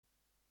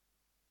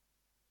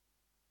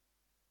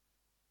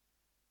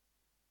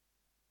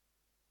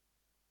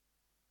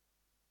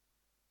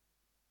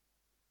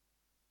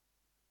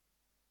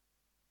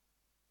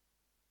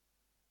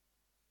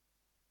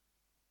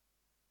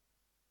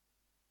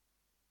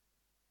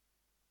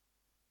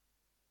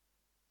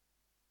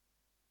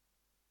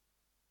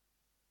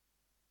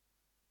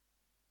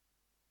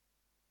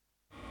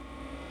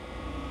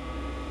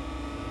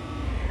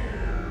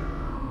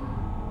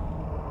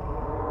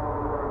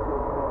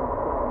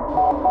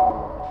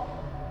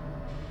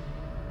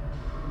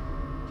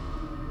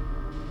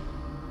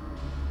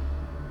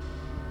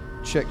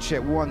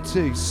Check, 1,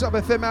 2. Sub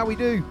FM, how we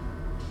do?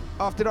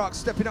 After Dark,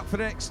 stepping up for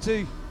the next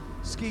two.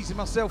 Skis and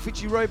myself,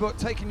 Itchy Robot,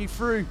 taking you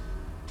through.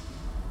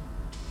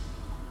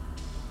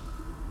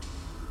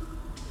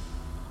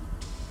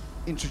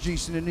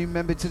 Introducing a new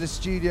member to the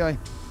studio.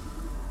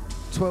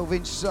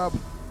 12-inch sub.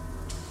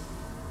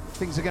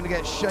 Things are going to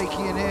get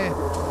shaky in here.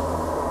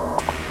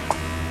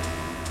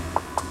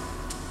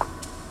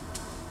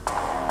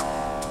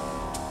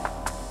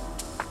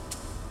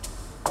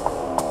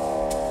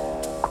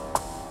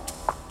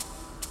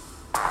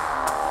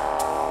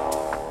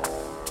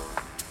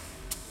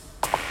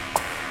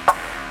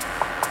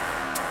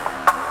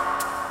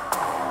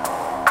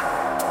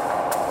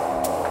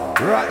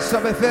 Right,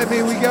 Sub FM,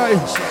 here we go.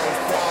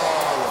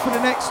 For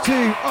the next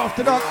two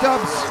After Dark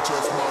dubs.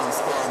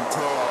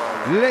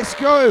 Let's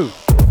go.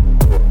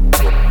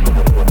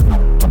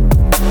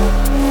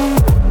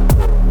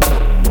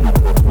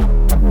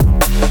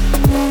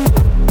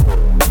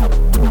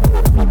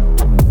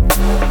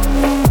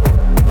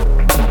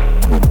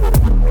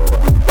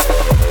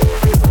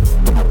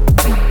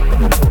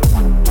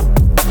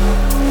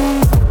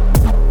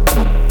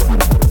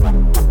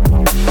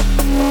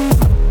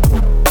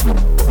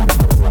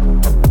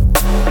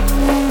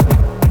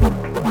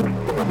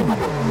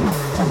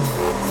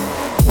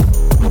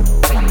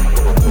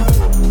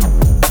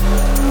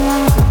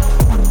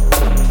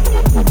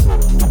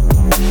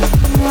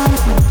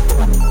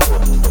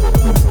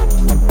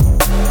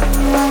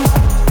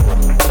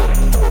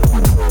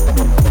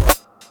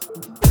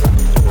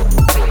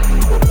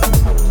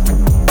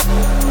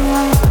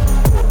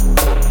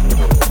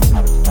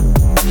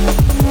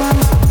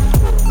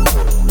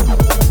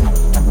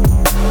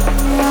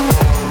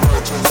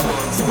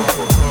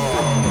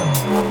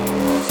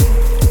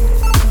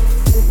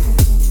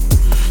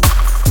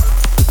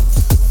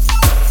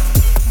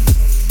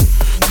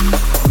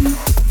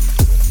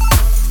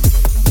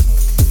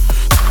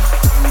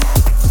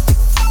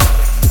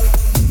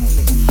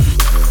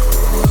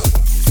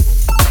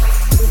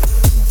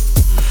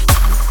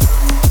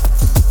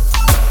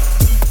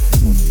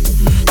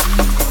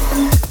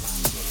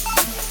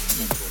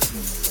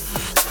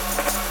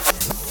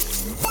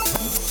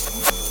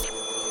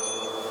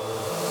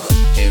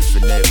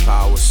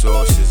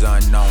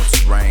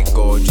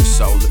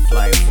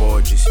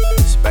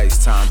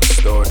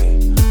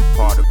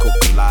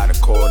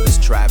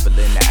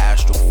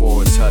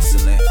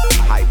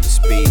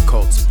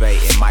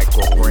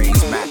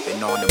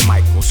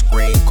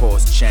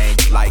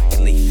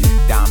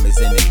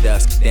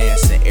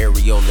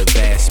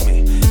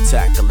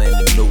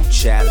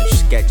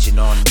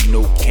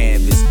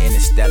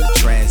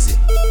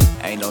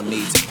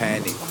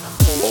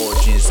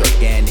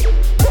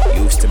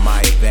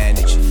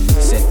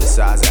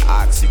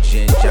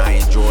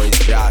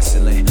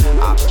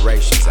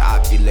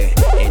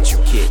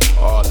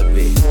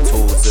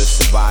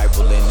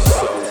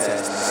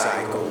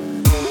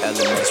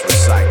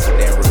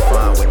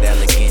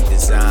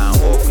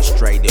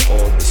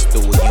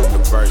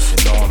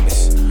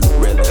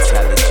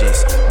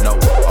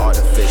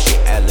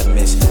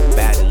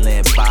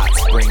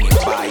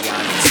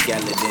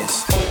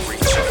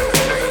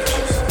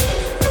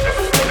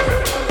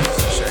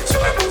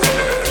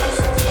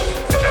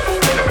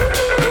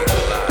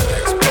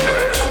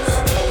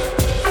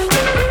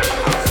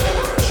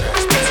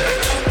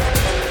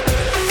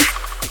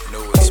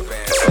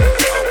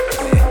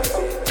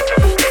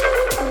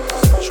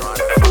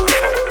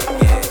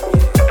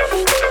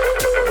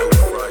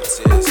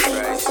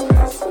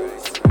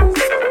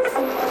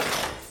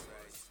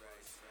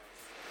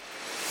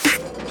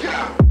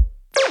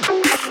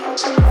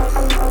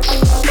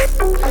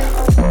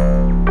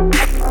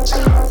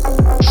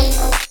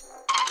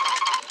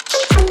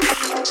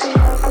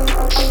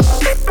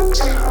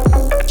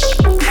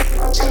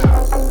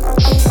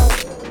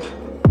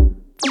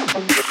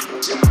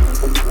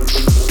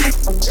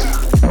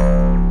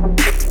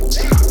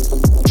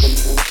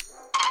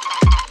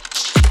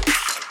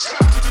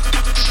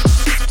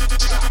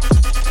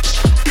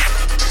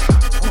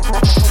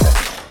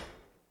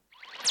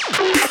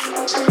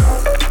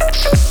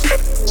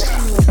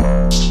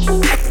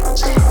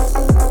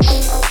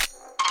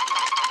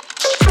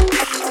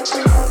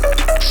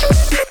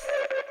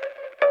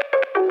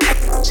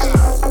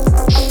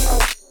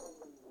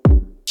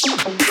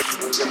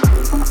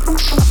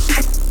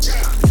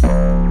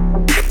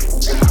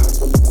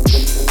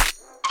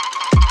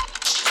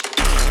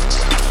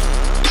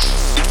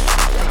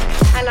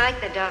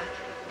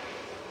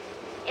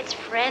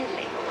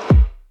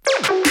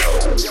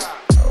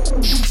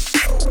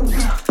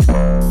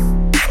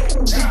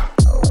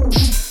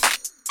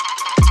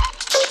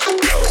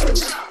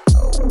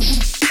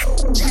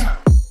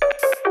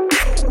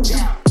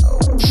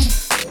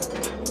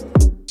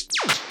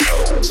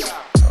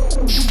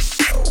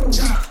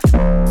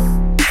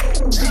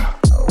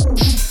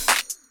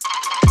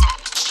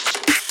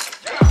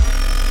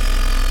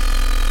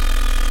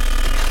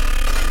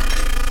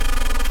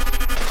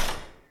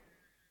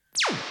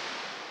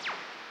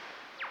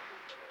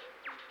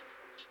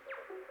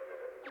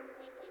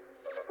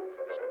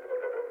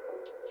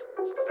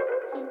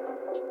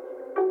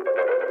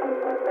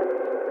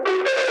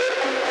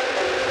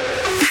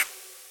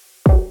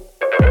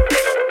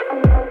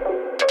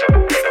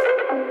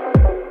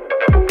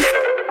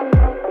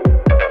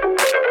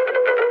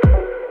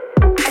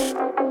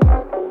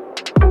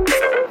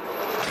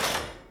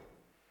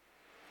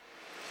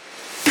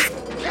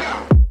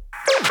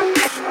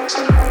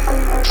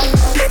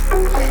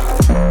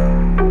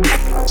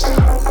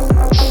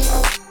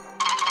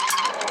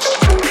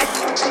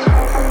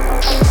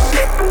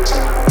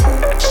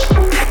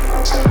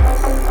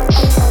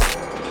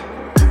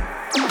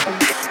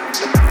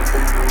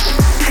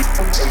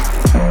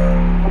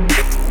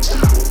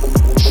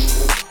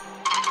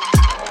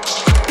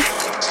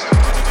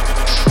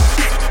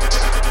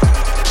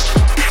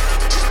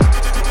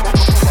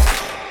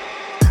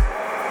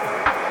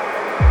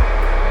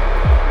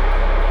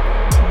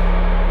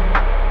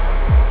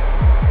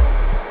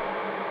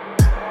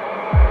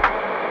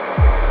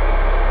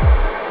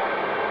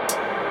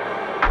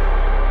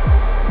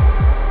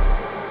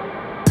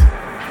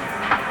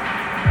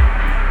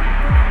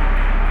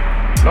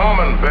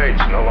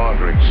 Bates no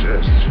longer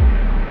exists.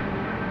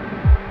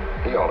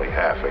 He only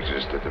half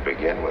existed to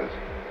begin with.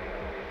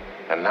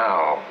 And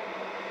now,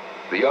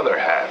 the other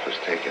half has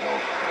taken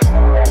over.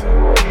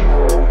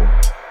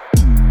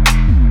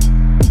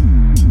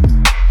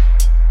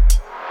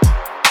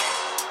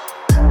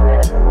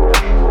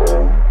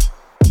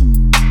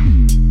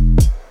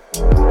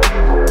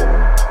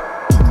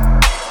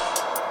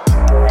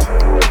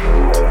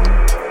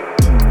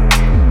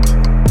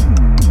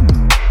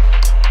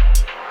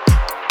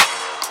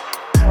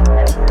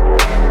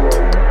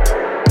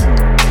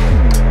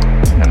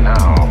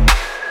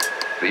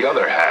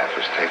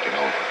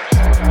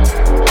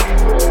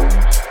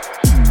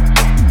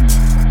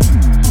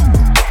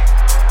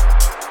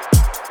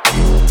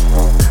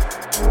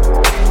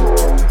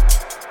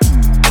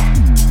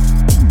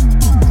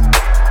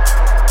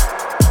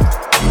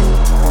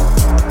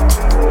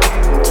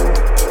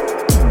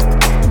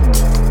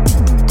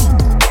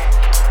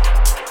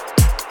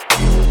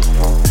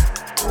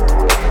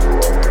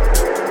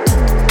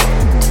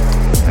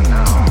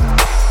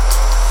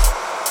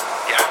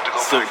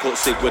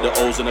 With the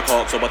O's in the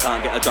park, so I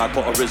can't get a drag,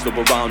 put a Rizla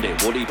around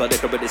it. Won't even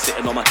liquor with it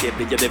sitting on my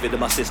kidney. You're living in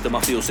my system,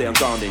 I feel say I'm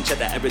drowning. Check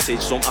that heritage,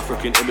 some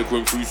African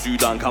immigrant through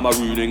Sudan,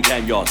 Cameroon and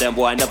Kenya. Then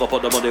boy, I never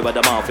put the money where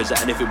the mouth is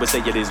at, and if it was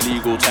saying it is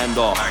legal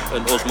tender.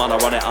 And us man, I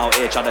run it out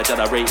here, trying to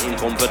generate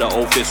income for the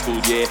whole fiscal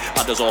year.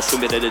 Others all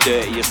swimming in the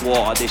dirtiest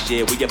water this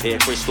year, we appear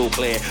crystal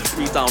clear.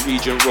 Freetown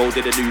Regent Road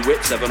did a new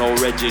whip,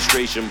 7-0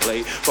 registration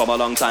plate. From a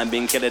long time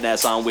been killing their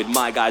sound with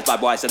my guys, bad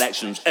boy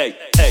selections. Hey,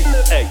 hey,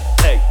 hey,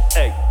 hey,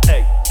 hey,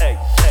 hey, hey, hey,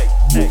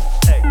 hey,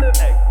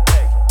 hey.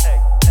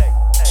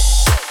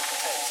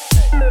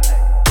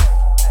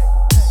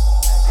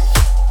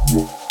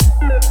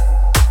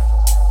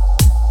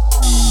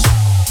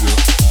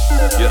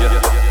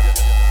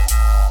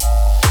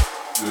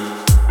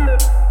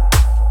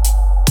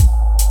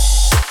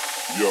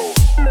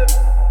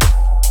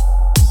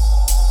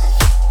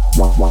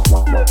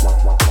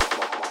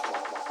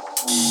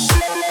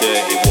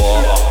 Dirty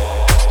water.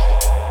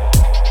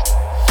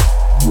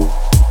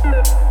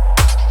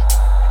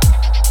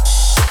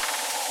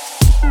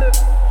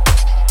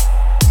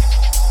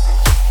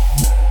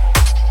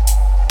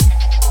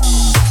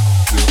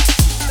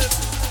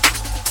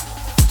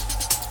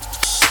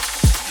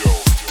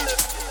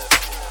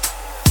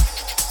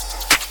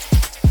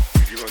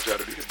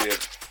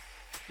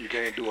 You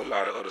can't do a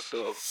lot of other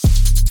stuff.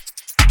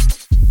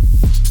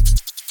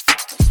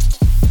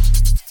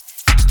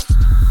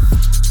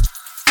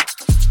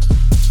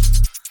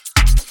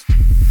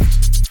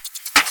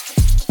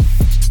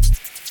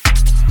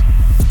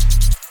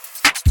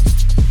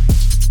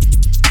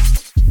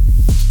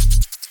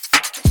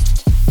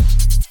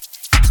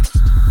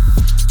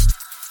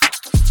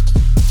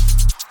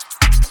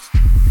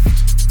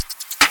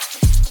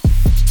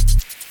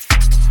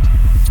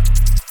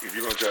 If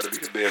you're gonna try to be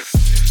the best.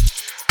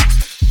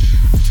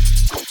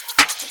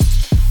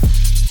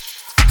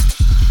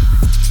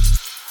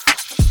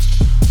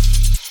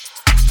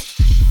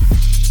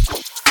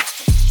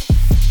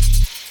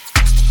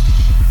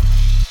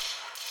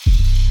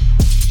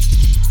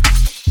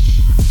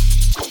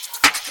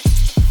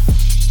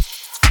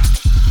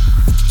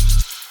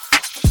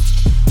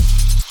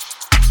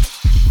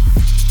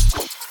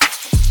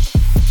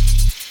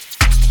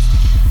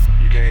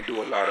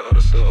 Do a lot of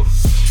other stuff.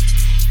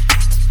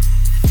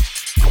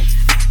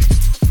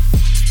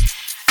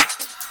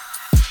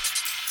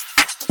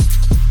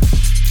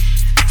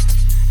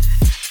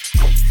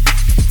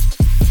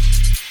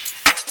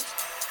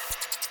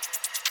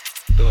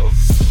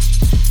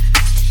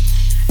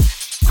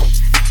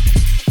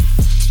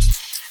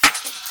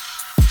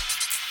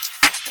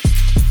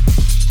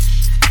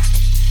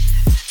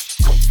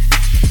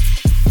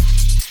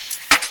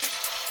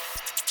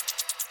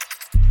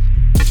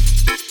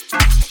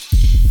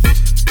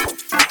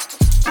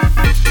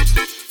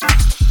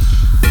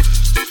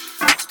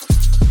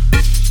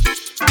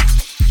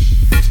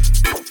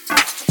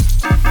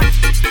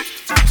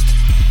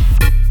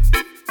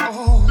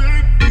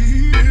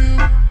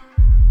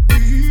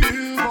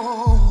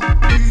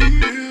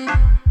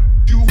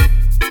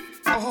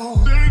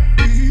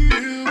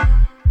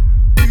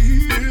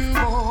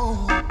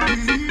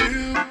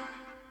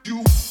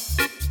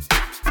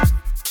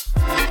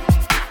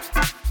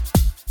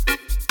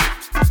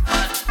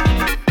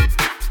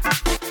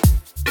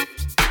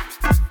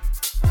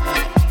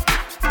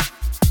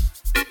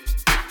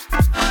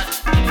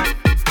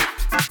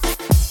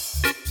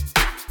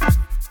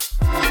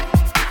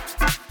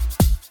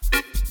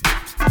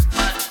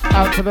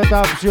 Out to the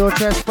dubs, your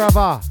chest,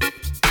 brother.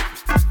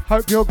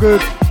 Hope you're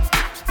good.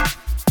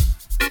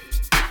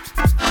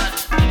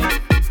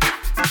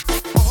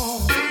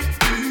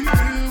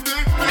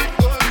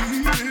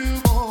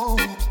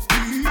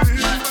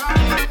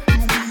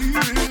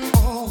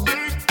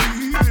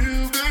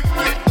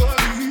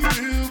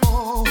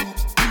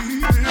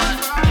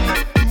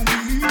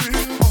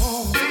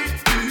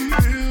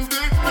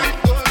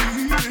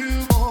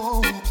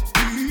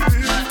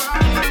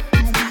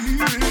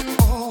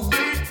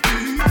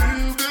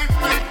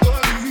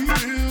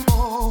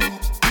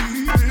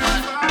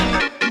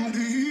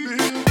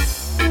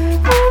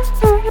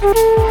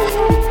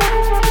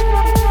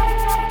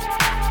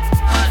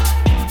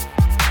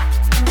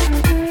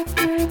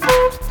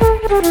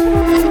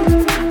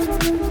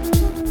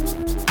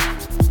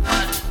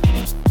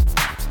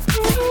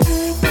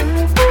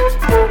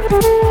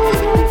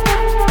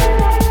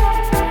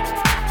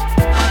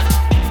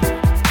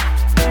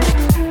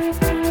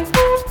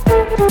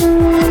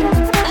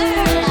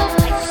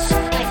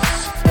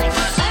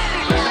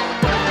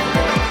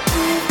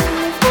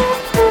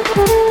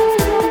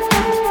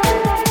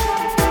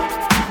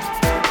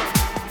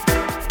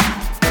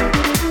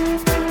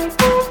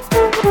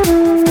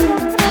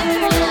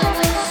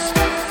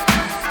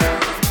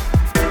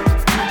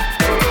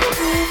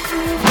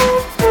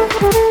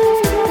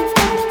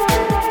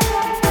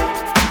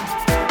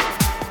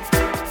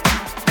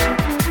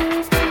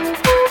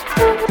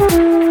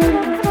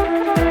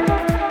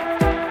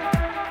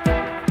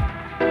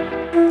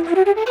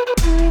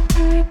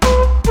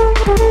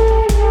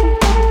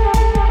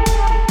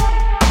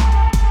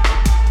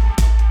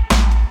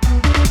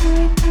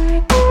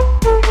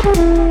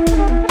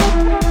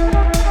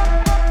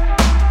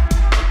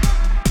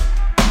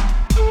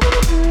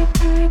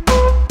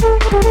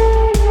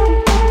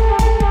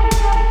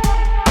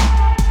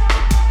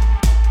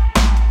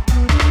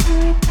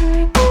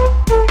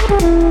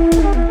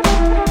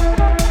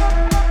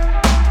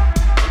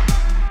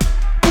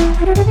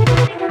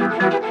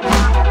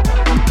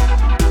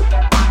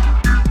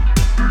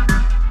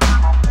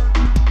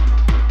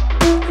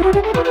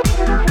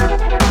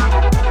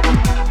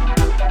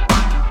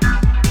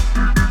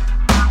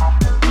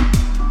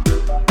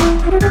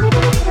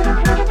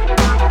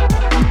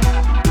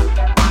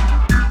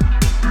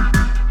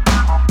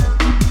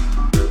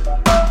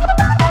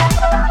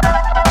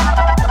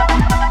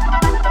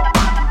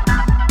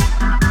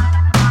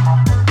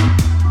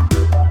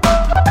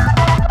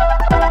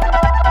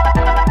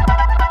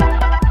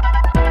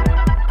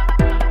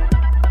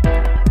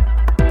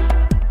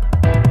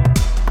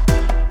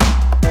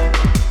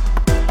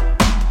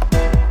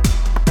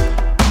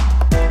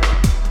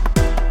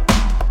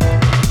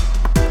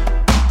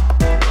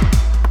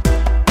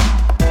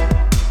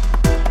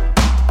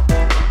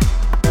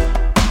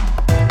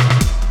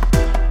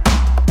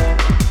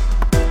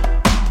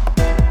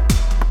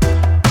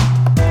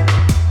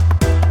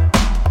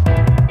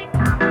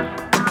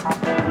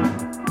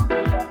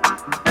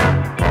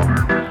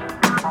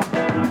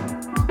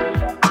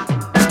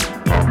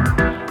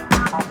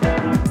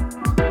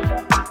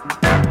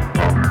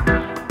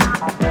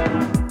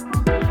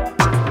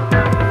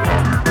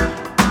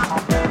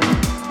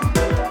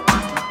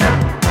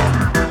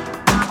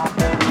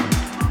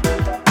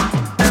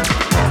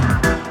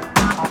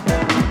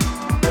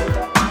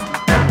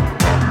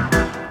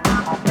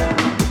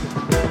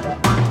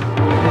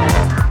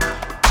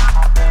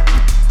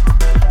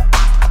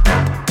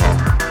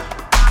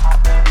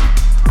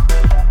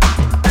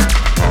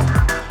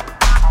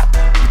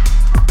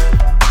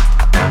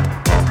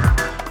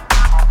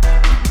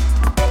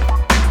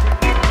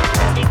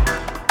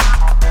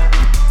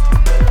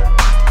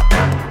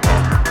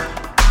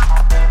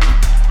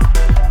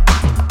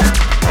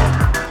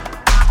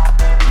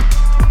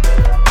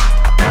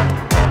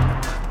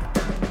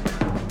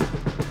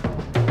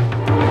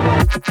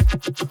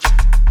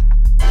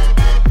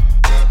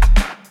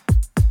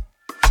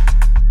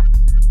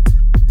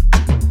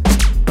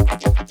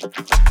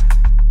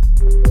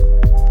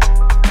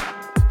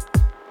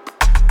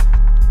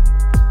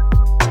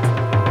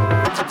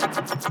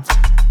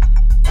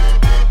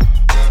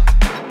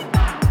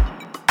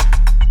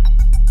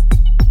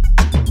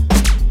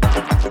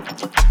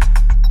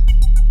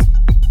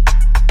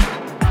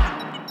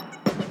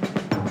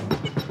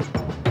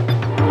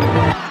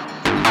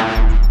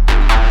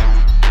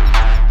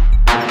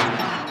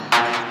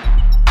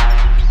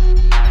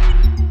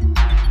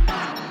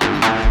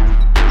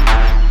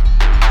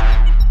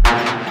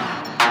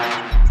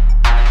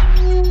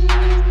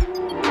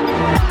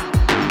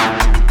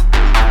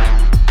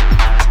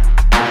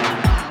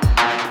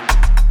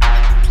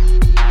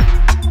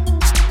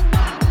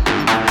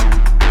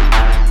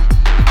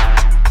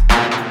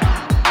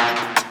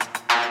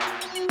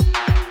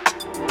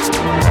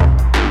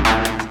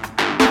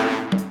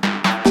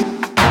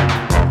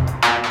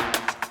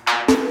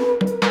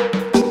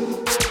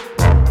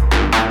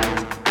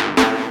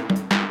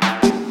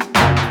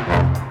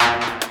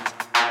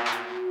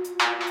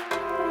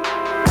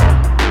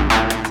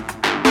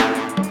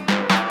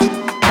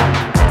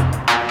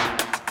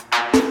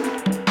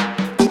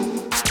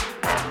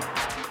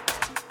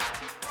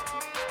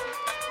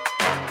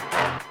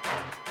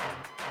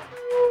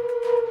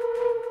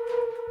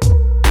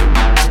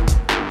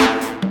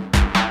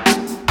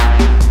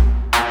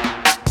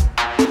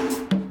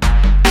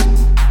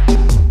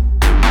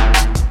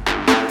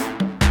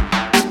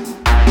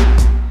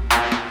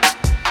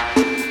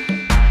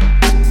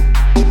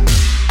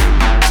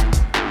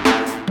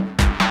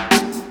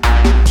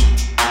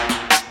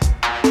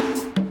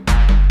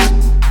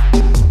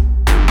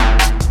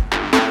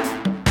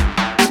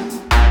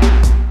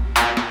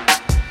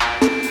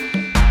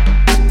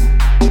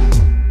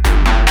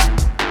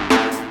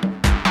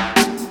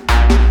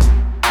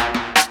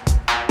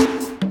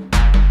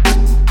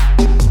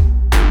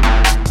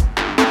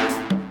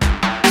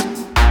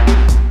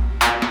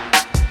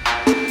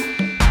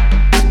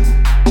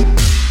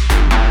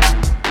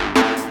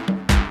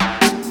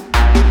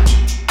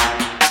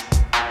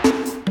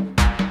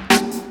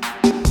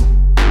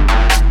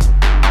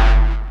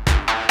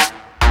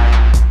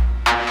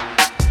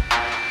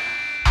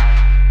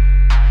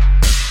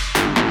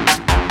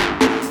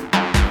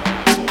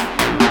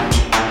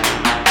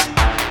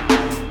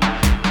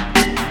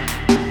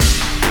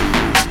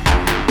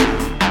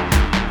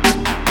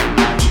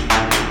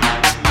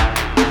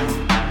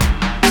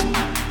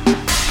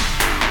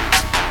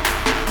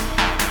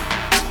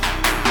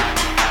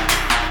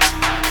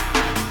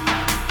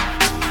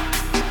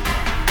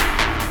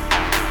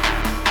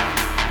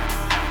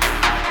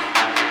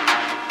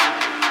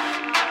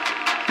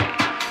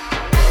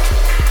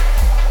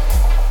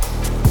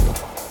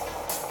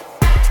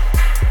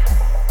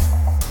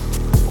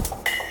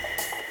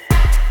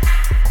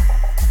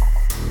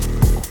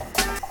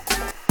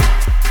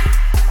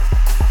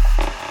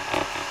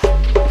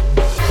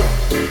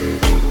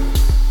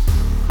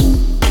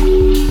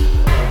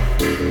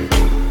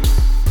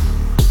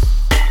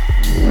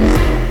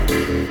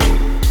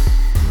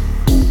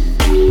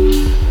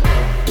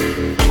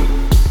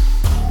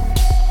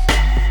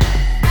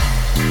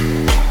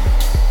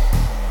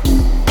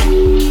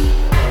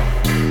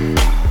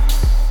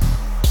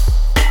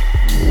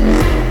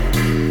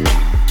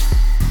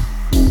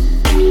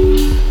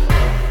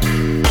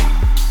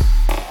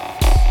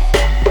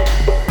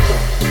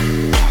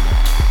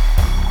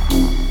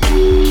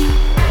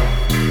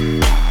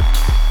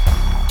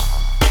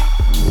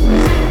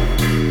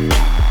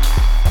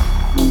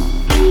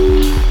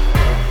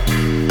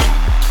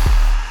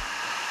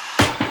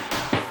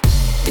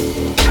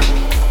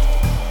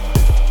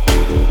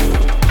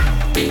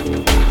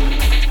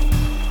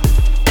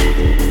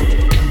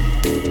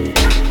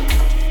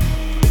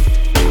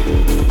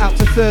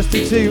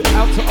 Thirsty 2,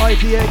 out to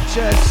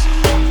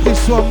IDHS.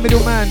 This one,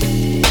 Middleman.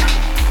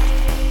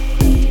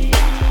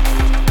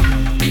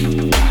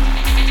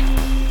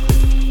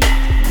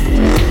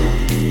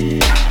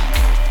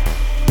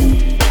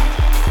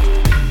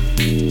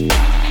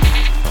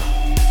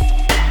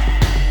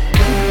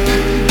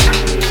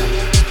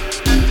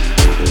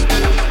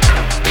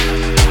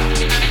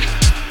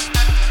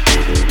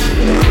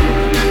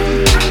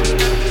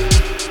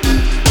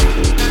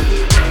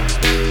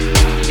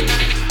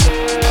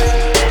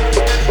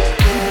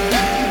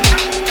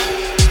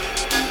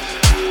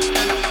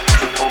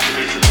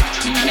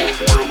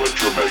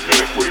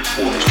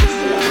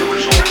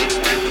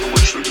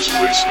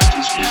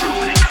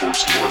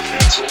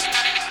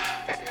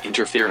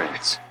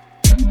 Interference.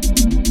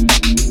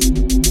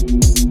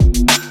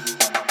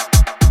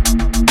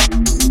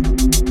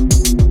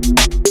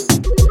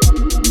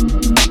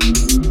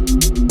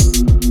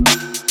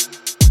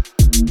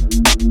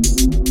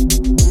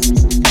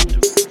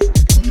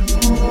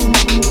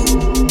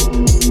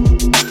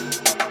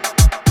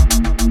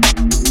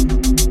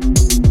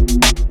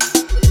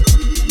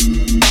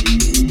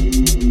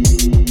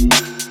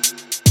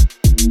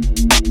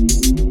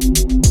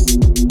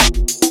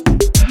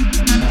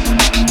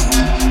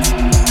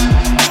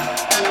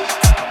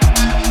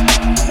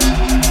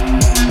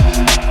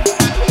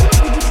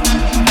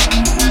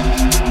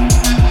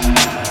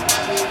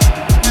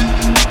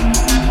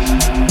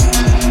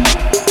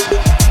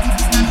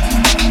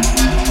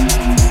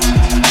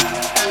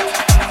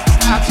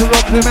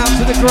 Them out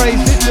to the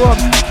graves, this one,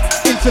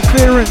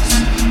 Interference.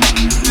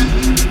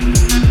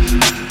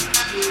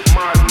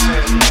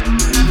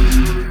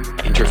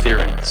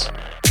 Interference.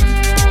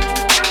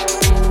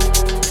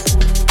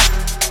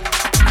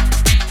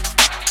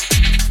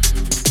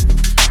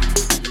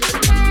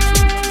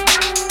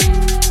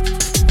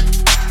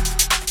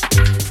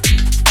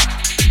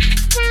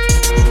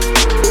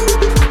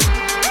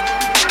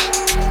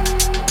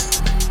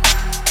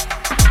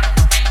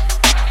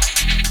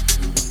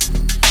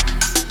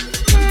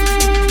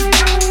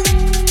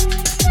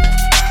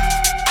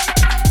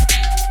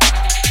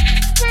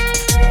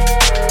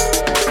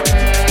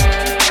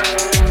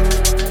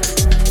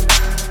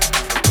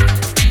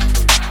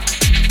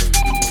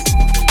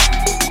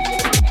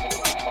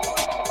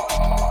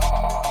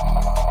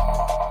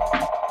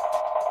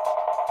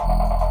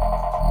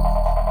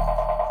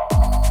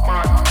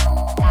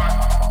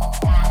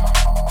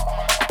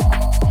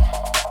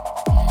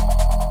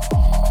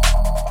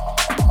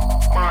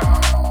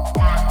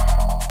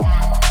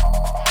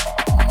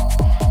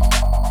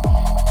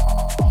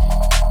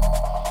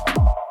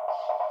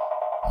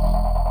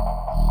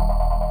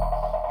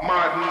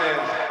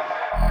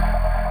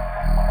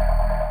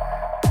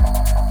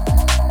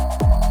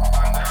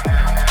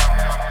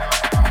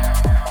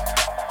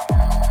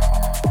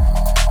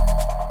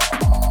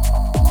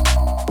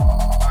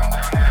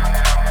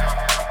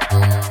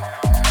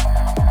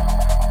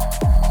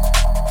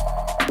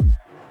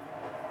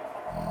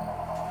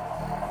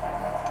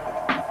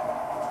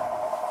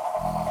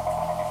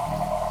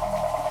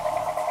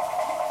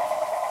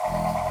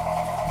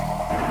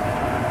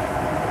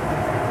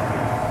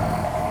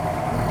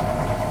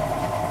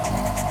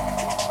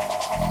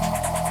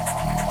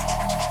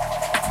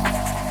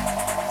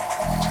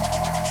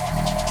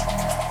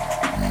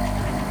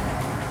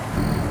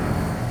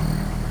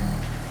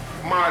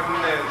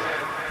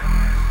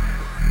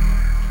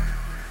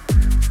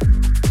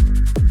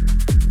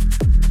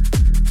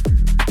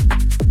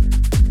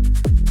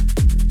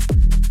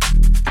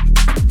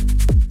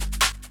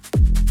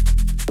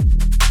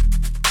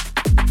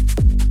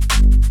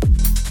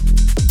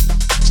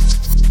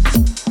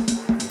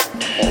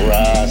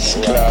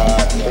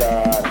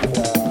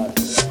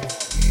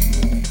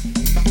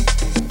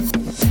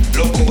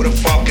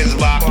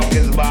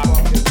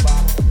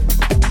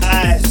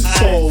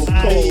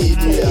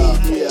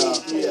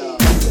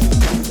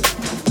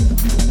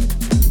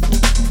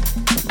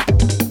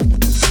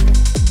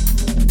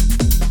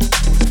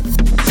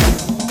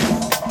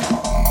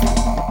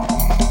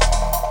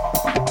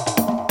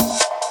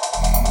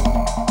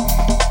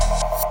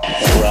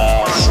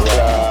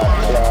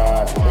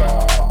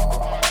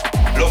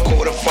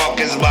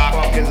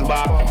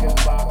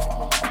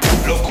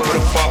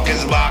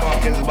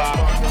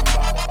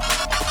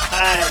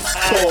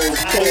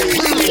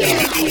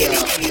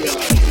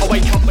 I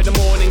wake up with the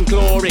morning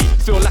glory,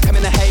 feel like I'm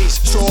in a haze,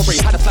 strawberry.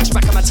 Had a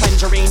flashback of my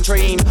tangerine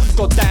dream.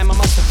 Goddamn, I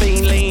must have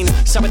been lean.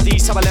 Sour D,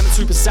 sour lemon,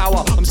 super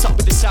sour. I'm stuck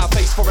with this sour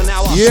face for an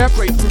hour. Yep.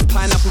 Grapefruit,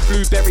 pineapple,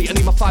 blueberry. I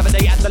need my 5 a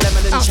day, add the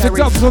lemon and out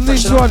cherry. Out to Dubs on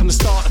this one. From the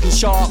start, looking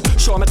sharp.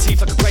 Show my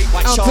teeth like a great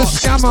white out shark. To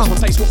Scammer. My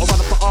face, water run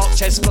up for arc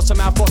chest. Plus a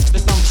mouthwash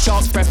with a numb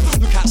shark's breath.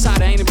 Look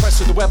outside, I ain't impressed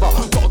with the weather.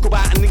 Gotta go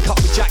out and link up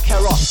with Jack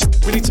Herra.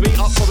 We need to meet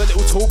up for a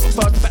little talk, but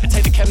first better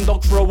take the chem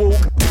dog for a walk.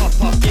 Puff,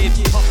 puff, give,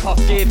 puff, puff,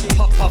 give,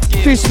 puff, puff,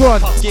 give. This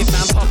one, puff, give,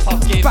 man, puff,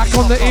 puff, give. back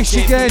on the ish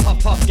again. Puff,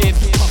 puff, give,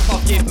 puff,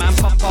 puff, give, man,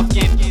 puff, puff,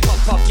 give,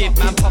 puff, puff, give,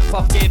 man, puff,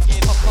 puff, give,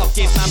 puff, puff,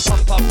 give, man,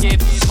 puff, puff, give,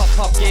 puff,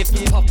 puff, give,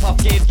 puff, puff,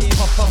 give,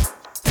 puff, puff,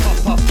 puff,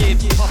 pop off, give,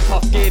 pop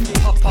off, give,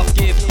 pop off,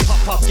 give,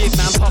 pop off, give,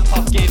 man, pop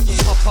off, give,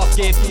 pop off,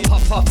 give,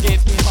 pop off,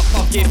 give, pop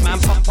off, give, man,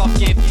 pop off,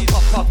 give,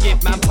 pop off,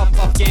 give, man, pop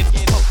off, give,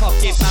 pop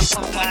off, give, man,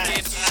 pop off,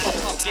 give,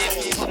 pop off,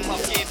 give, pop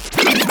off, give.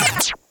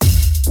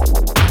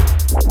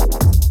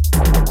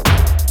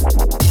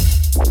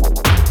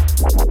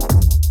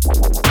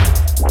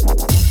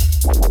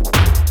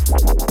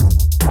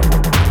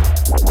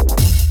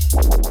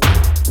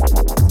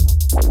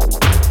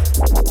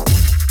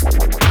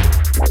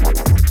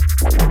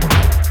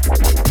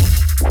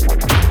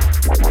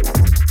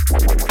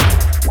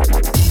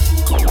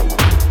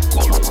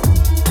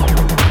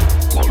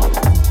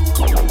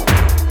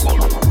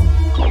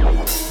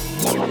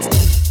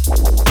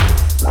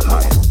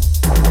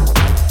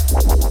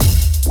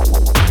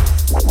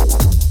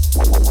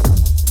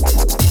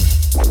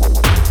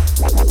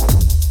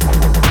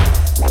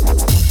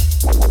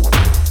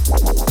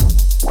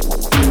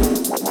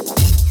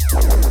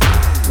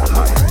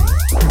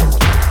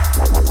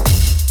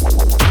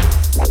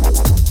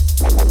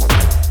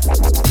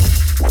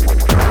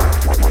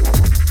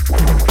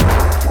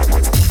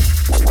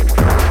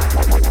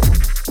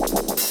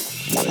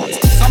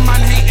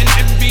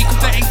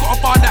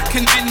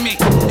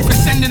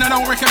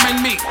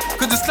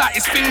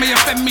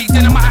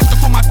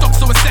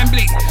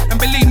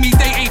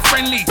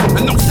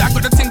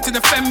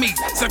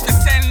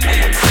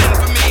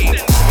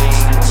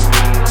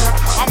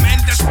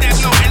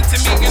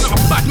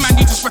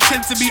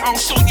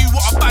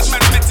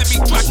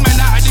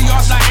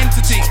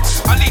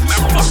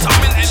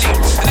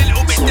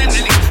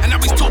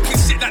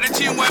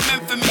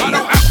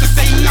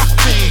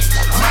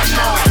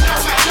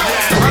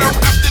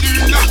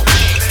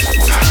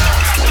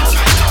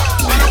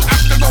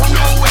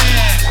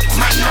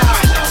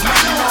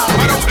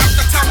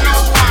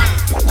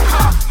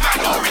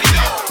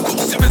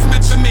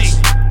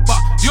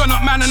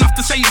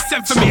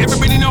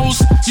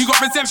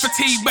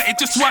 But it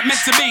just weren't meant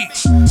to be.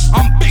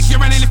 I'm big,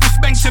 you're an little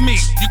spank to me.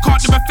 You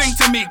can't do a thing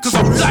to me, cause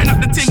I'll line up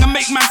the ting and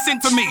make man sing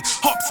for me.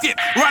 Hop, skip,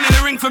 run in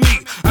the ring for me.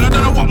 And I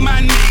don't know what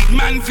man need,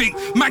 man think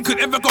man could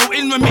ever go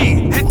in with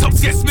me. Head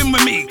tops get spin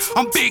with me.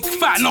 I'm big,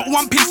 fat, not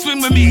one piece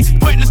swing with me.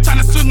 Pointless trying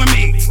to swing with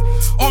me.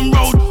 On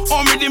road,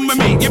 on rhythm with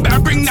me. You better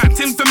bring that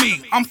tin for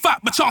me. I'm fat,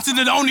 but chances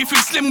are the only thing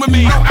slim with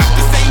me. I don't have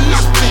to say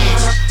nothing.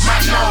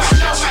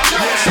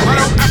 I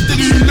don't have to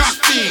do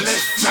nothing.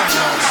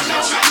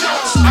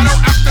 I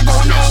don't have to go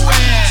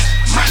nowhere.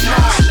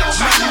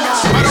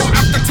 I don't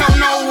have to tell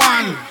no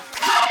one.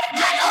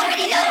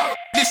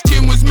 This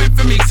tune was meant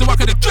for me, so I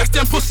could address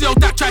them pussy old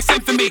that try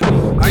sent for me.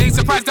 I ain't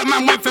surprised that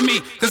man went for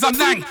me, cause I'm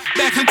lang,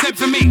 they're content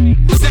for me.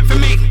 Sent for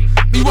me,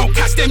 me won't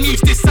catch them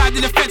use this side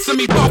of the fence for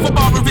me. Bar for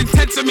bar with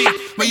intent to me,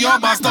 but your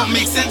bars don't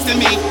make sense to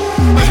me.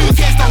 But who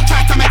cares, don't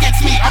try to come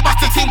against me. I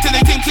bust a ting till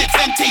they think clips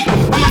empty.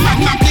 I'm a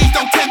madman, please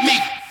don't tempt me.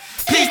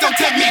 Please don't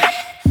tempt me.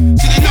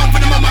 Should've known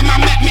from the moment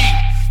man met me.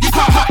 You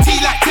can't hot tea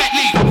like Tet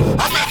Lee.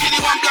 I'll make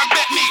anyone blood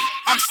bet me.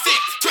 I'm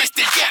sick,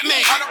 twisted, get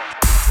me.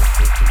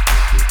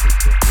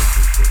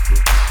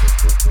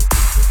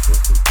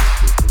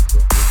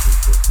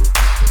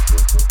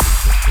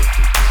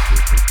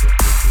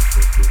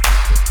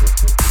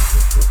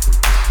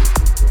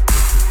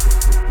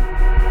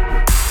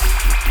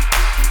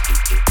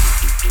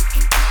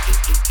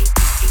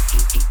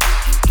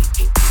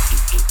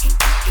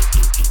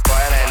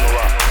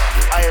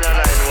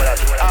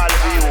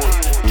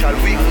 Shall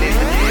weakness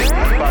the case,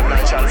 and bad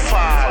man shall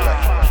fall.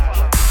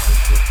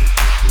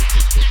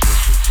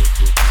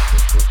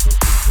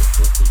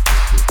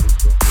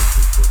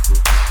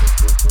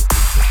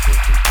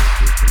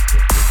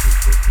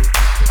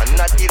 And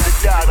not give the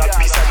dog a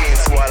piece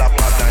against the wall of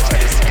bad man shall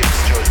escape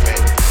his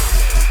judgment.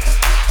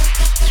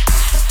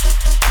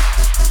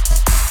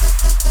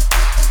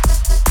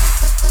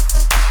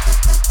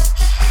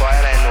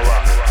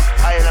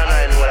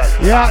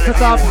 Yeah, to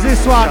dubs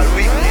this one.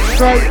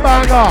 Straight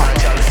banger.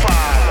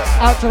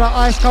 Out to the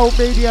Ice Cold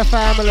Media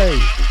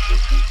family.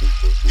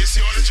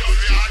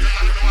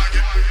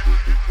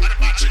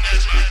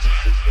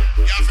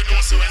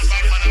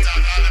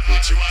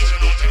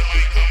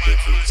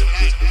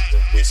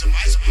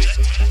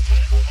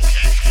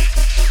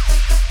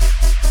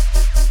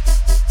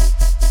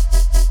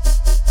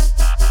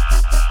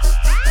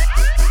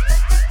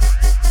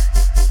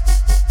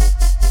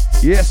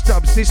 Yes,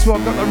 dubs, this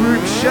one got the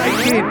room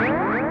shaking.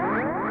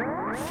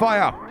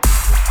 Fire.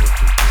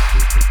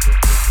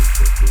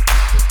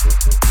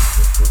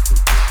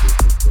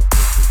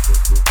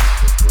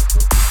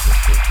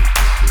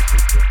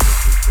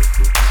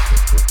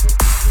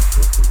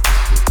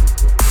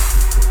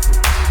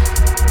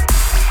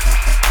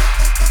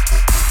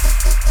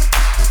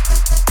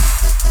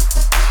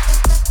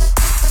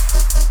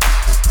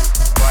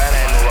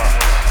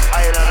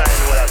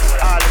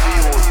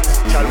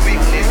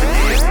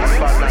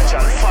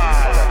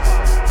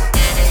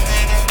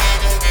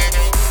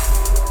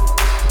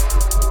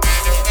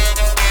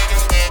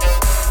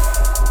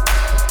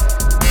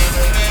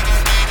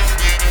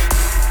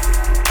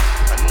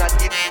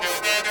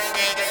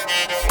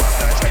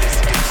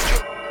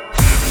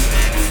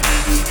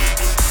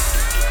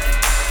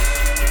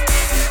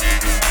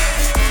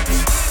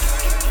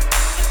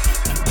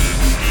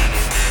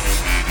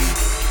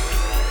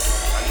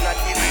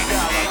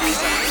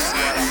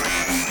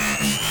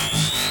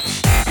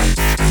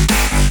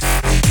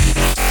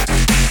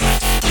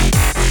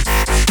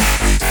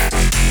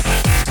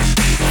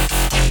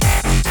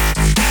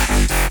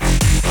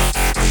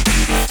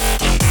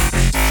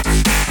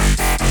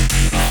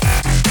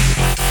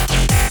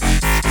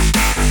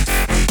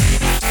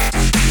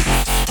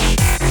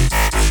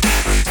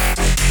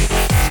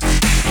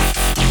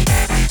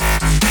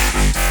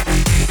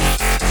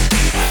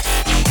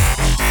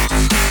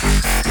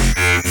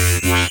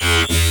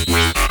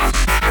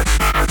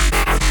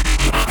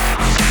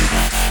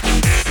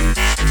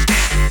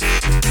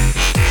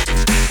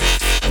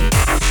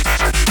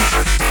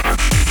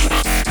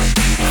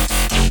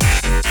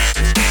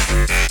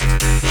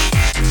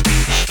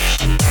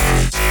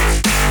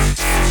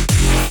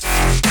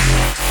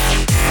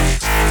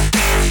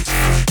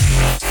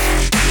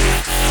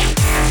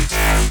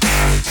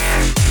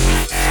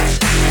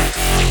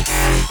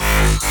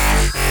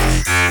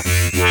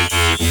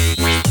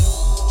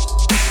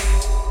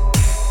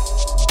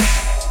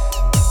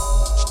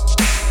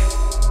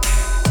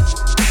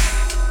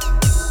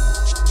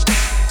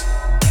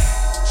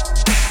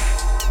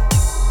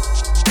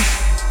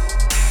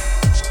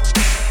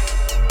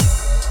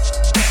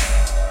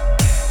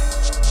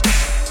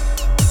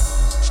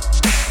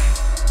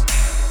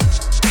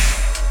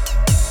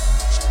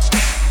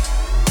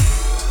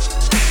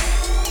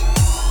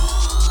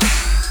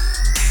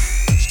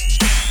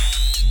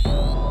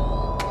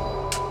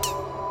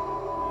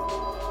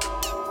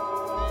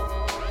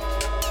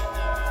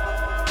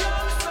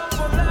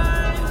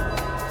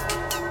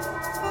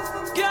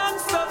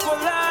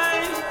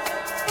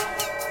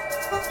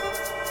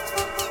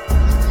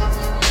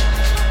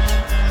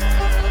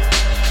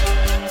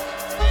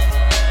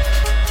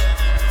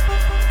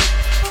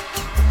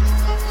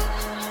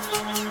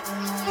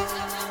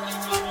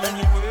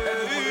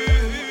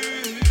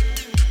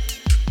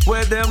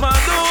 Where them a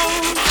do,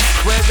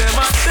 where them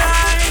a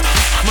shine,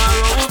 my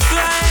road will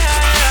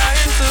fly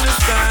into the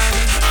sky.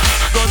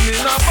 Gun me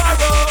no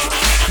borrow,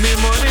 me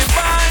money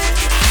buy,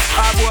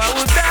 a boy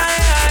will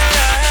die.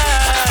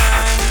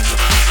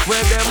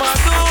 Where them a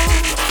do,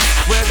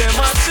 where them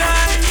a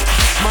shine,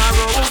 my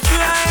road will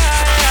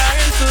fly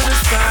into the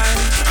sky.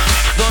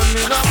 Gun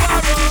me no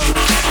borrow,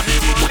 me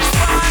money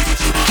buy,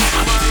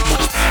 my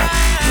road will fly.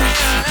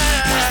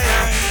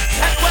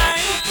 And why?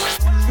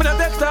 Me no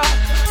take talk.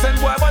 Send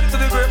boy body to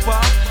the grave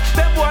bar.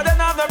 Them boy they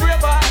have no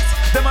brave heart.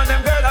 Them and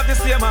them girl have the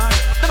same heart.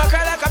 Them a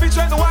cry like a bitch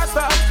when the war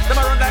start. Them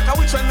a run like a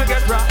witch when we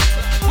get rap.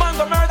 Man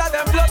go murder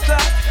them blood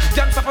clot.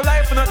 Gangsta for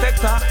life in a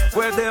sector.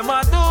 Where them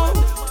a do,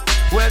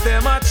 where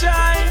them a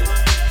shine.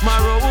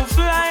 My road will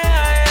fly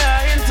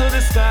into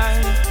the sky.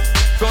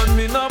 Gun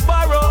me no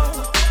borrow,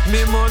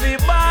 me money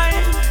buy.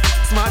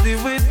 Smarty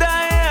we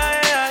die.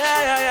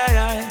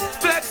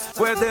 Flex.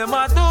 Where them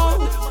a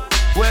do,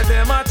 where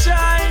them a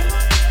shine.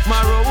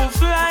 My road will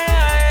fly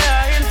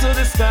into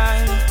the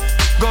sky.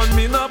 Gun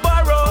me no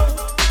borrow,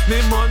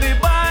 me money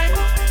buy.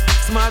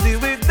 Smarty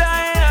we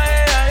die.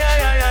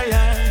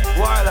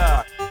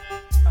 Voila.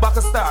 Back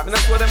a star, and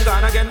that's where them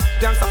gone again.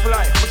 Gangsta for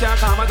life, we can't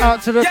come again.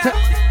 Out to the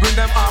bring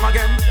them arm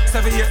again.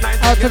 7, 8, 9,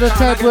 10. Out to the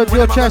Ted with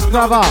your chest,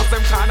 brother.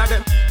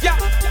 Yeah,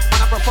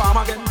 and I perform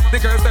again. The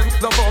girls them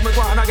love how me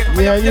go on again.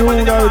 Yeah, you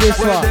all know this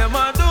one. Where them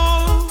a do,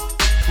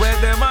 where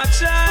them a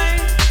shine.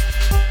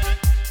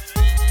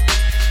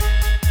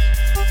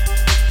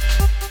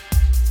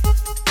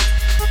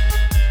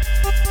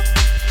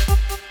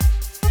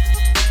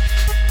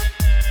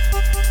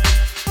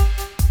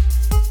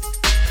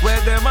 Where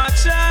them a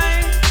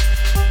shine.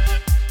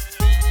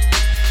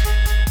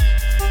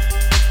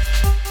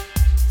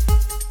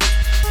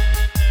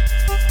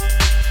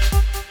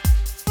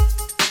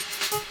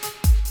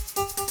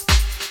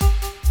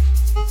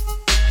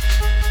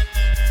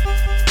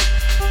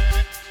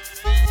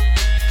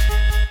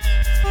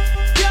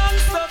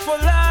 Gangsta for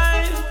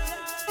life.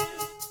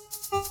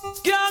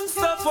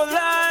 Gangsta for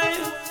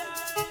life.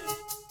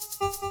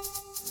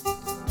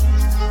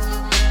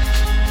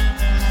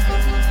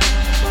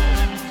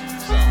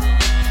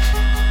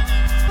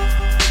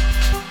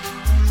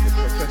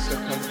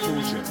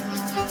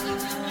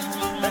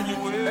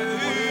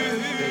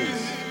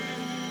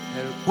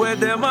 Where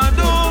them a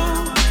do,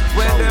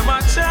 where them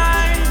a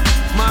shine.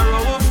 My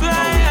road will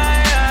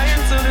fly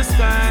into the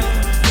sky.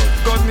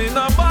 Gun me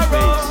no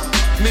borrow,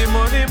 me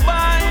money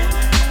buy.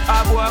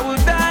 A boy will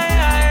die.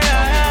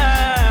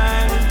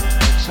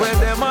 Where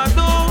them a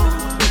do,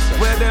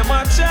 where them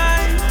a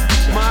shine.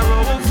 My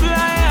road will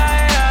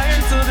fly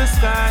into the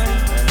sky.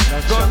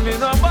 Gun me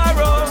no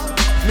borrow,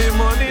 me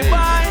money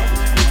buy.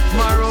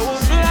 My road will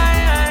fly.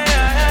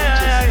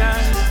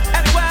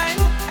 Anyway,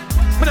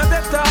 me no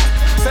take talk.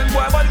 Send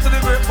boy body to the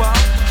grave bar.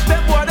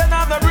 Them boy they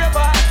have no brave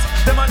heart.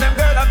 Them and them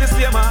girl have the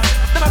same heart.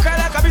 Them a cry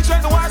like a bitch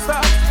when the war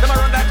start. Them a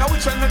run like a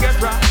witch when we get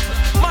rap.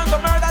 Man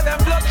go murder them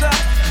blood clot.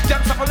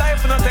 Gangsta for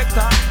life in a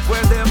sector.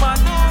 Where them a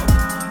do,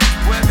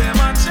 where them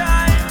a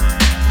shine.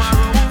 My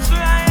road will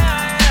fly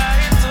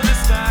into the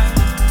sky.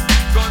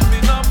 Gun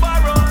me no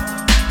borrow,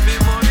 me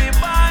money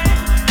buy.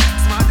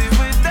 Smarty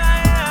we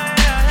die.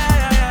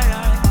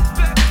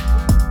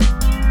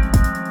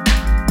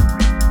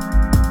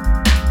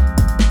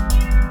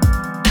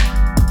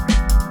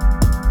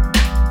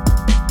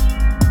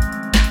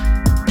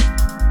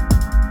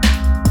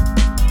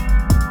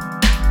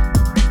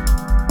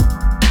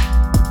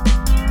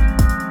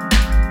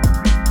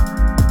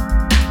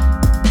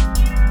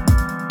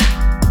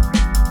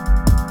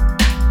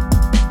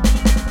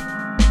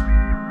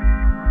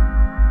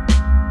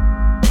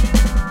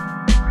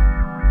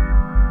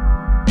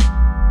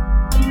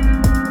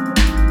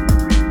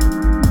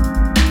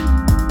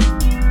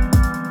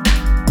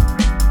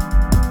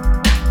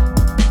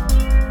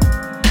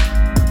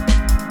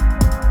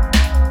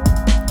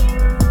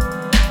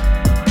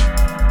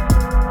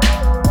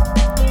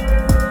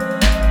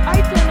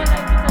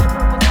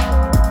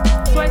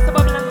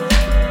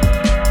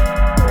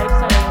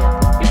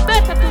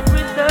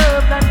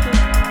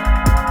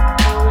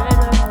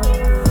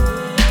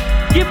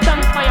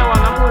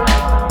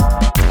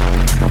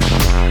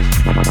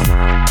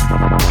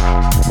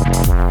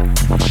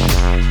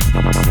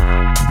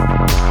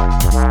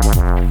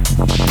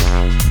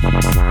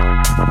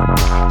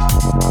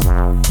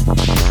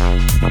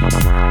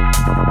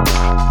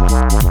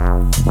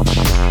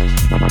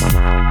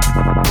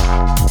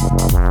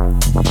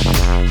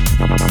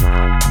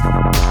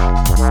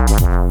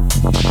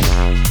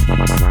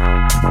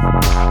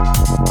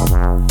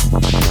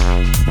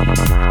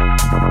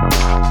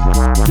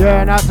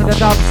 Yeah, and out to the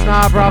dubs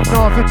now, bruv. Not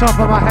off the top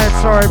of my head,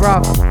 sorry,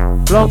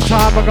 bruv. Long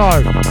time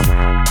ago.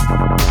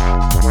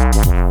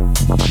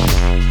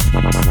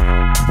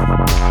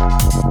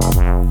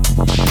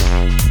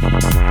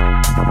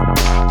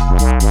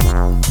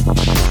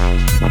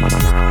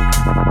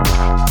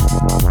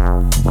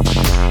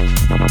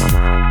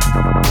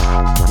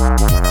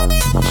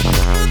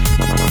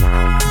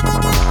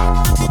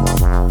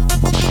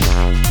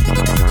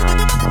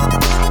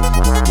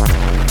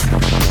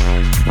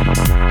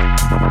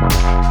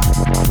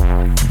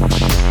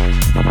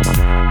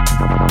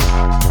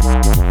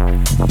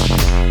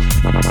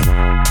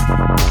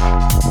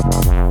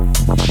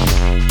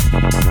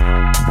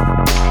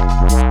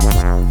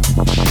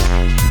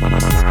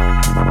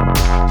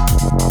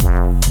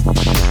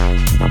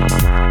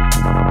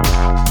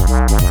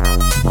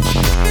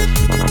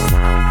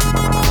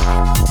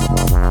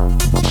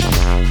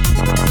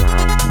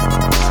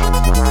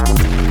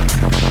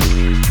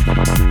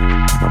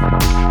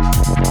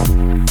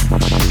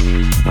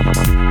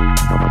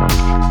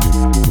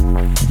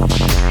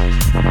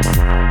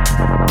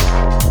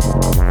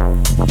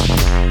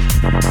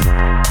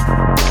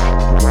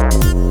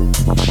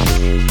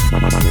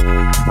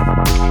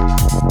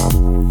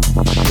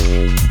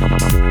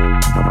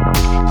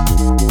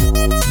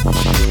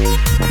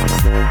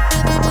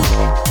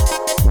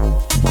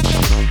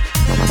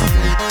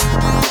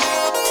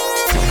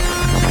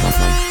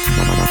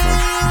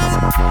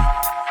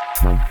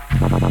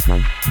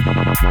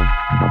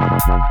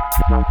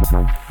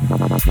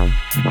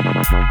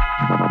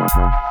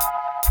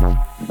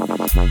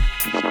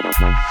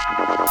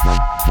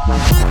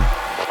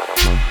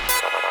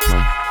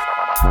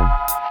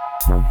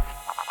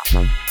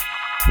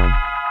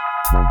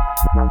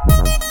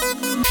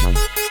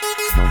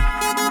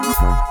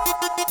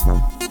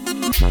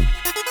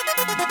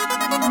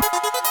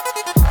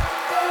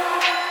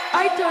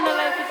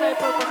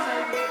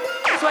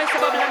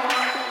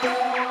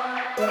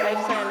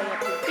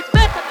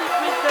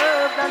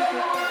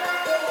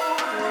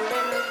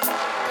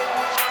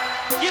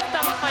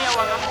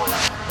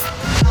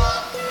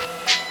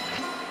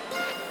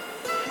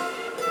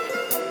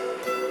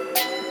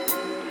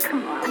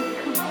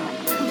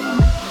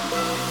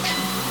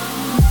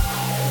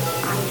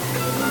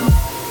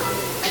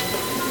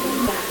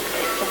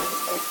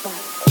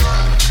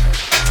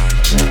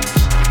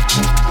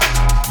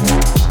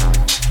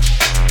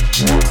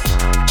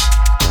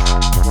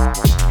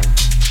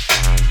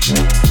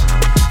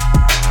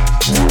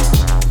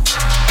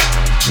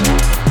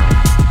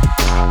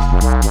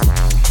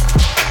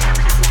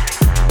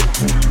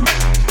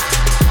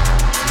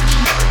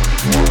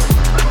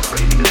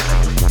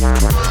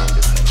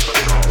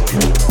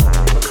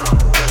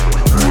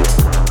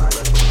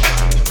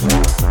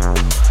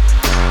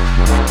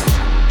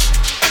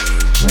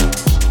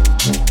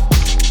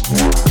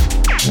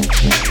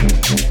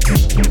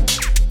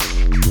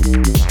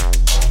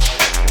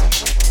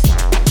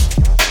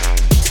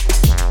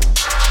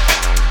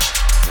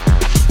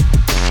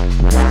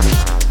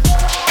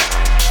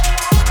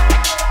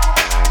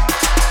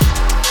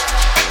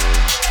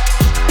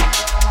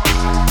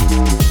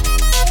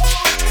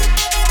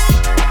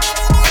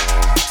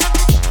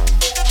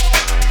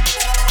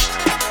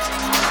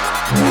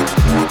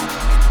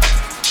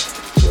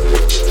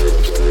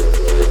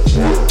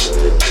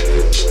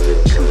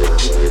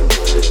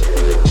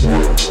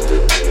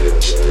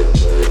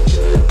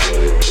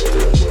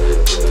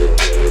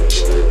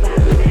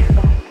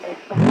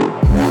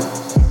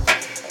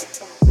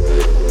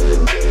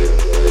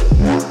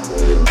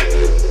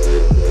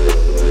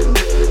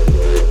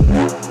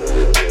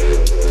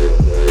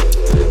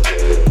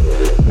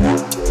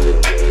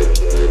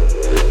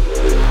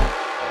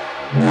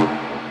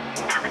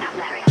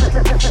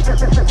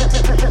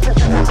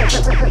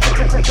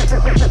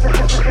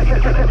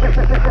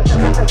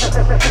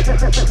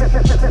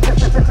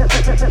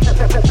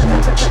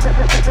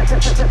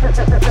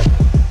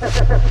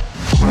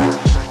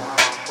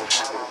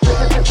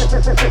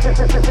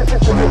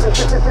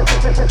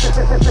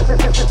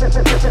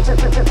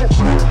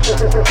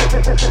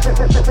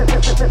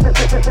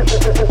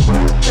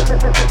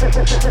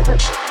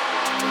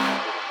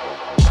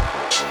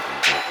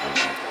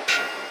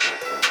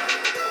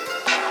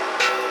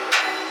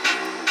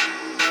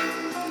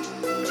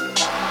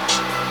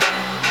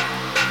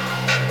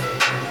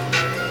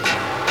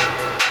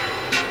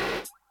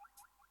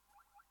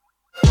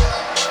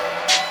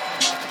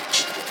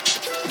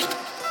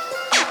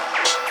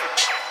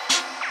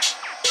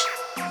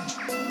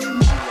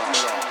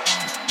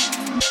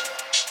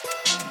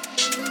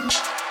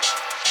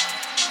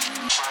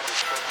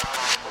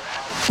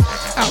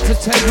 Out to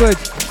Tedward.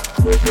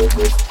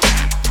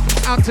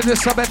 Out to the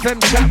Sub FM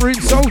chat room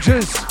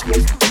soldiers.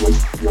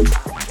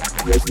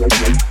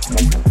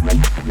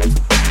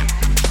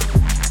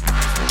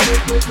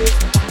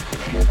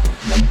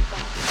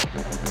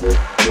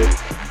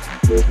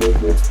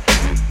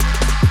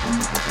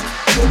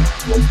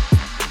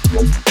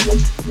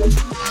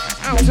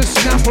 Out to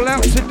Snapple,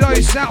 out to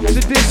Dose, out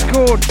to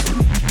Discord.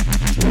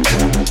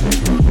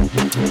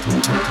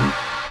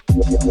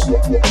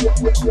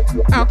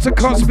 Out to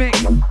Cosmic,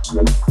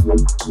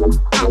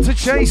 out to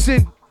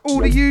Chasing, all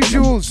the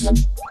usuals.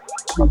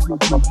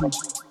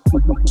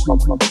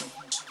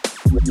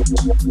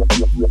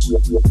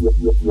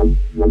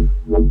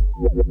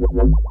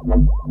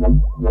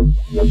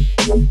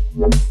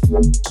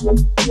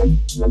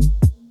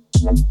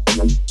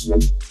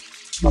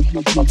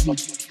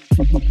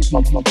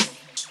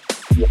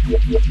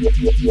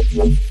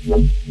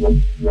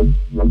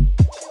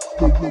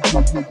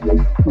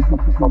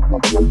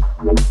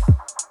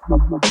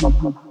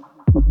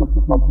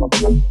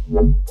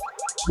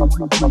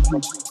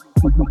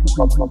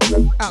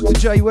 Out to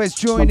Jay Wes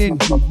joining.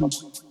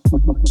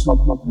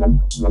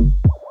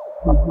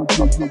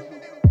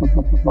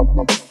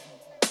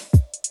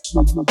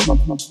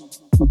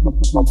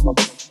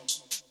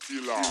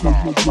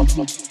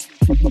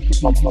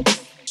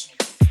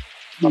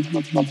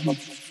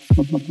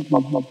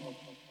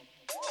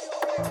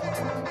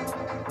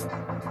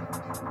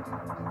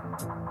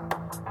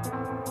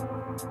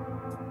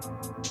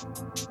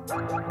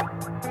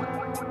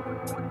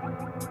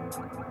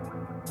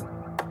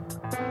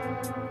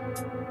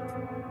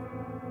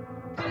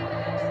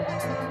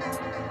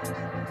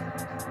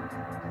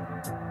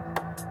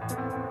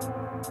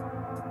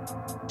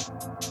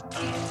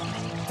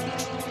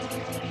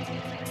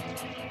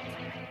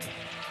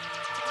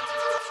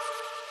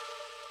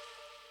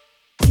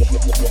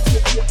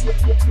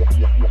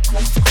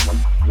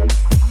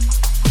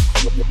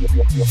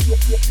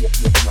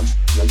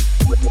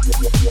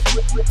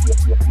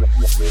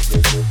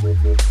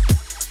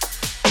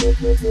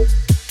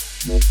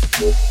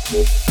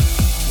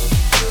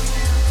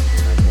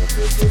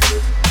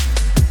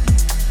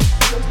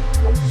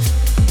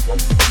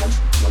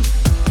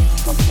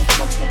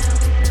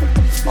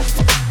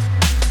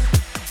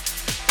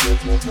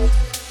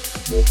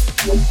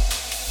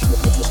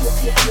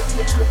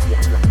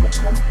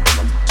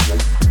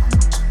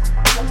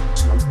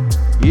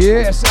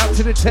 Yes, out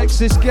to the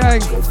Texas gang.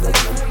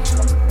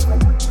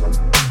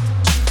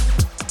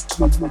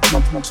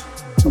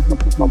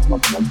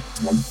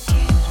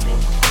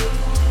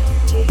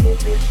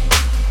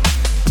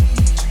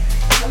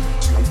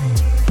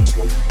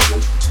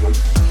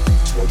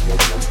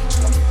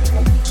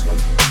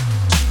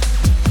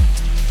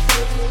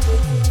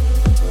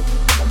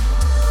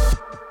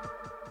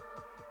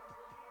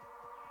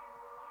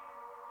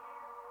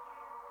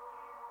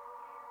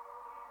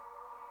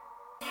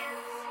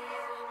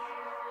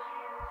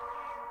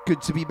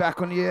 Good to be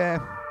back on the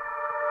air.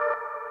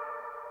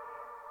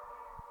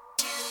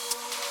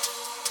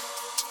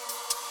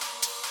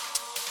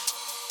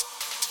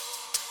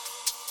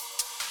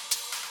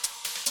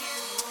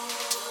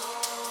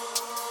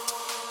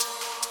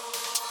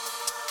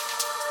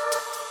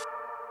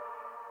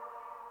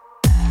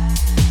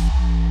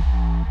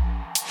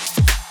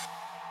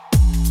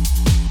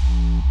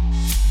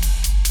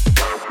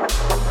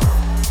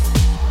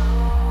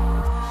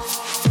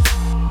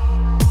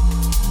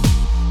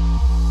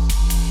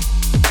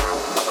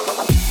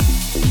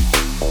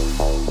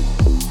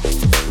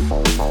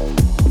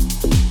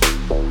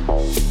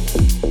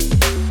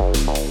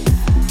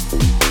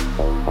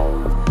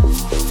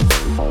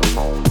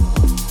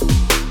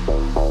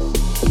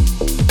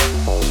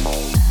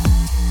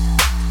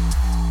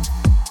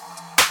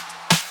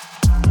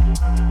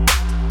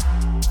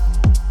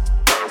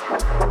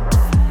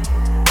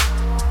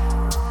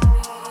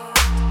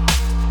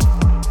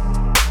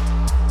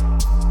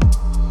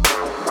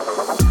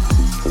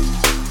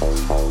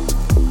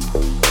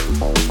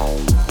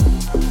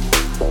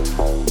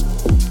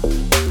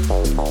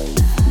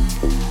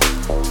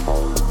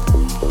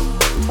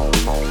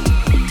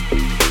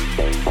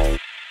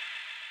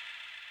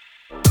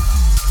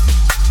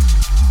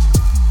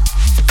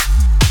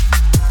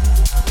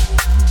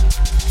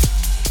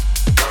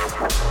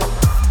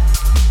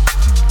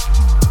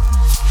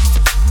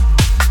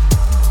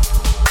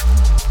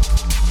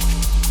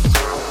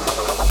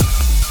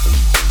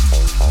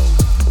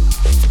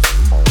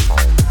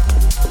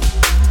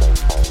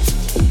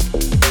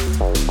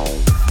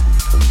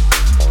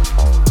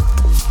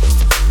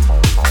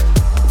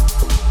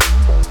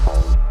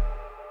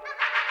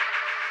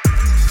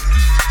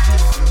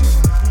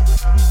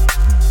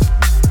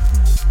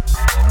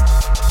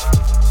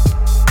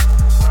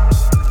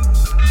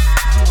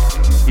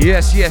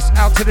 Yes,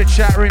 out to the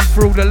chat room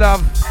for all the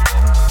love.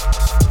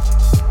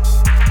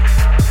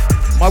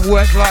 My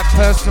work life,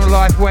 personal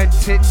life went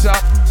tits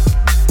up.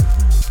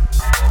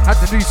 Had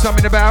to do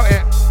something about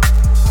it.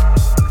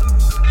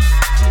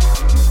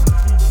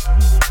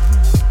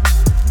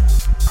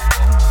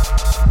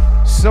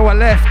 So I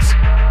left.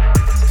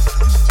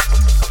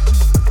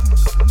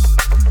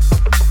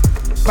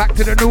 Back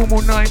to the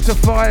normal 9 to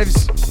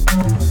 5s.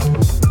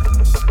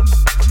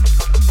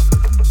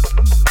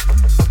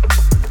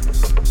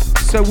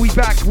 So we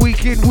back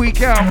week in,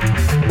 week out.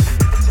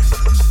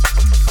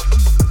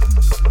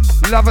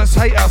 Love us,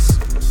 hate us.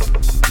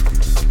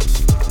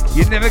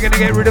 You're never gonna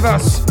get rid of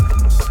us.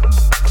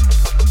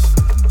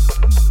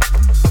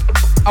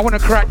 I wanna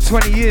crack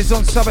 20 years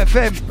on Sub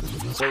FM.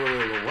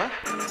 What?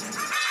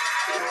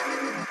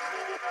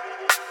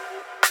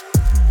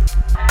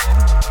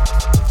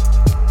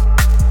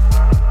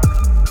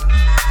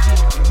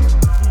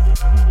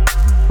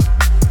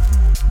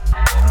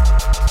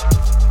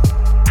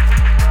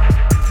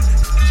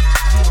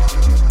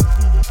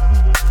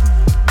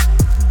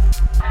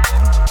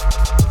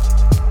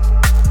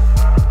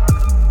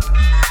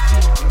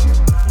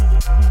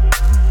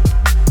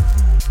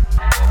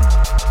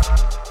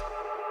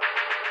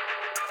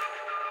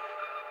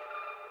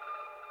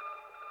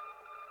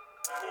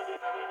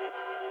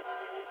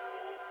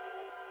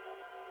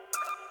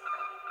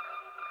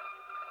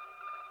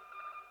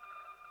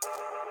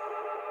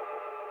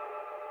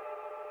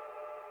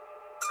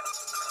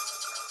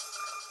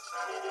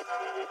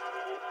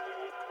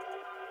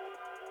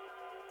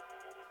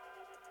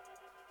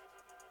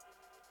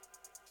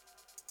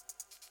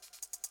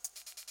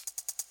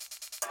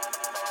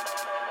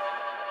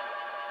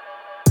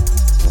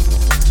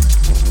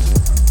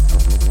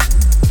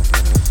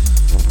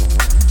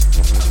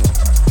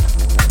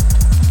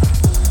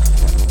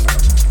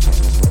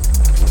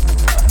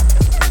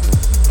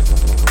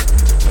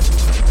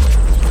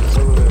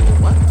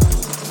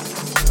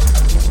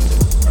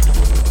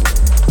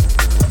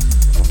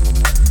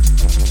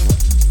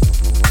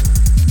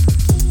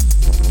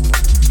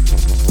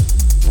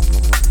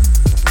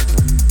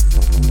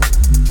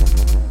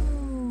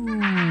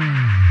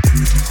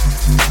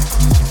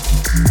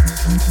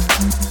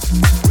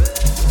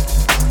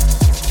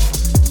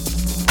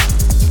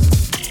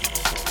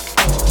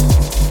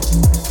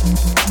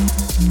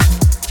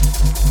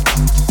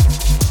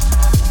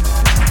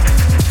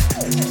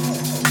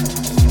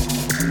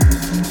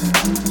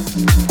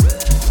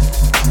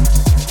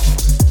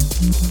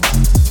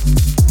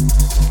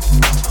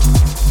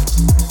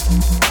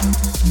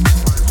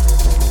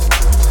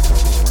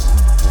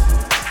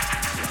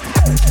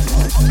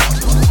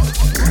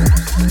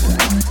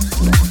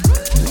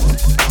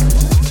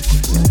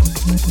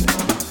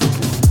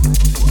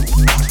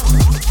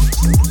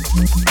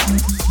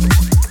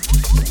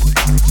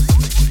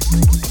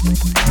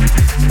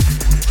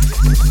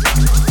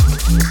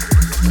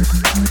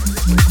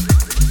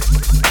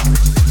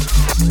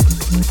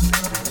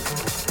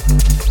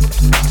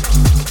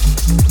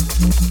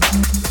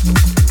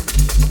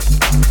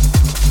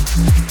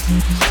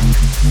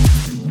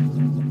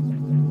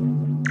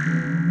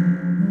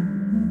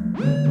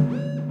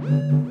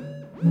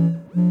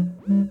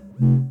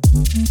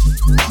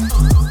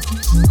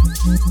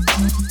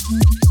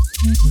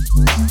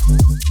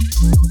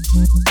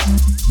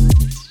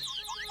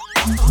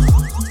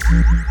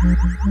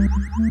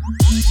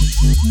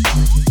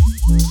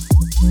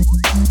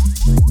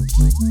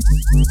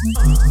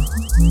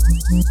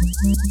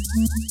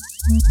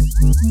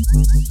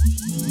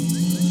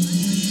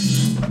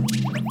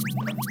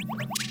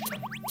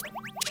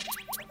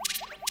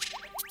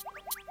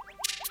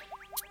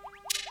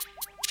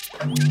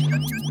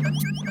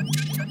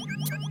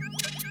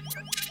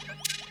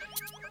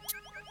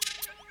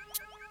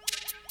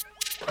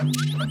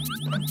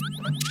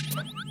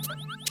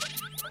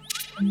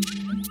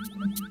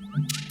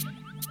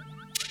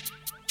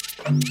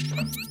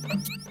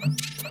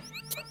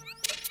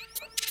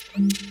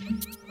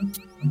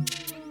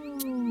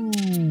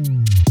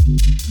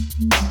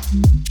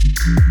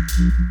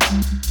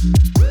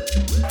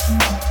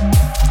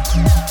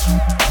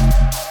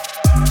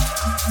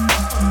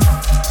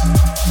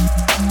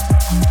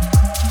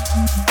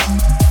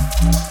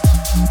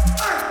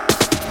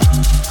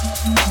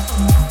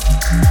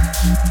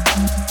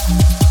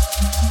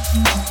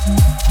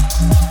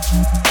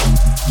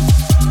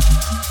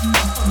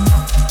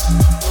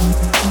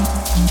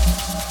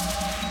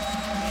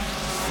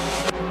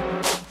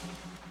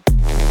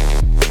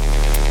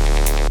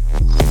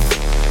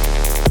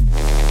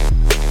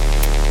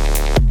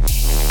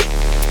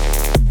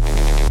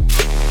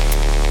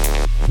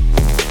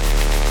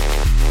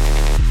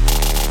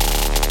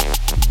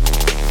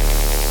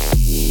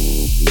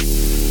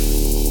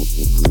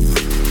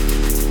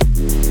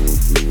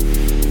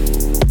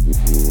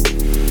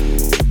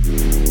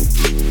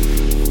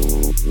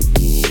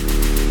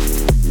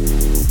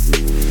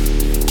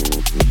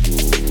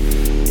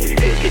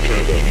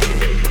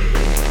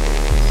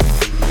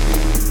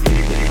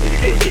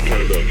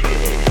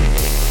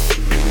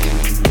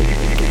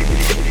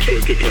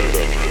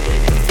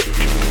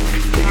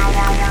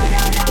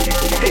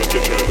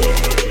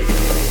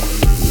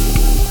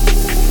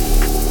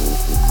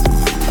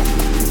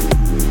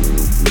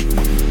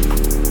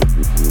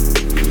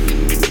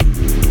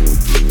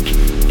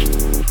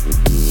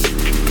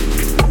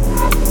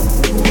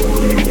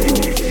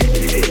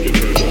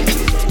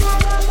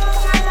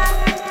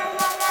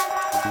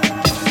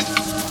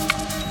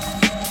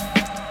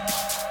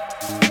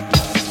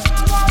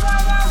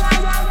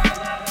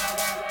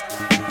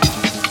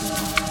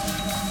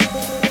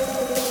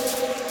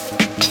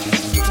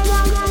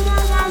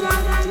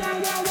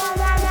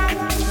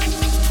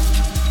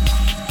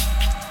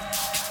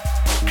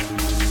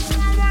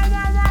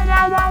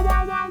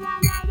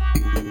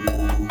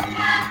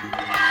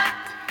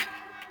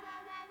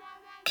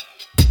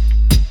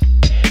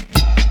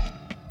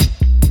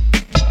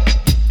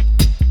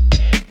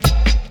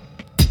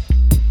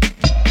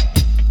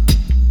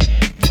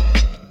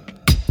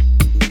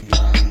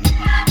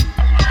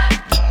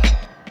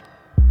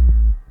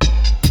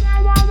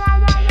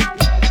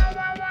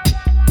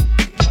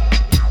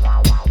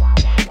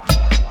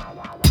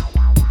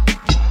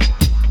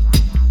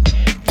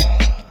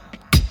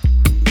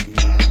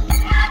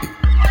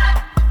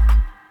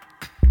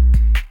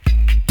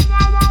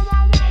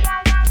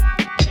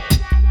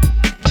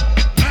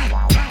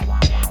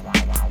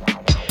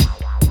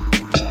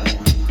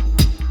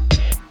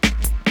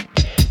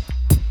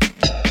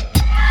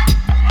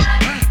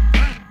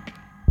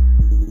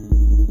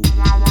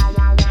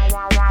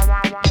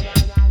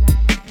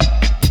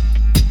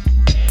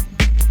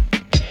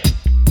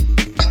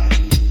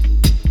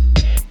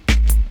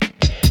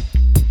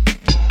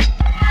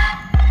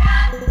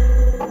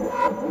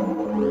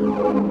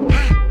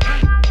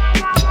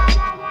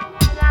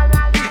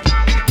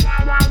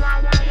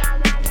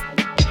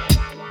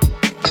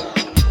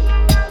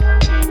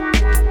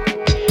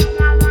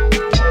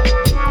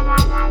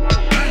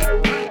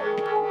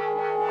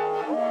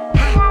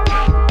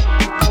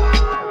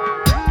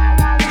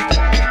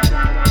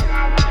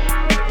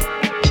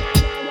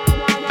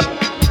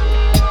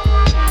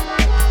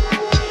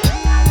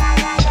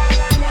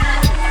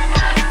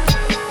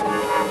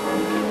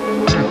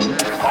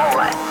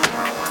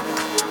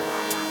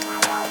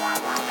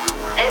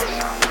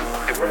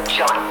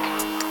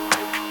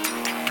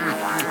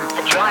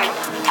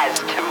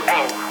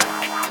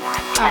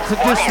 Out to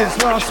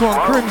Distance, last one,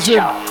 Crimson.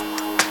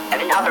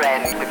 And another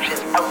end which is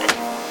open.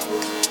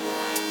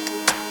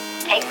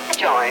 Take the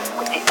joint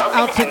with the open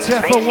out to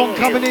Teffa, one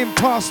coming in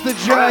past the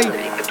J.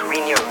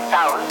 Between your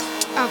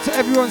thumbs. Out to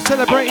everyone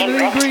celebrating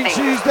Lean Green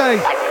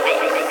Tuesday.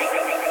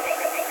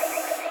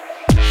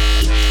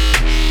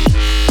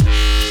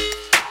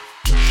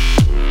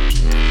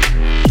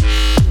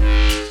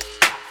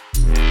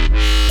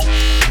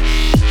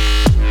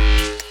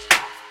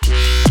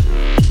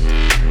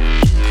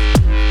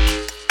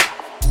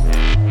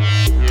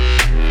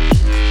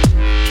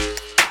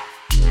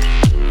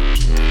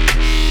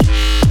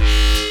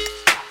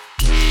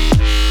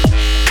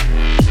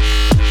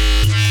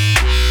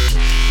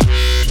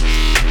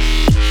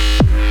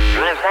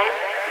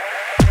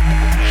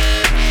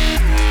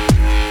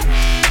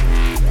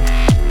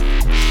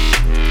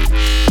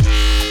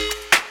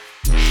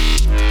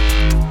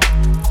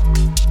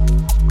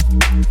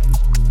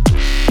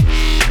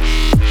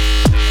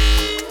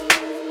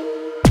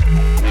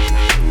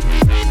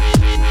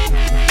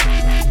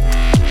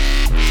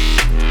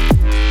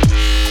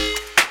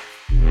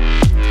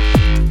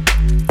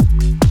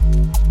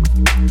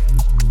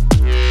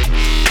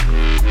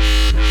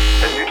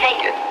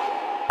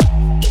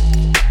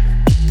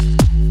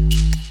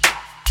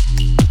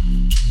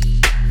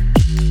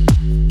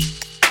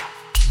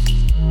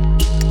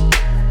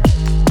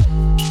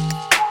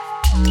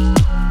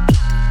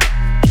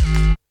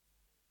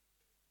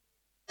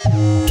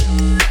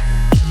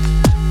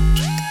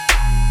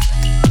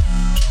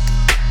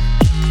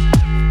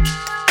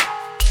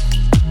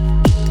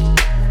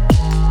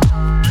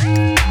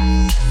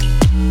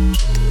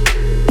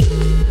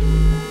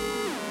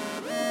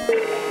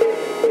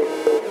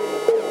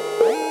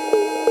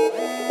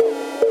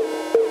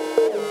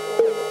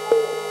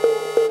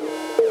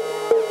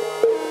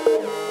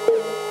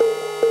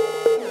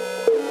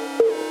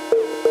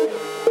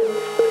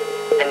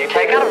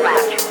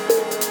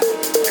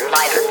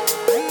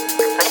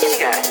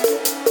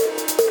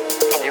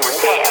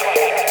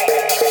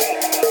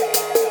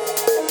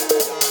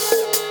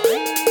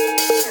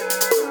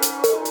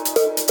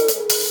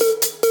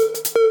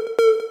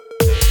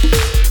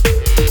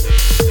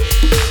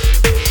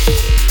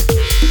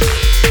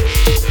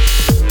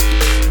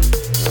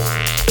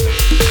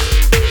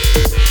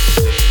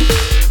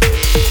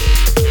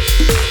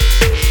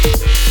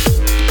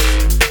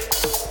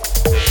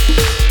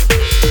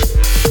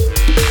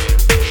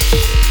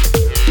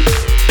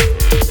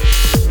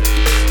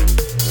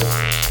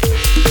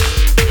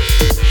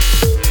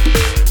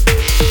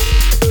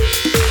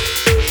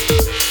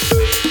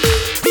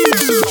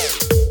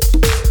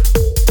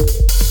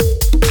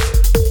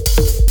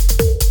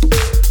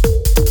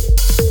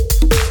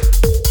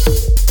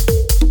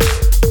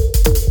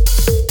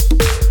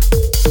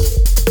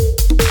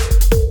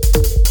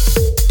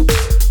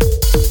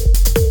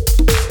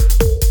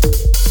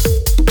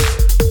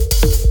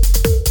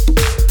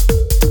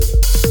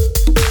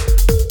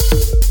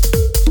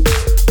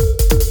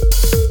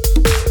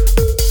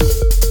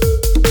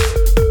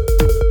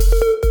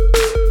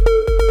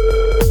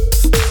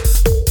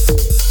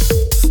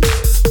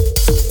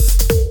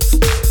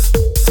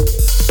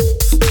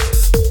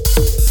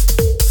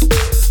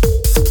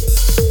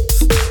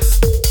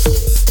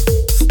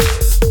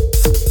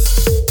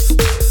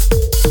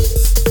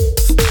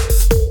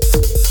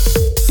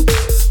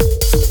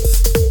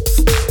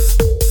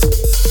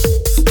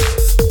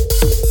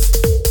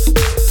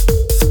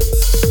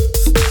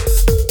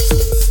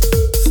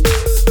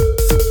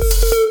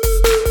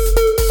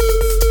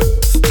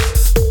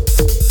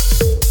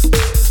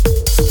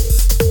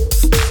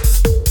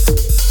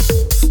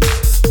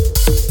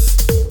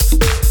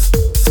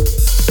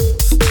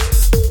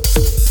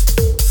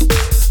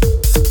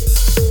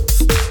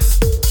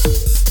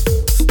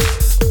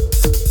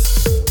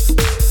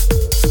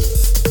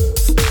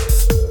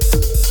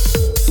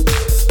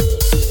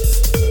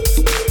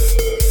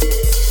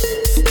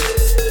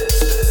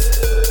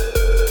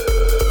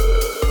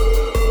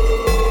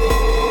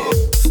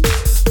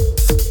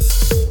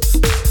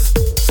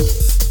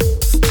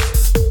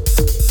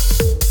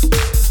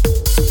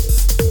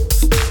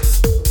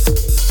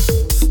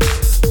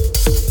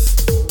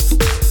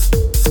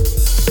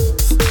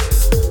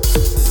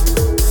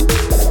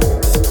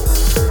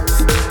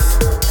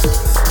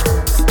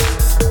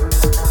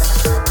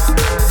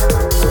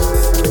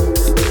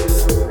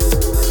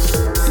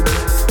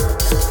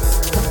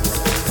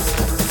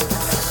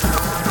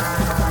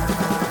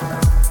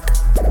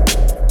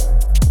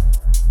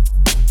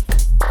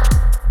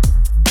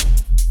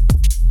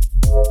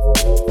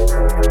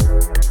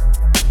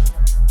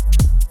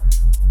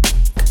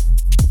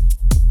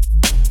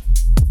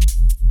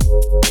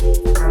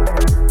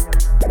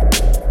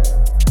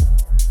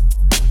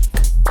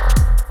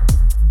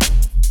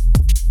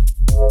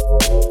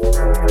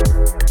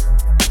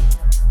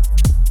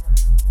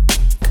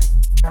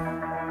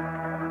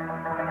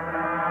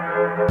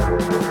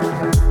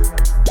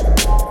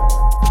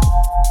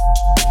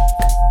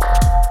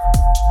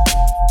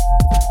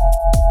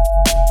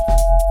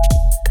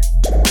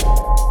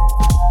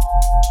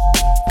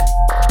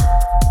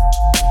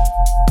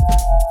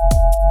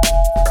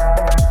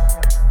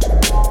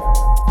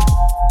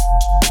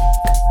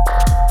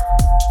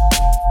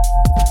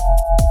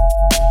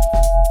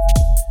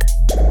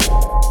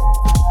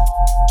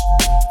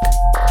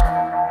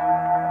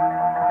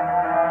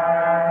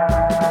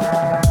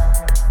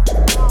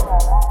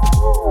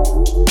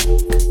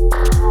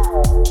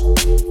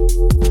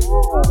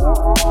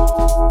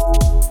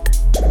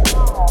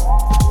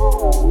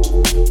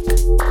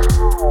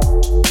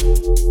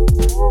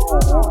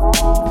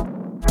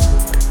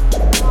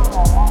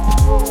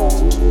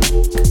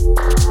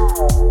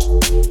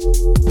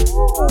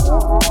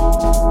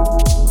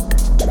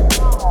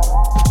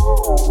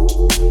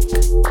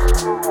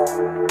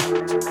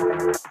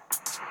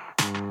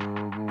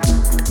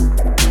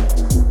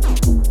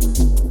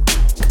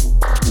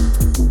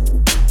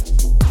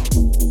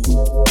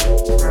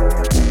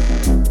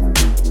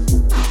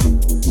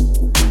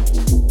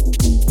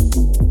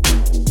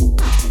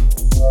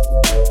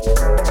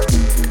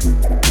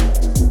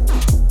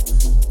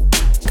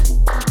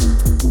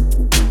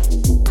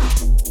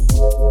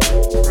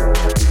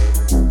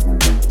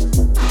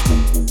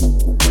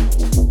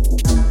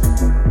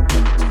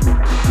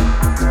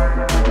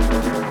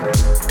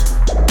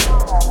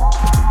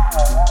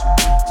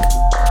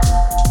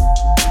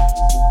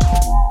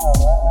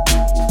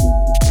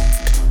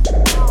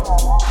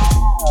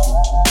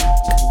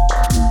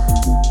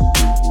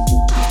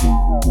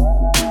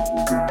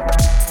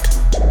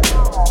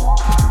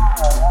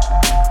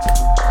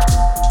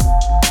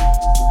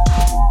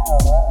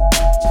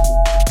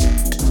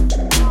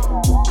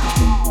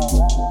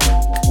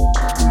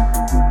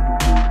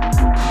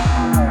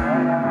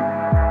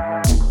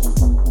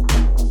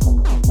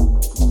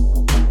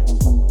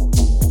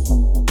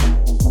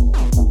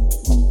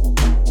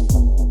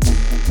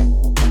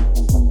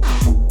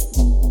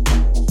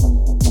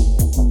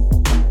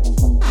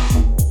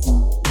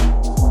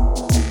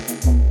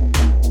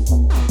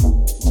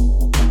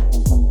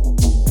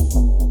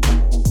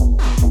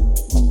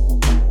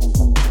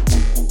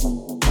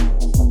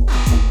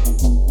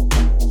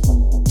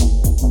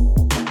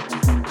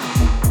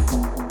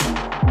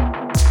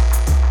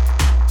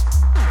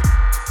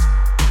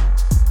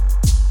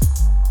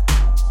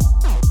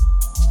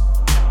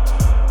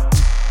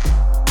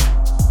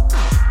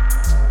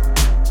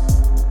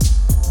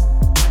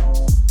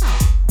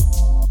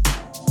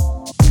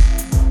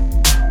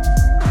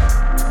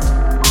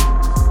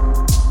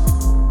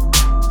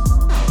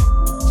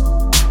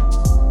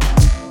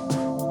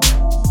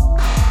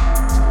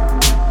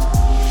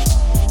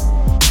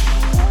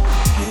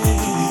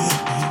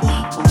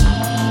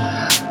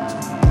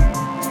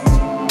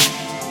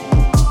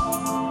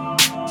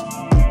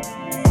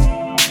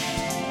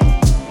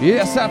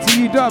 Yes, out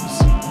to you,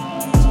 Dubs.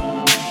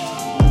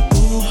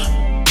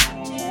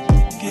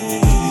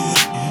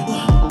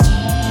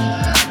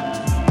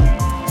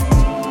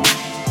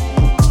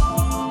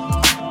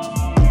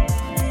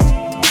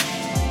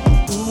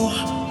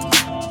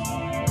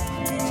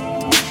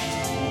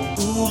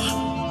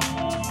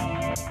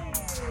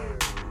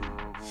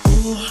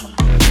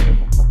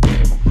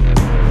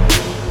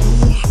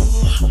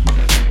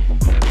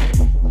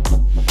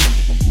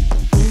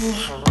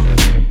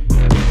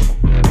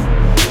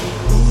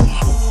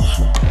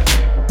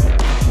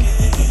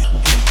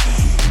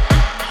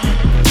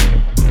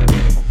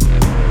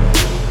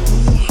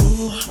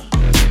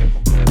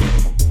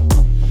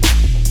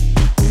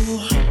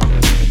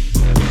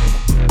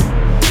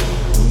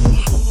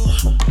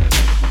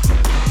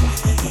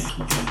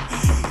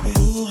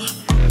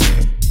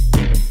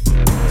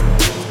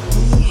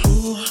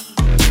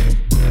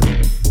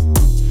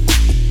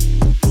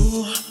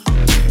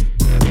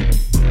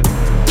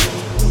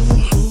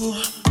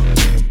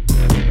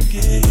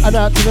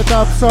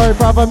 Sorry,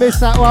 brother, missed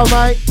that one,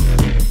 mate.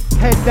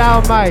 Head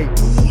down, mate.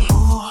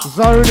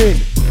 Zone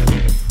in.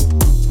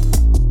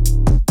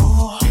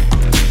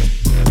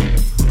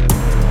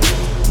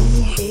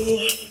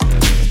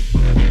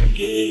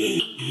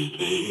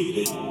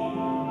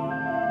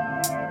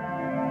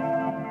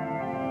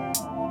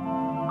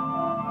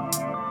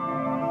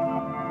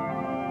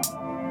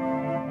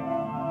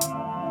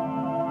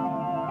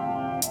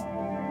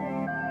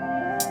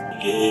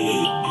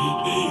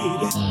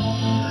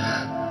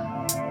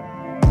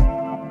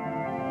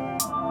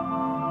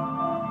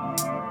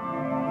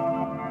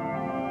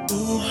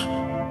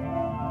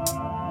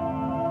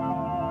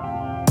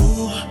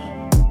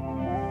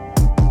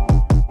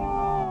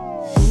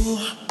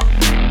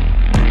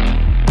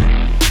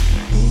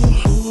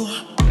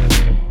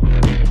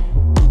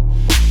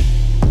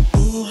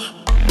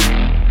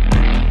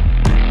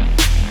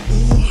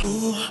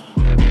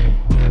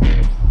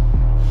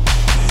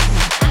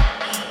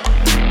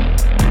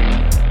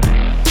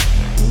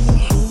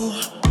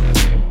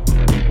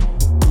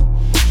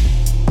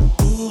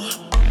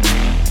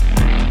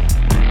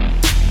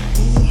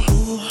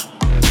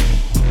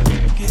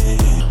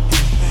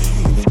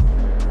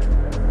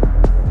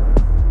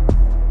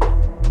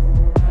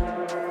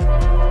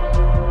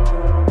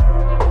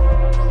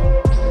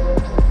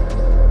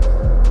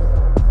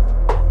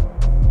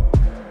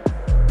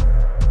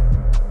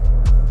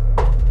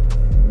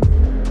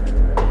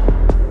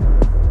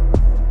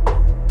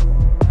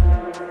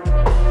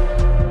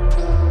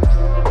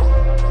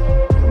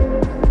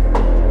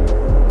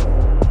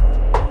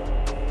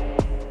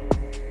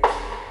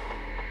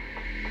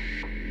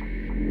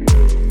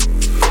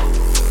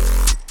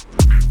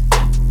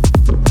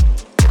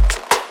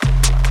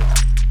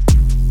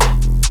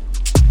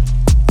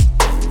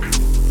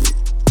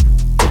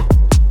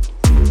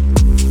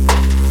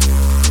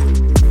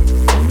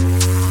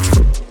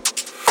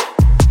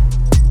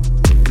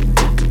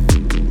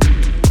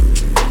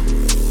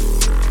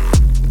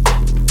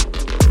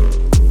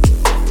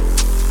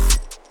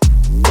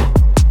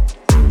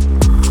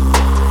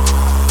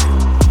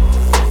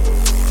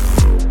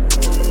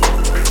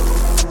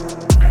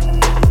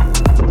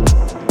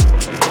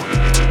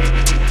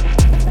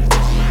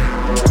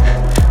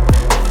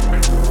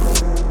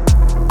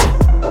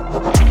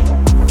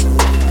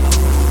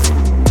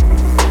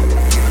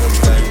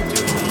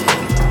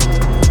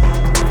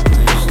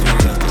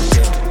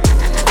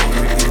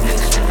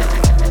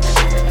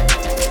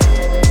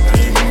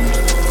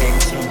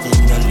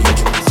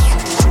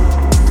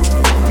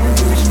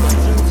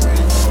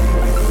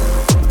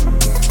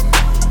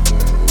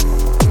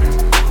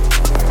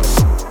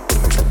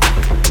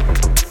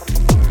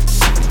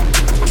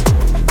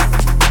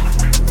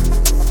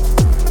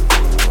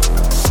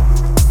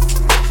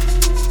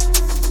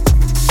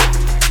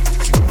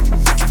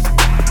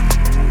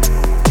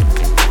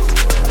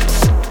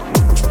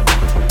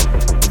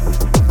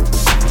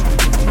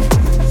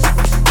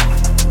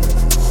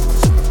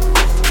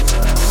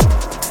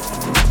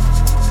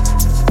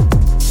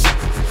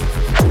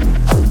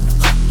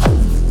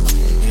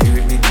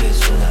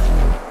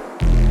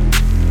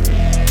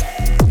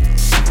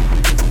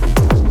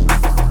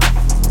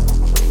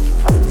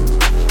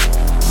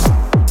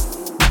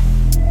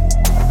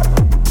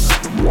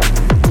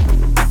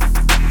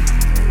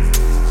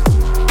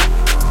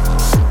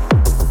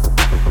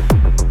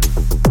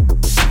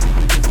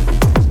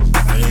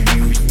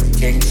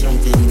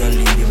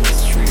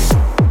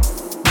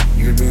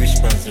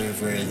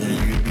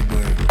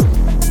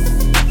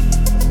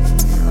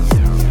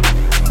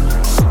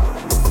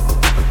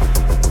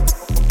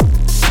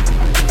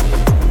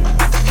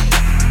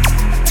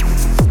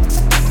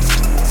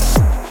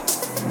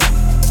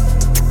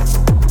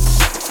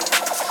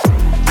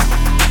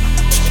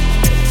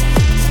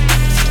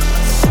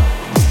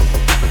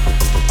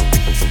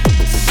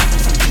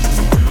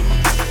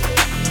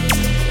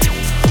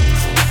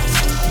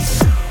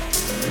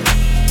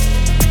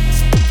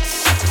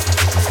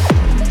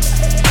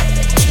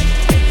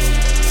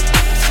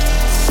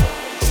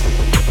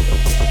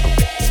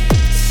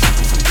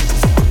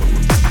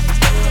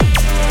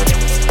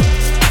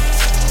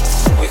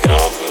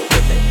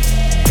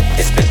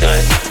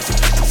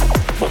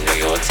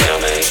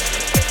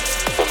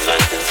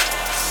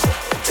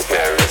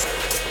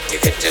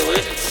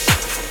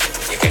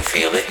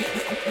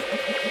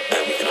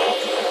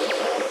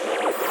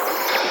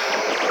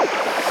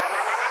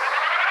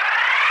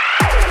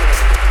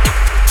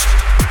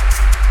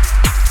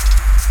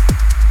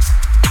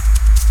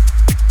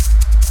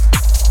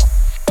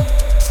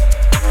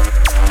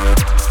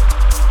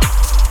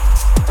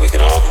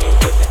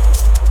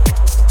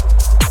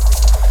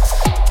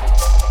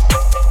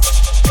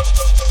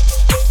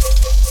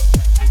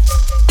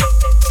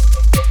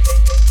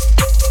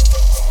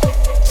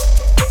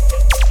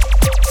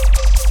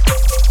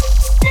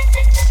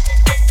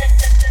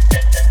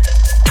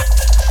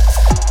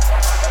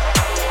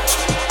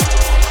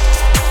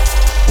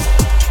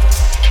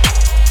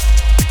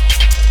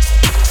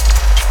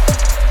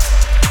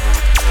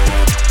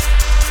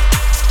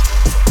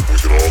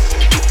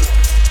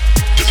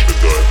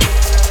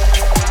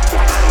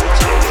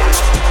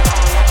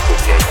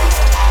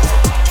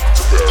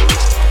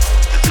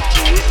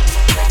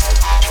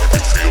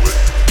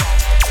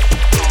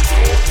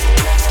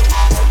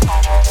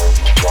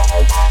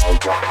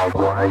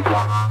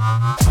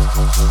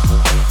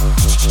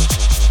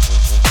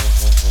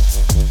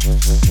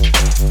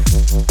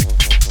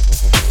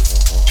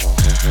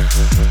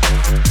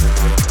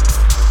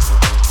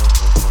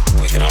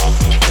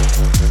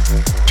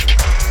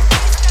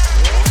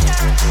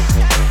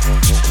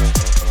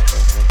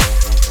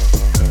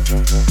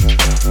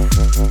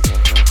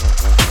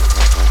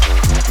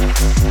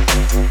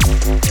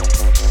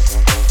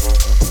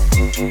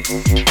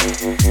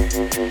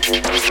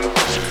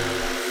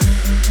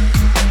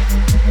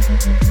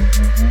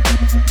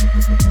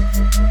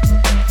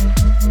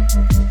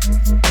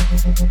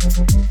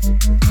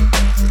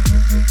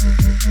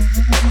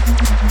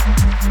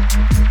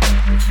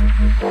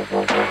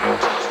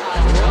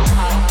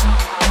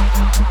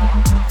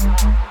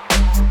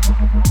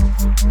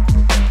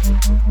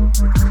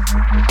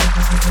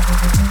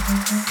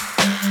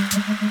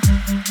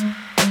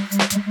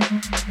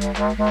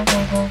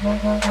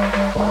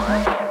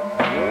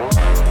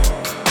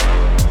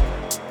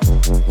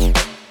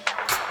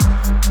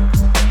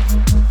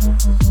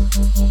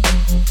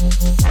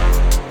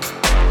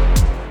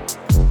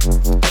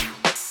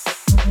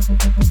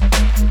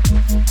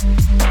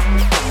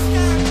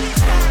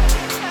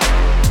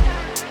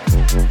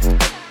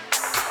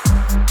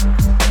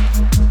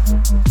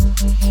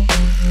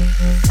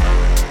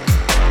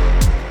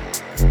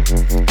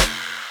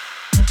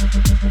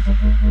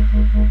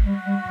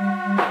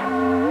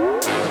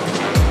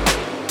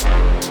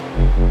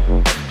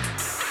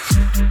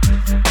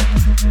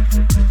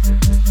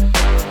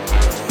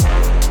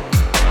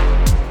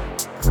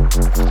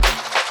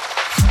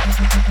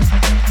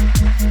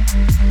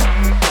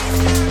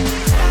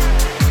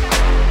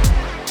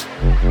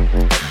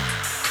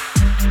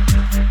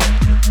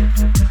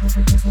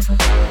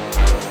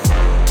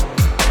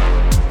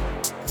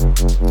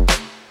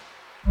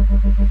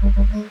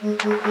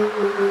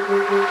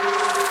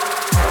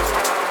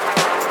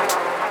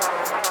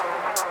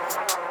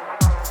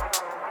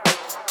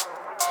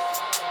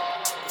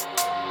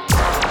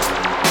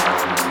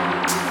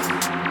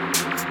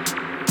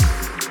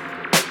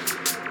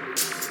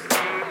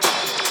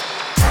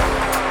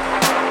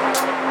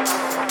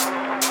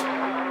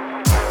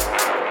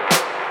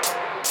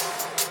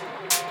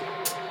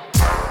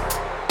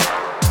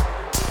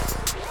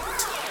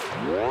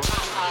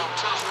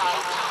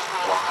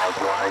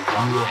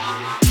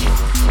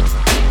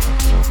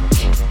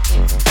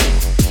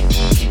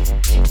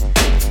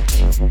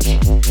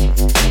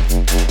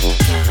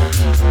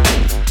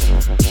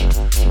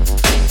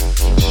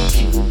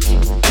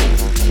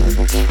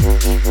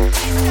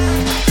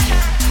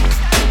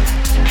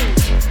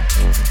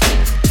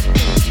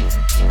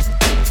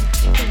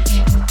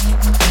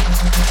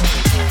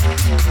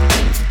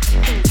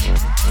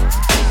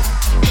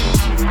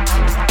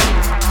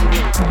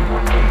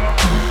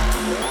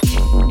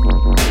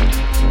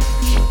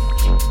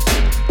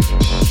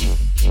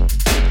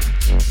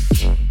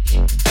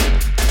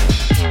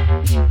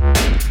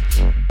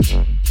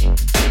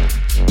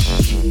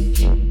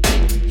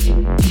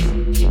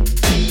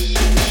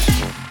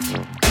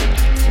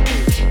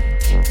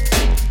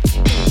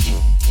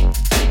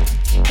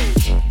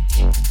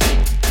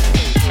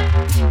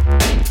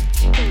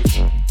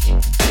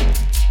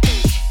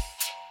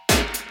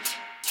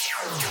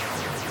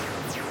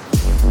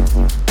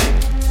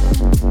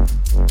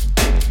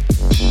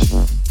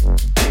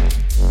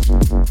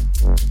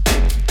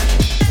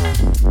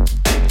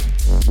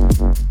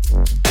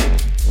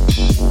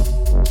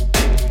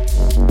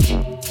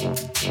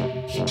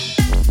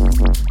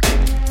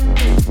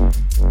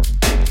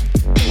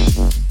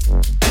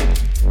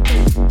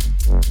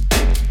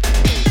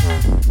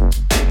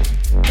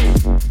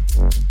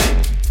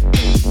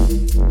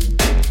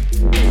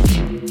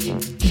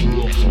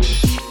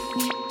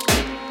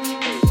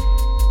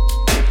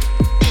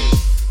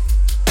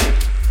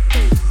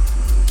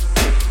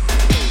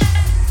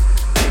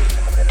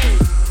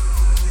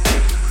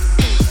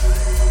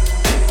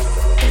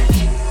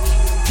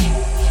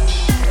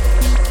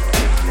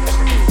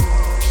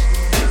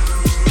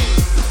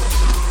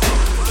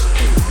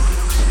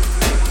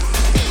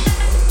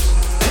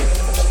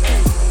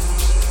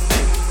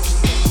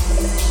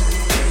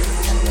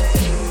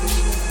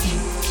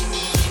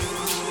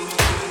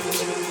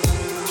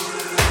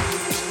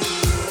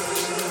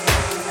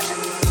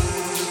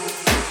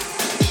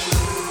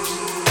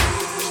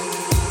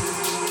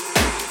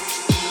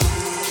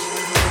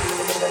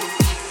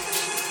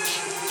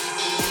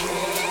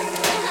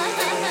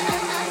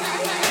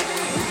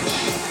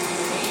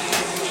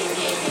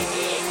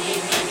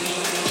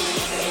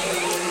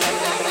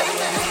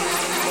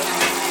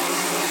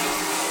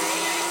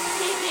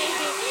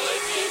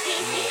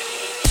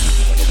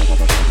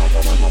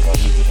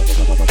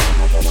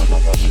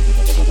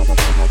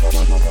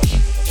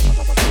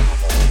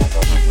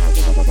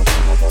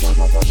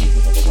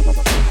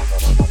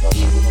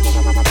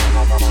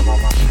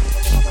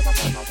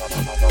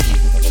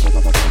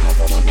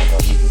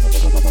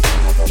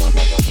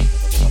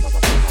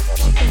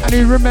 And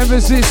who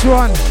remembers this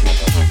one?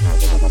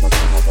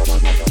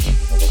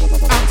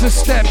 Out to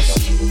Steps.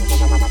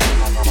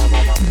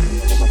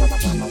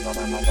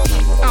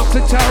 Out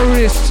to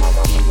Terrorist.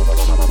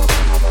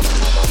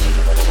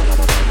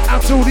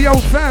 Out to all the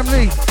old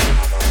family.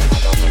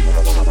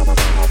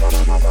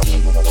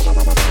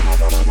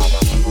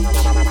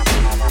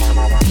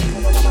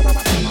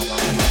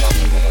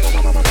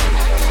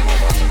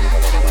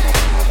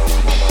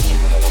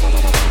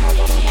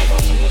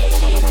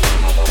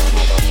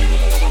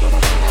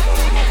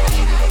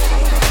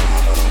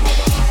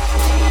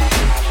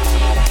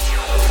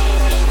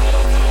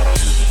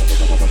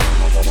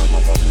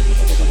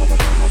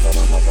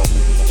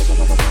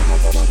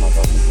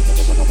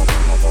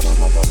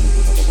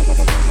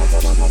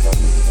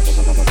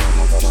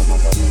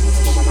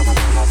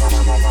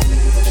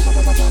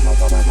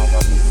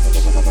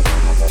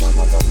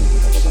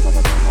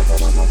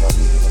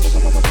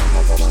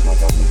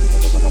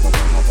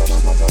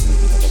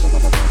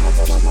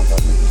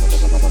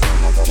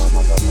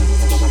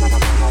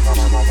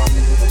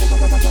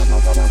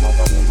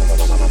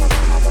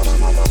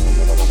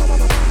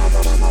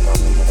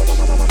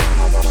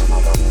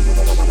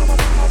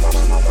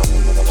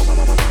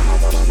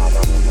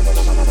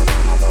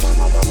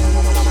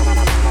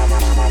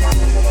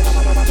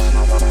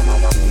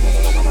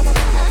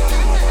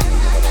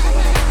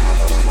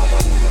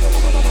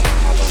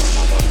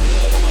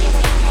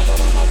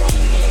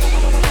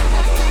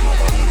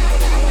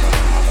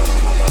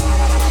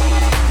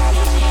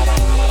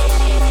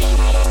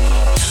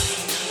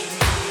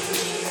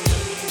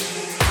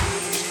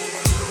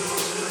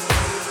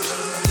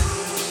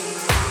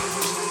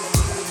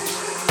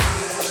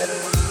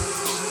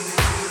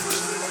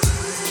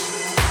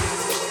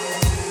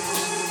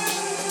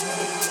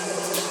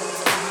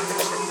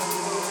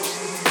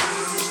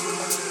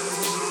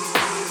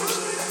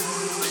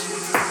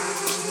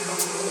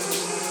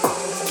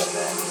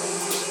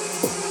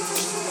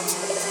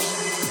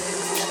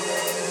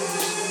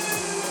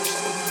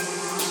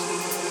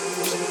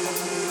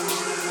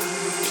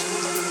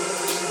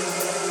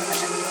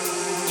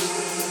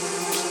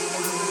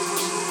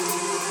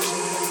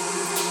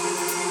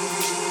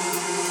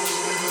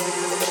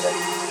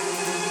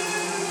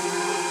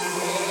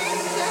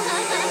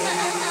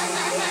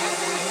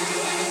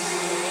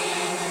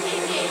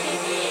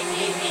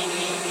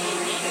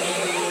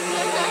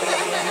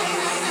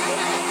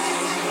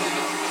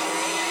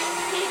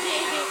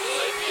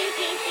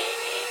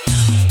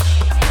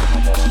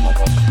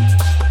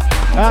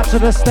 Out to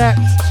the Steps,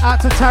 out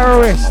to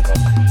Terrorist,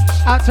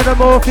 out to the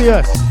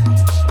Morpheus.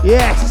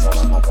 Yes.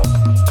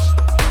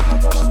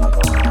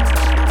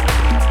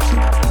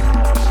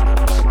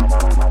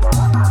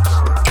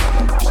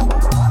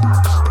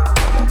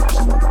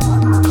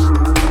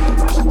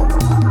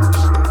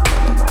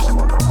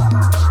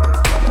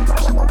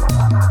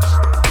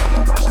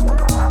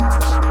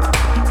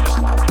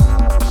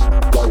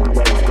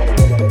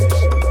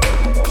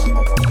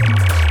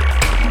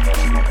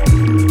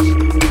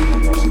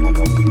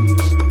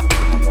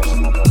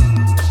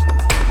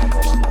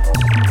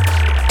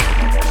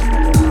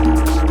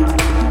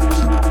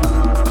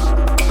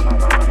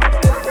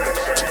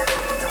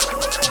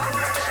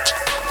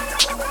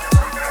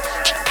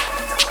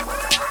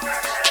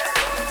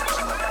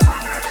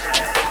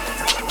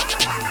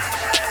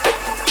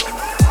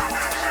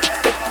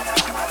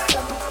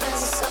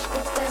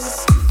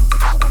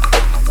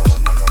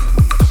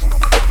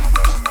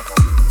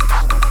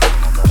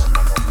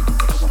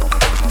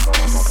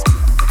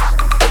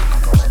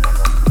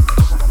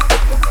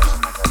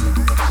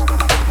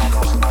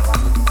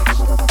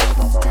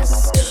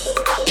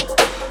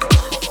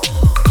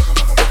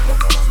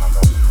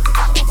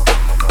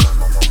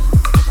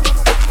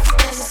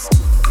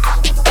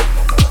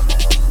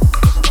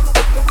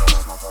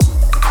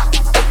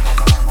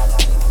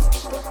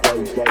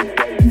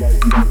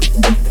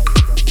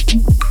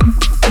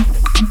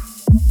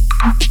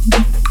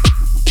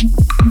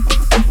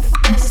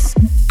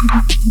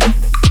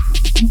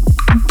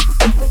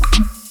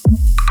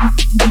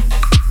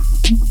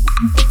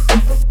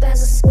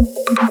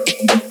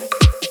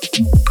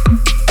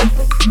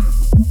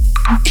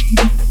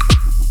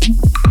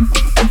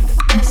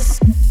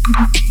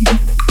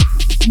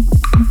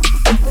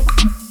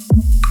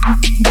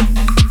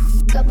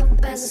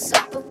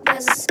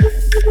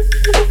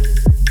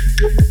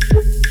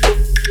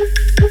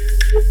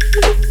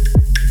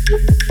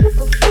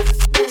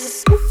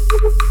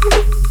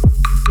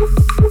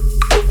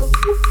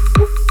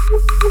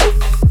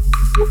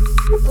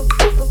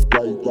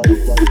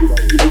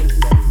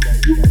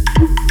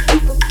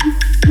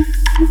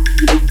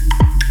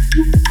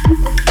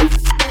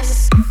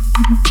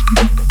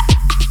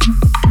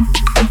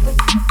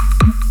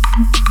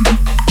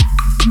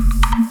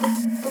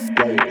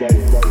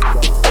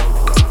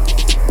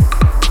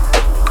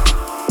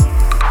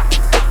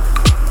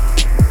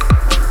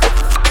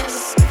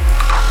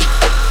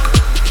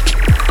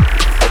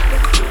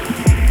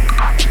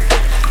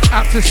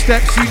 Out to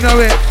Steps, you know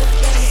it.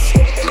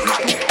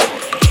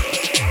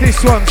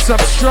 This one,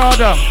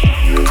 Substrata,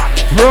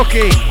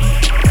 Brookie.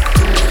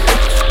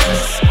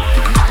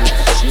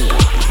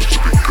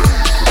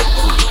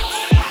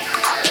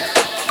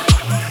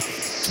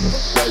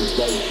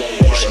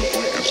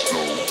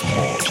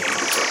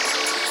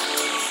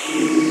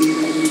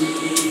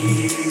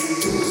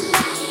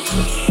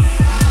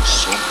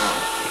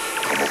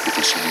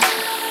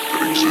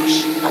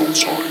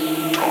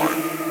 Outside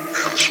time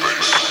and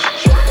space.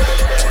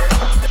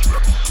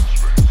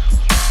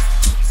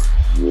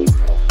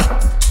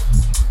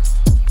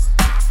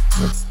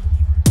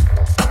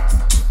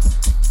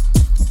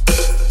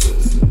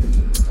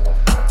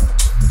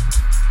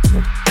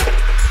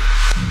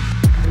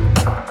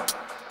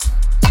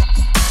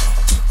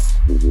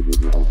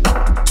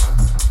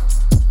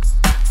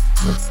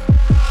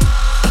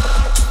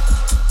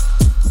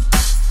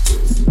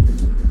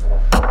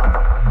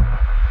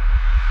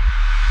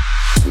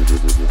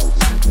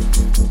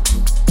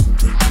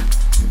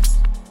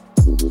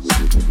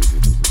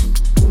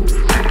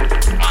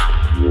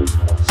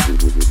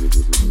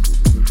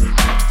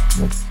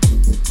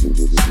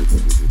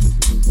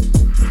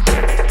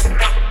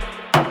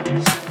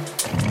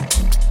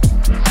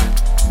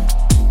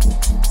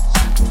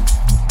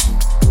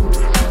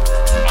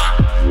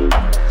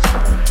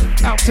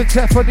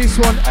 For this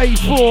one,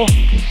 A4.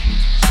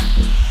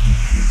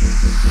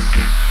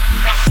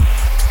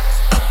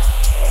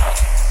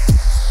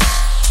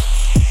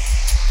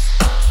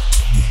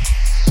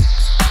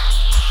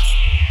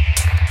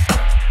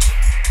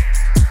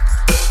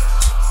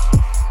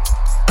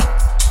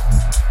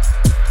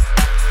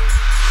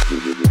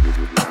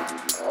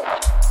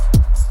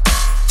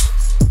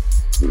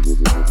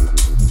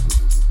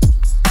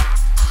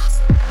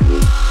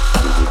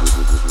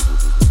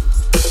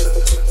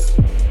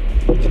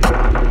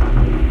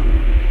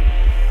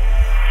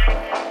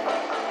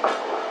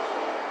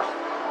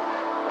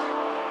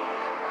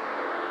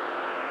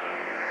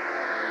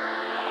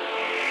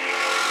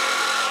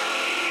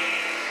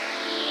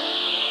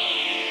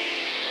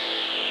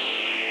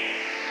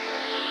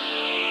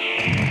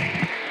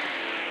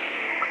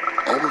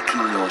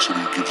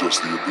 Gives us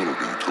the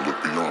ability to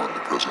look beyond the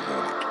present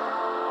moment.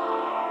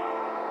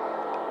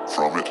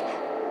 From it,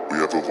 we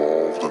have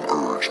evolved an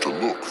urge to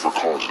look for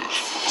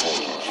causes.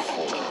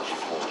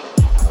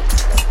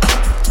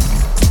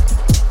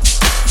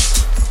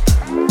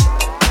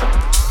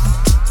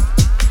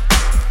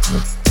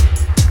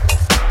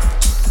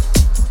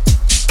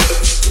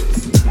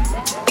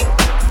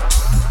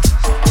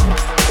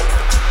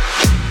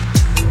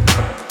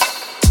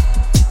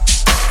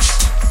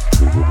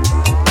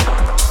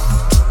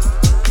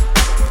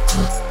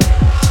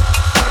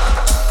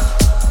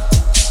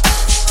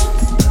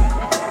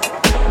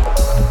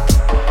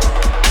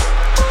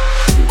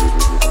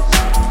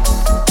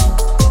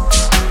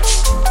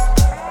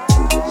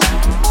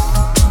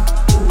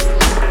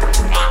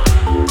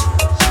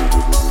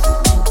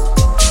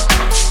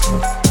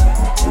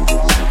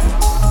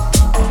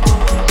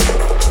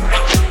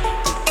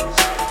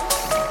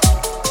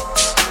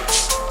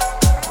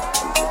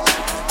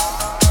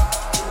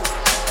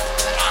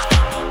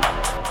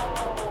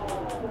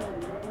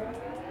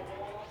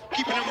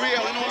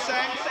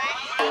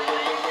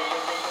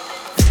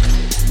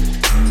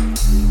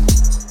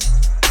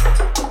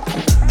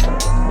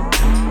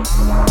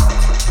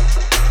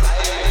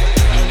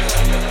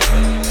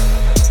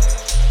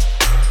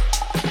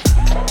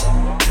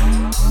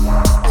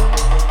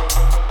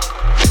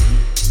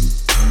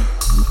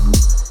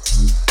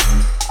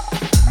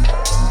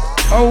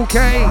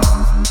 Okay,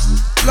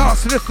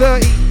 last of the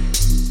 30.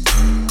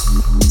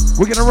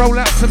 We're gonna roll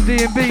out some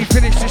D&B,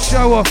 finish the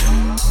show off.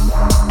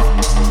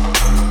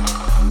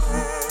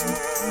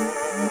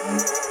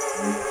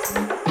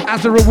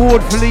 As a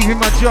reward for leaving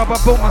my job, I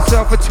bought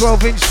myself a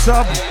 12-inch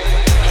sub.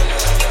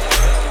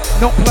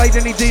 Not played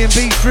any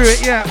D&B through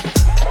it yet.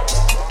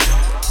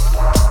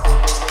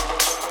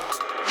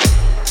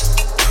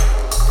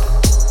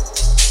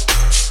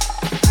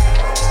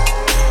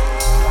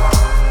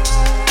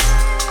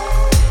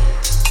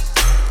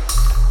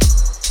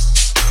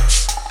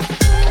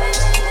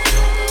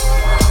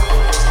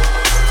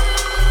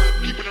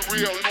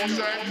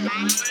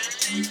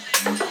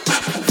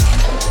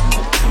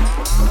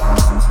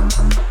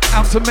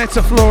 Out to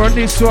Metaflora on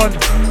this one.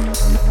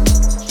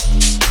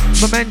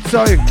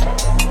 Memento.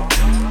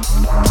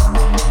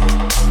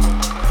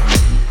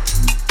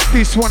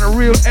 This one a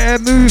real air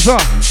mover.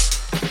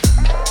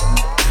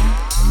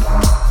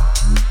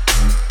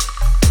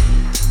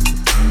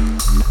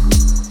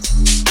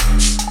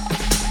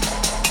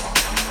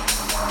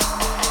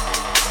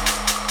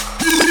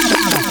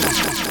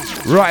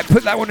 Right,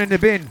 put that one in the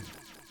bin.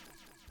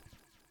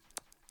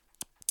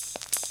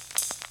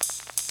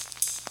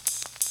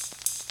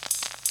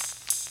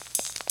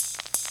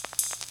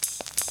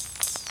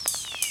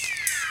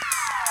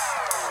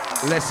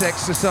 Let's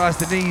exercise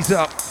the knees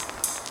up.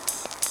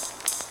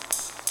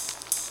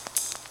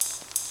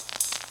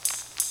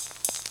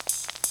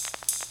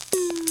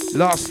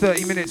 Last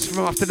 30 minutes from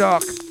After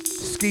Dark.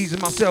 Skis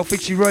and myself,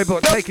 Itchy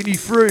Robot, taking you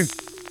through.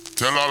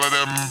 Tell all of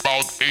them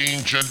about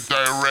ancient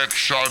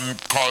direction,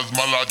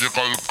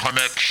 cosmological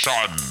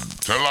connection.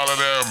 Tell all of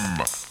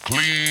them,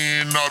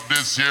 clean up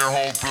this here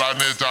whole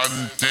planet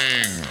and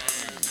thing.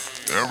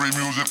 Every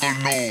musical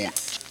note,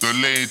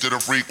 delay to the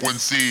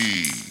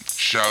frequency,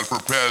 shall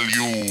propel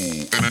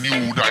you in a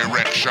new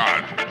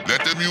direction.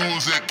 Let the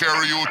music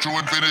carry you through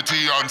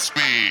infinity and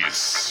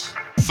space.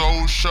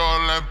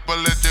 Social and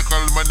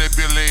political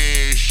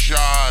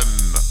manipulation.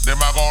 Them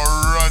a go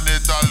run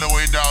it all the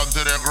way down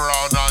to the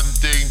ground and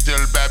think till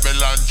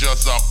Babylon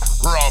just a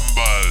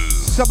crumble.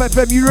 Sub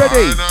FM, you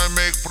ready? And I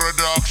make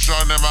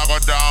production, them a go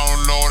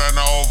download and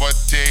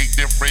overtake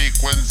the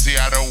frequency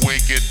of the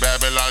wicked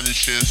Babylon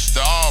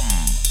system.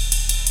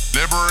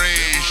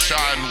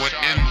 Liberation with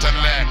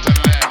intellect.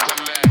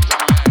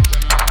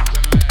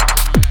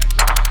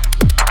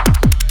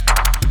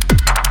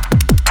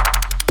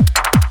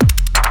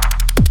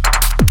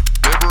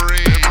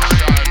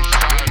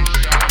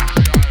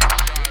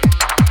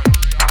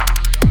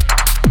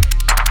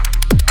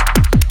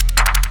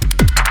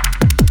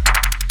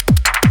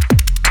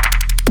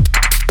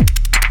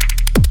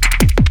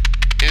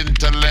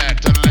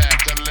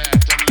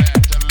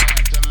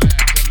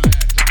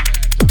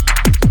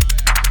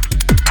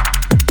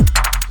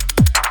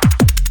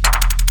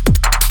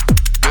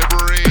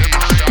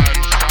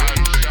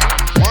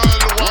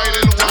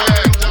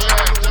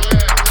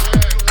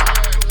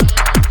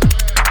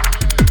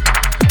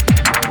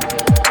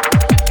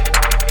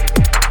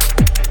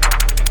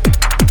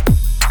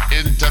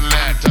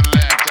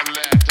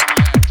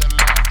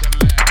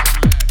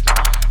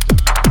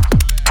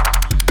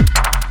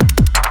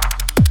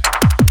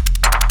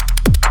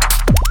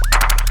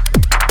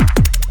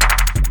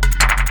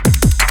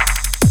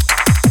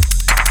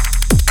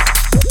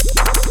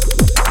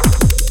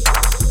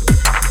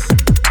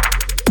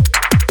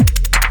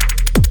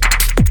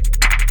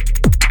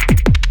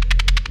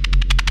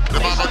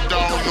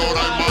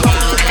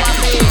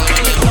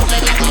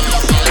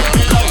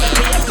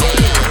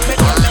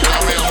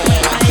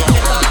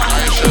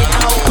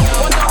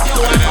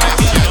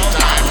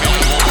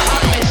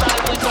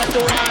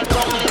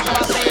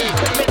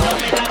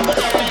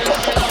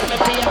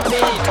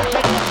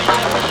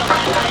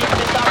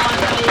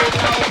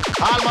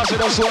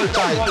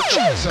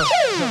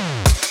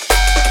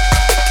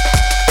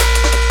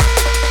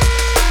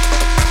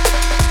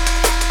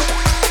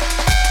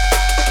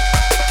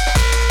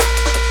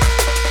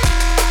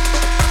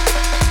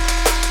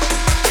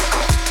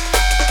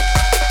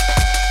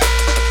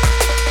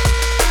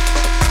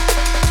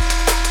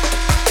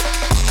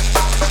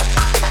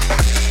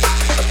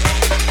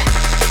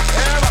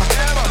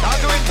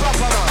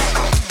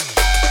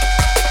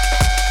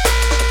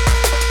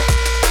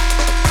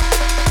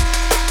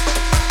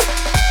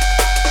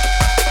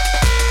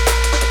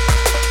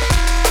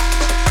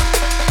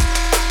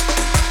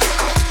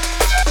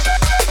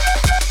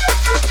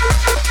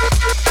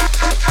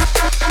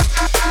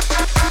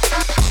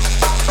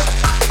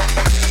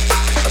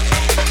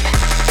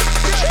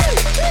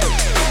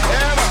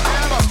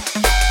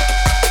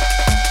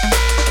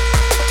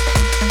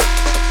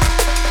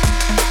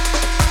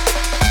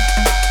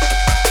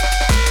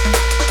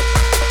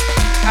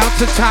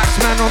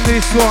 Taxman on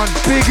this one,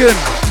 biggin'.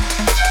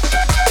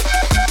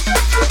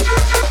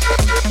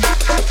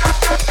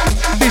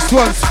 This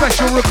one,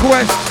 special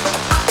request.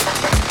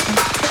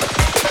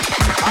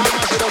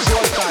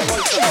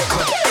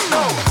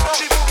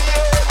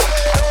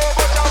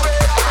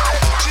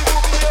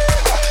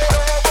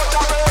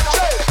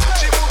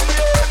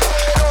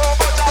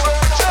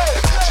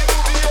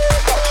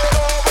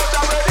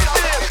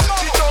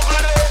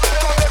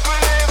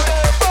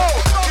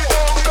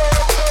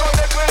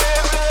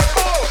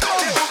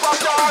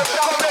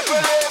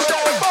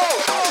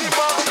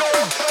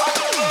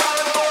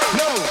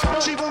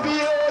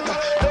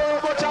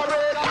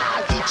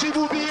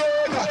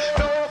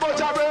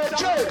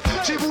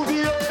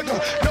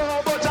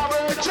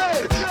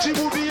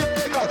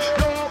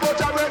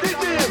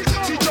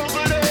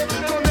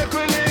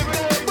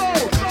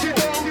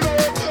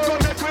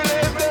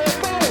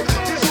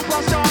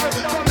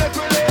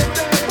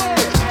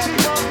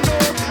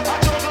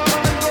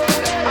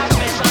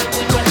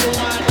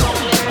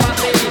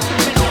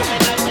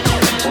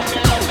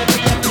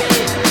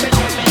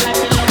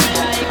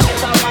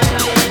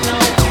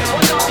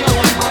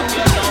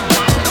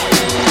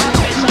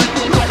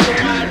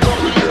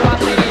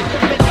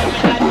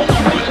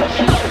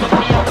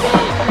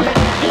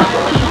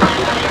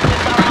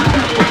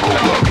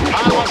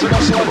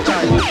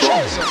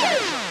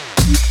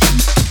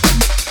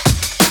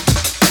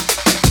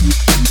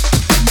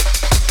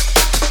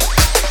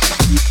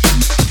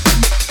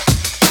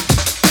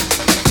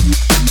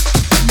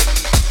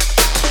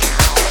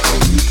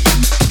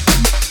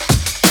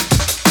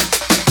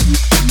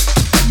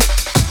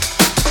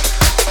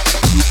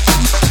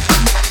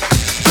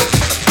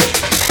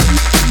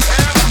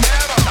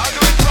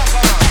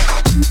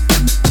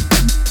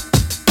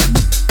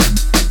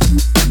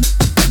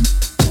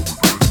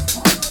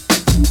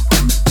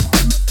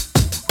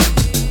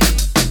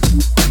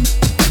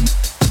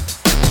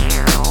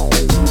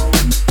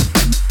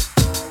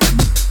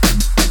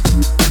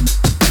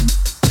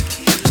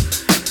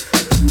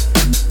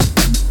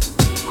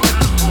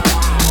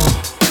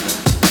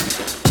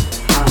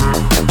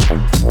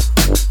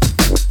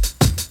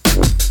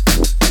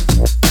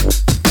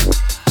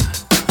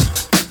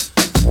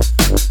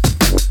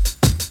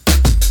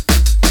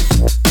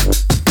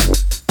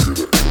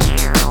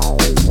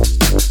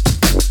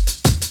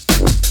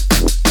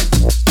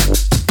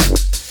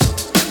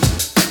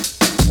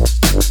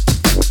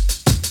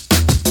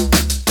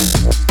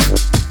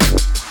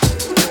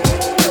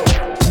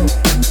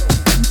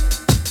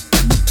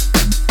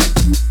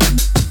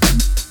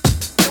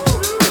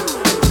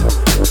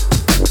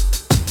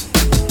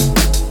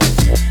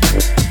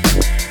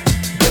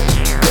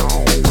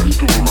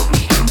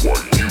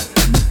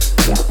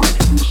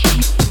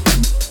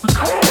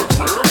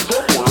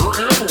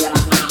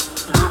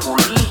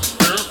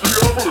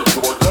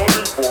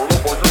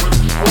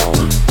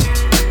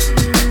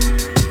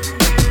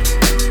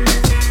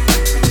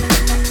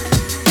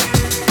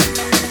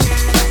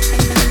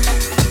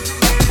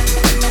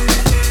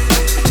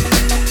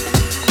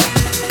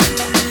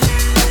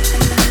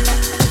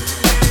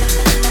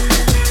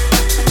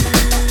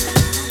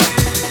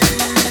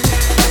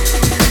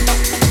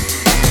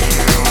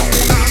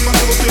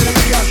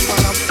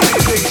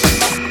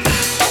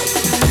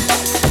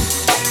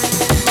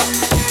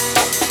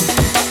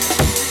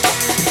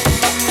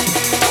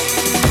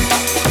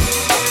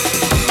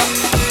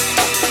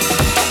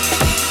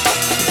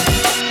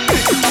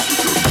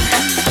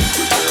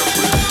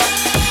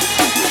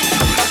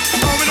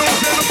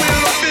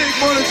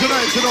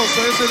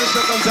 so you see the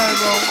second time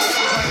round.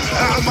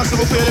 I must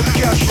have paid them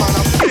cash, man.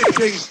 I'm big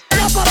things.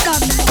 Drop up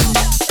that.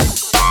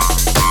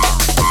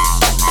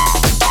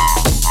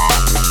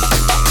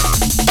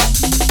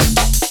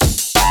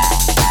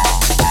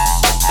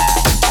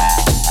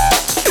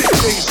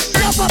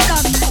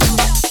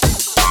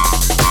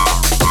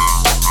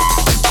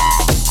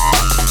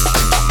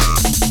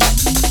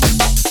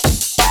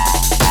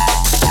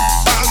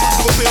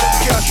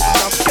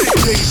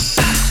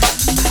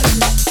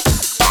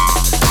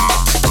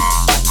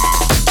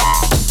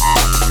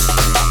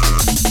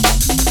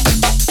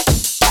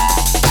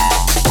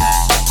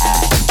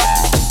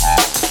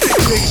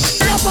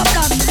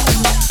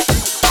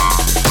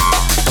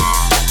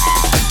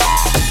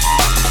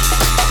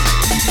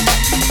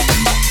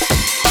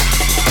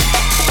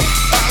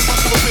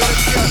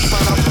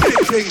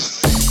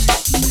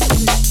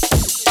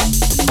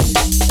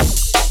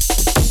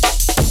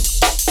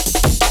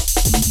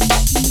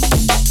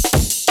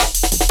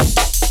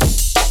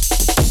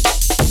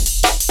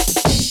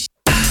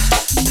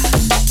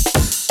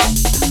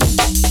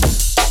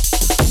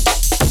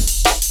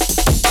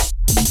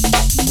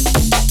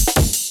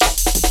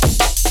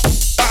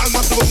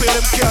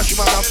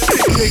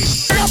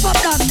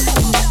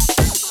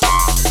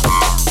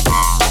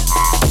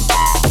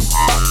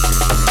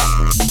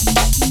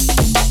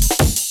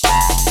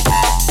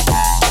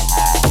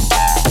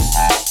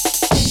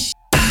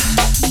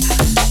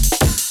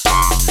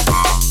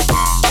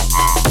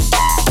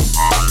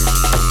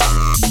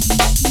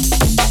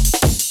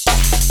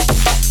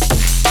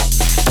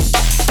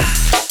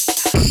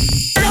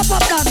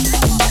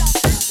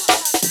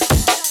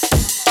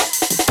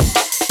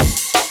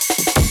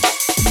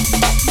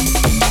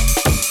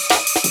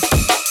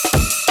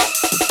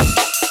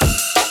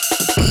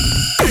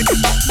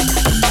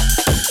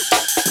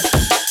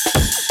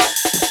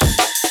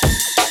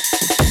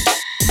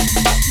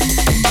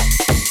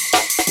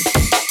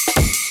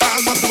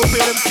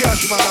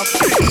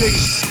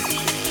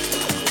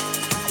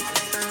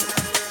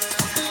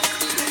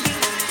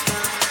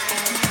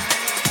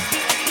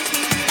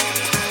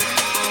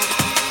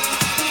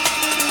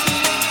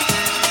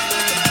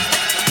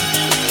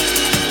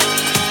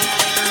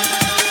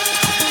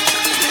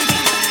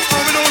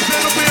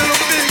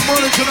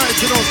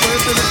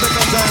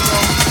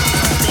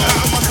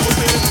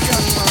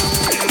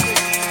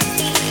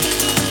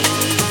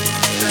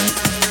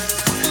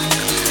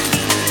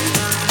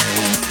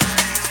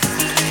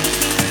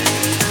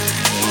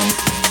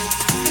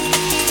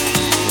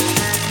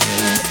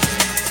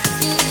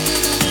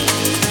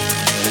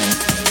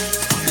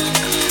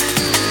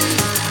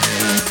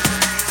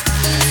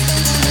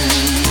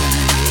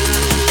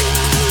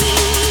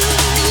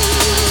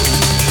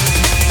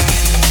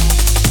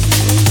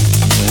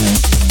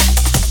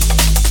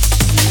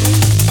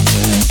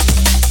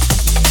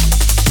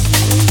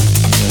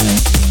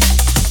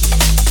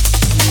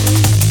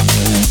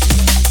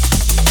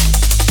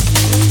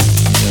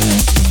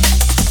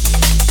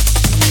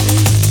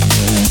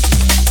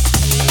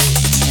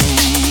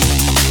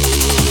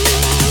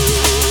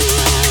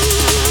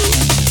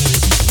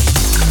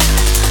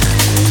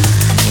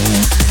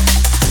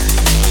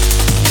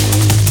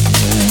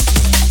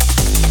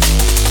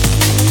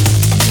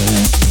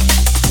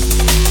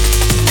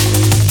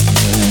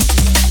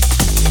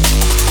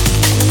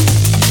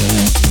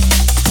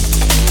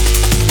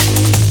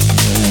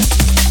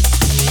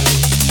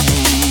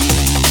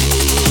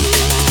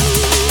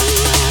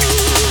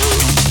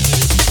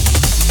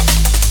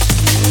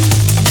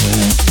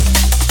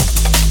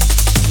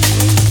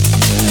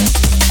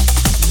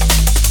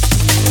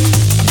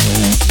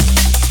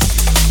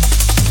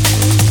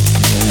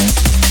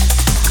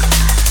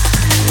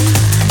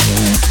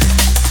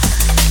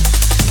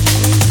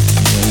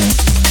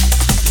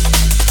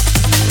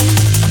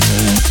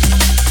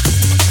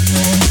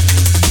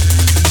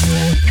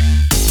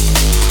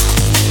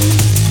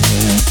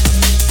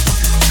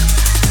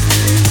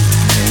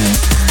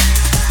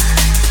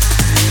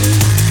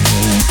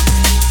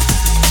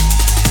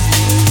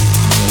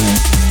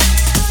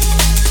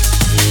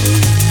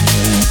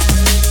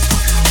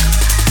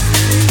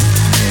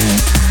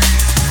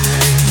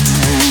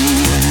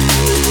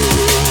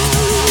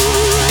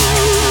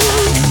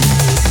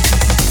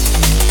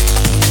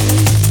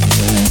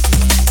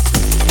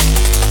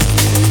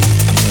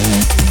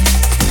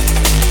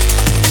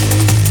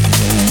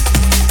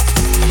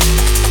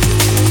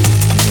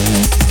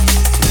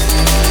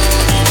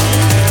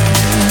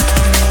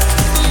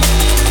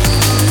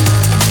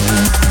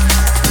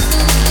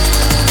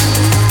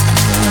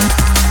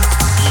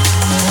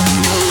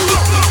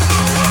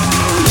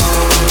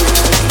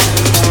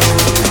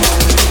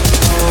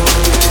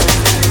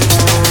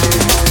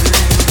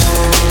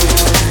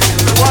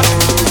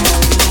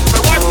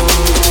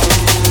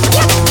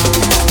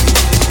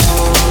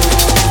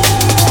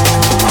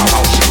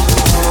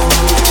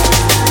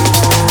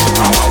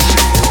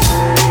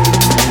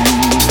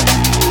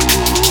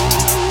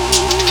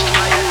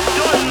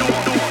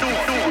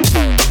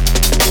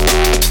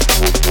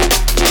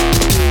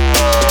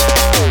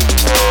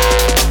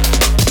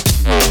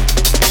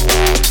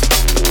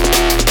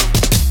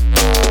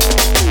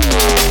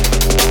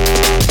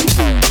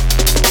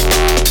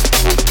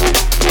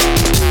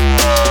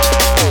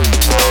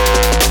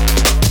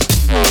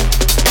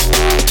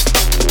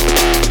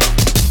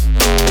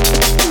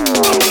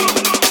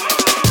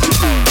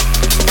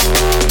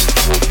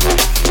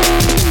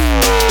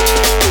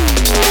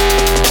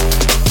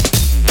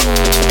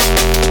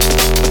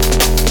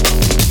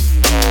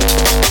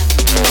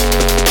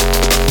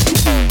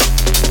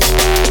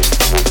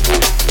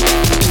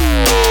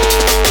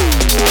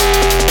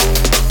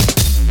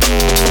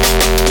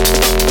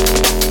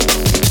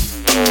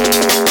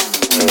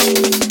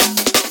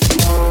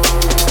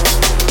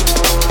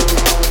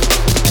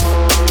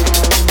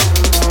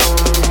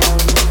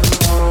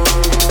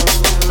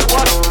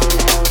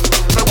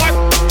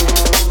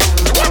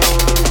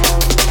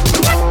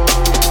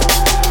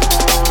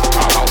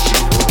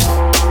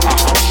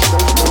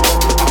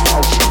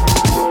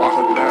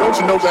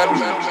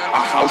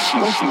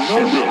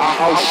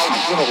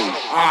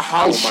 Our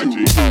house.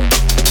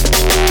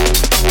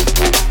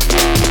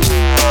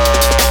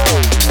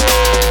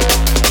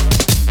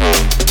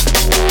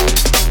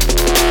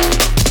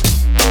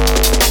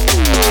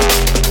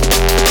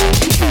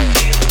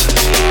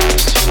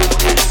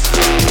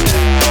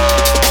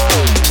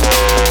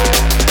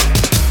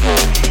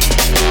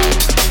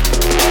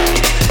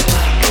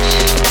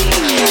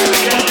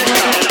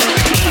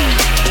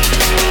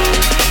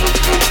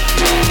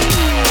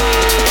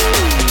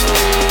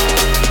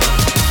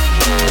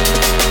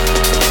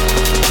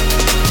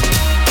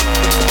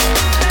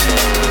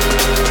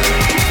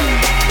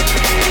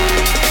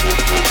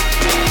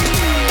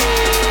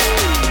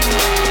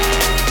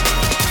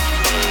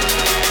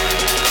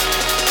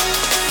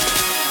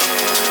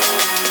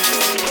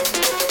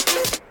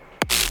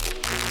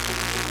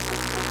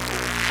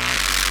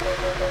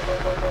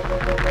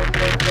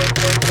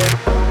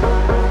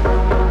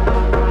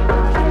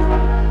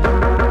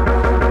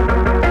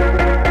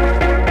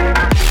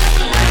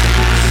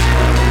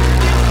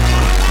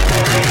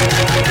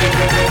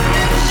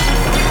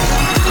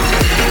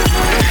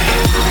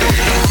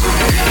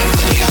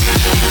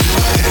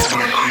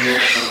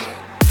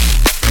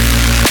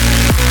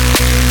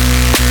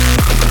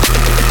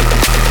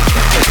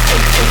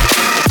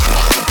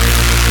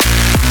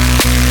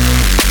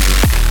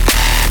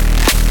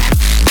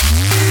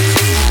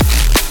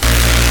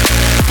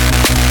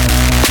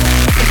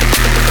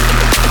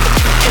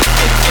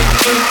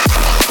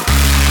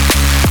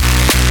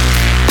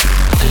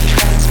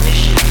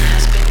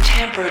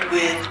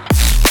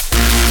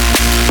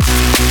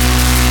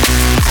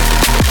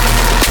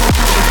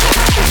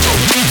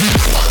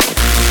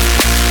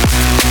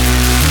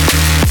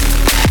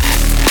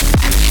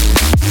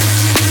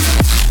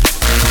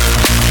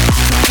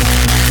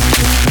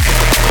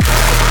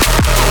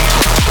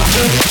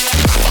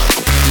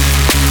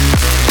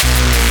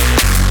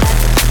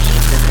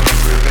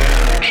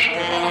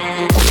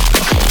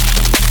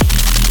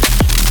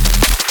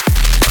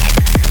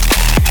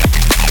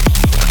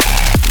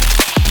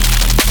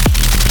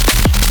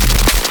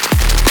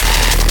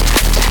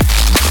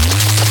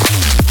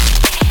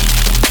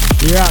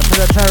 Out to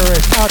the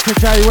terrorists, out to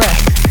Jay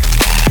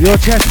West, your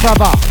chest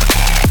brother.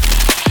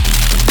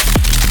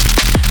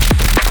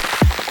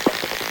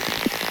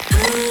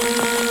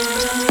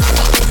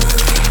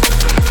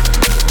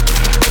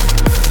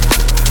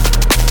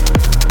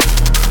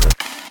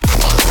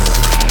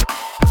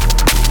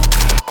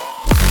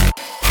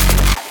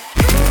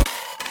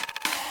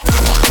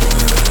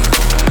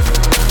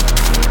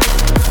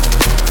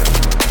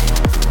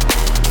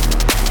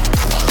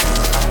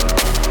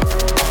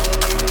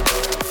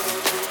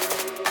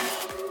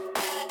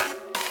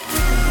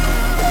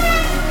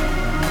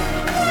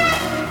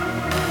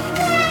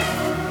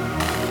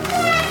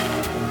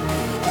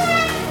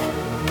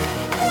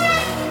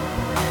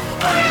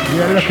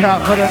 Look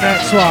out for the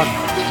next one.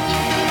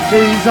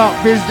 Ease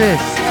up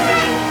business.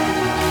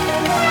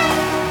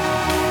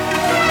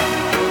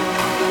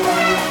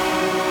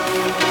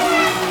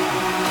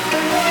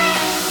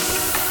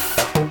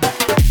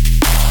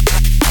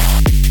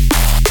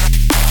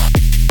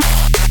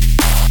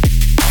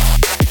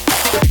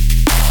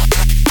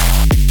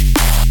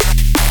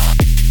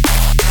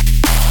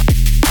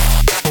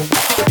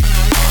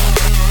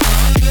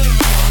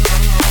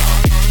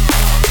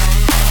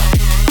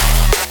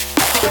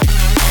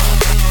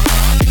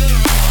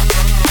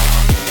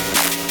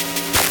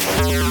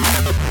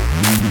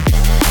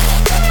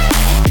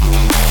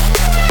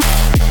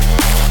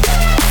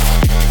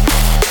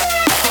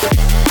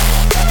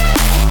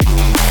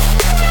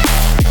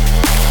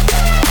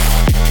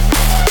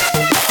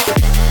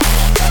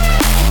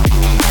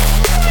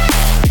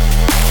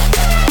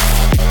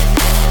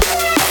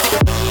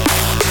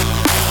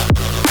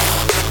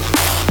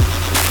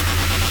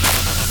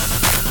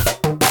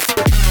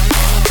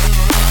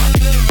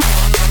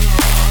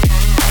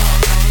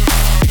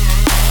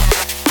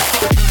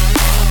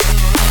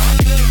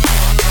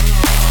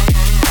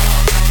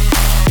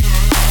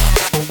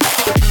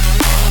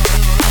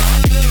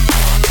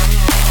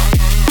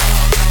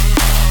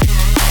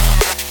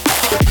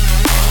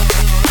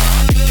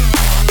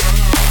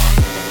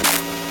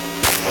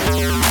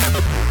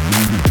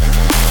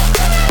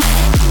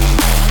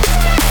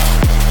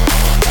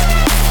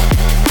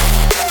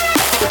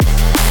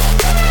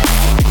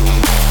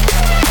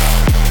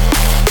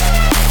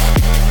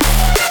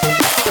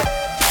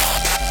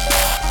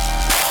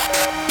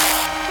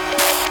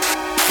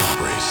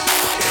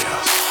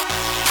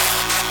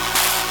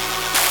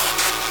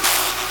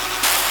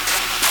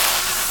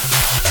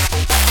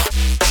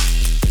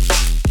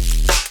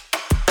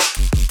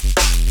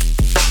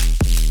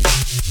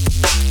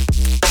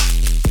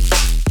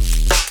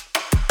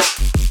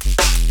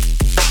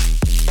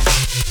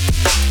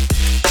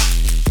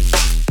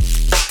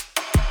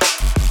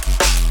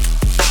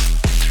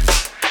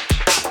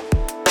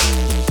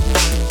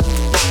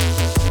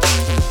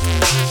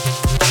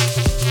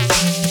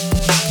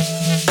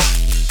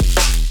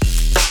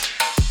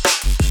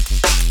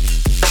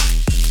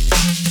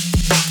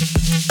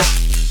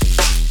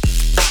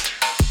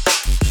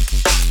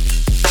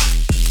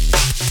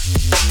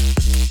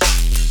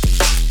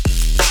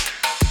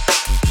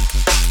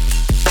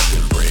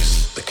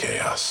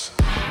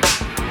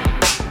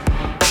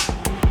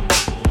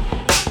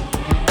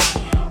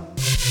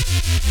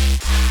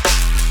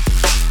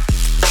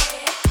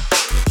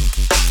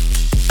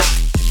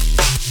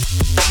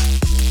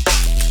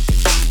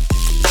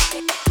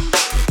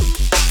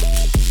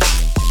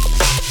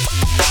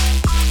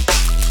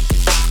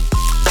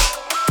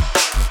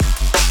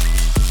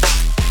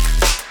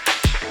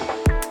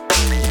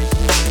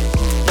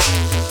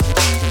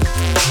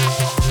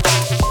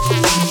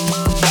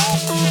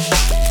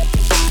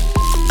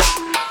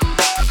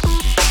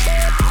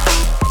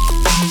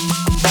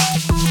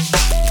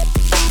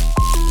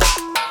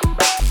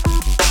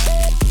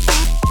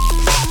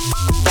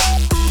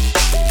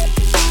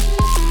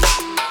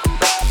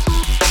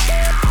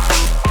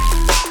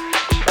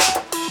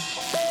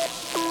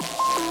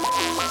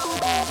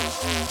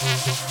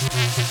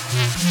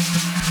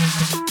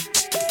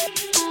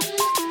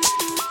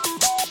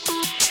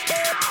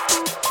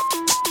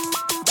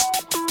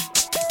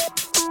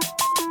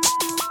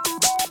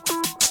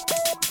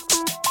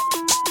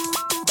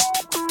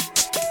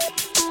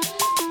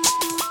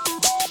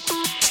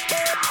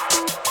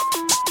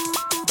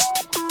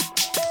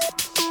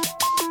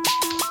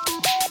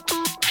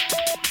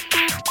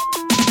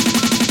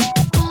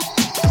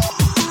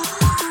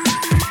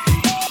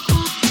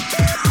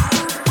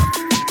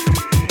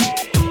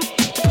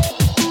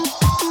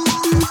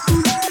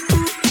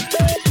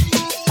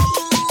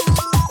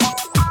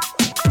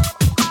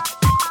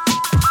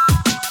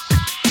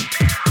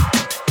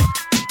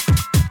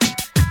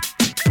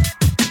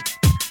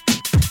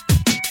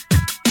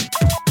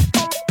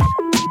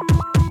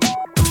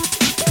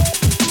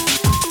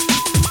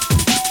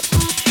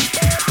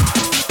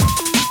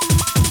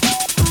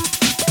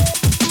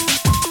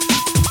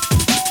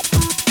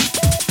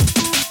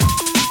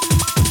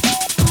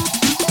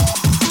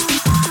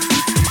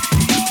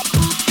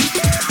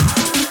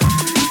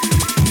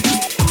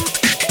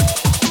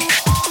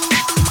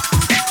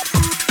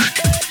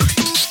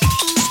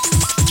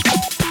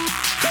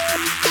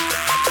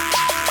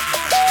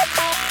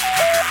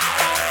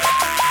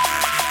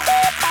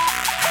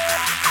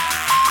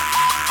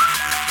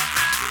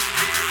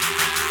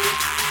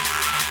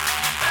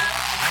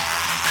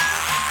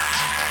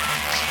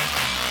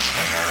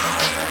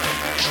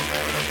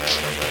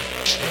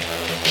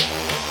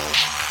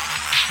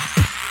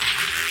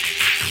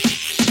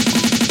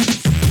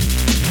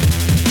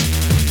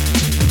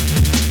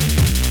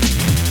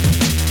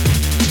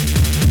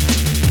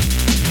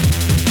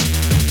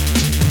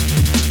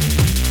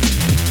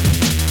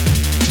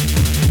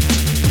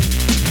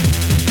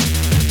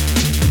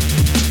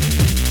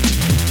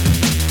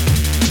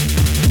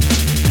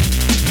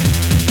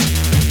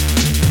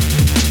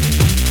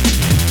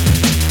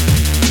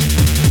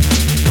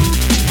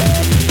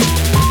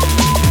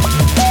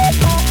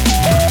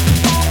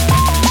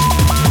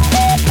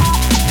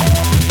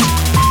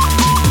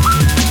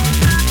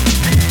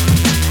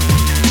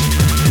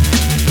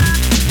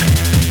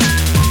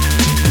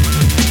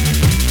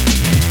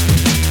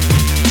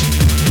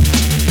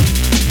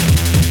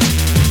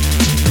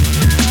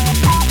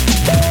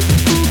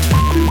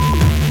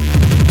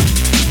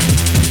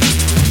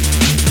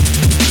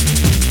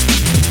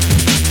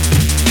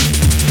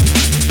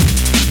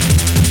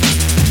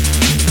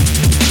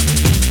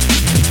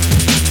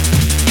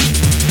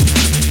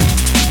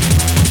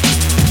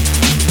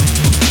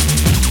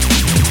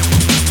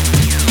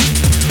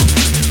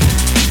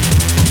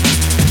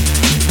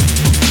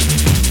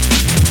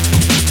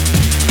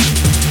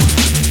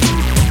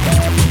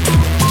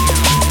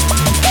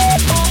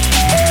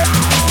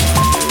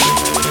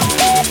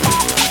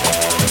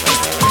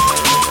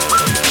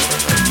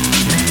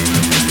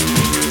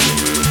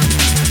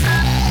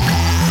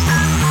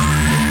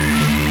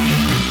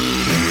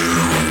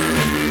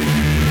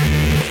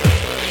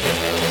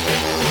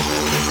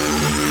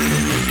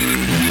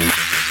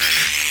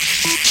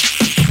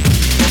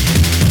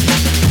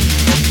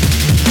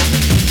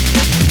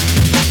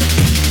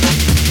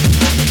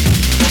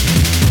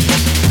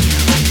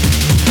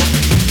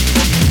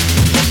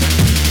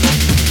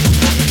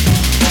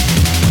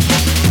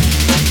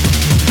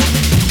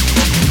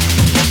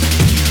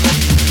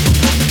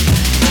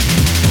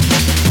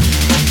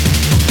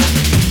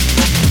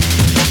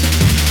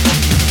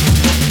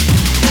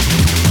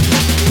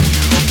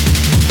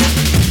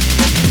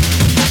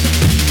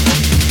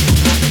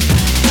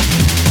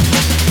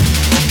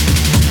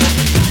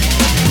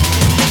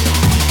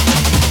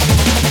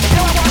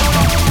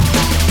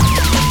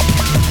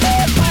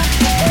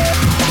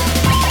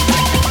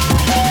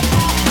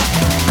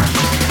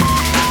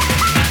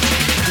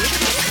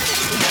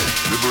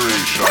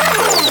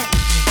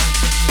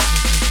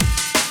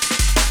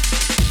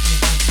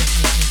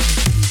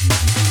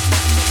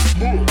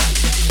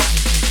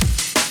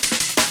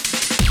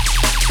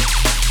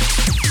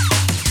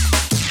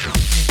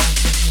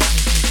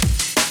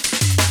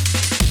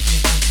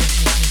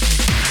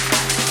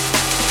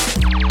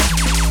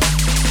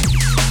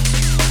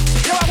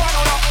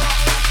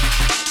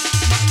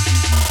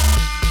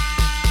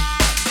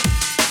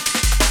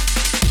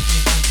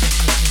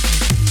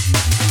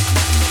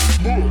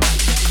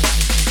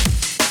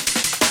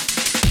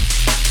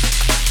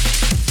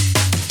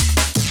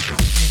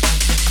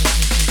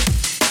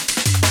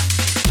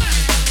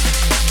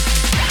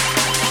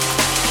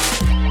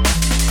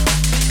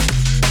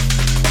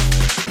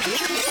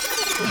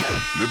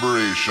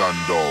 Liberation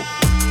Dub.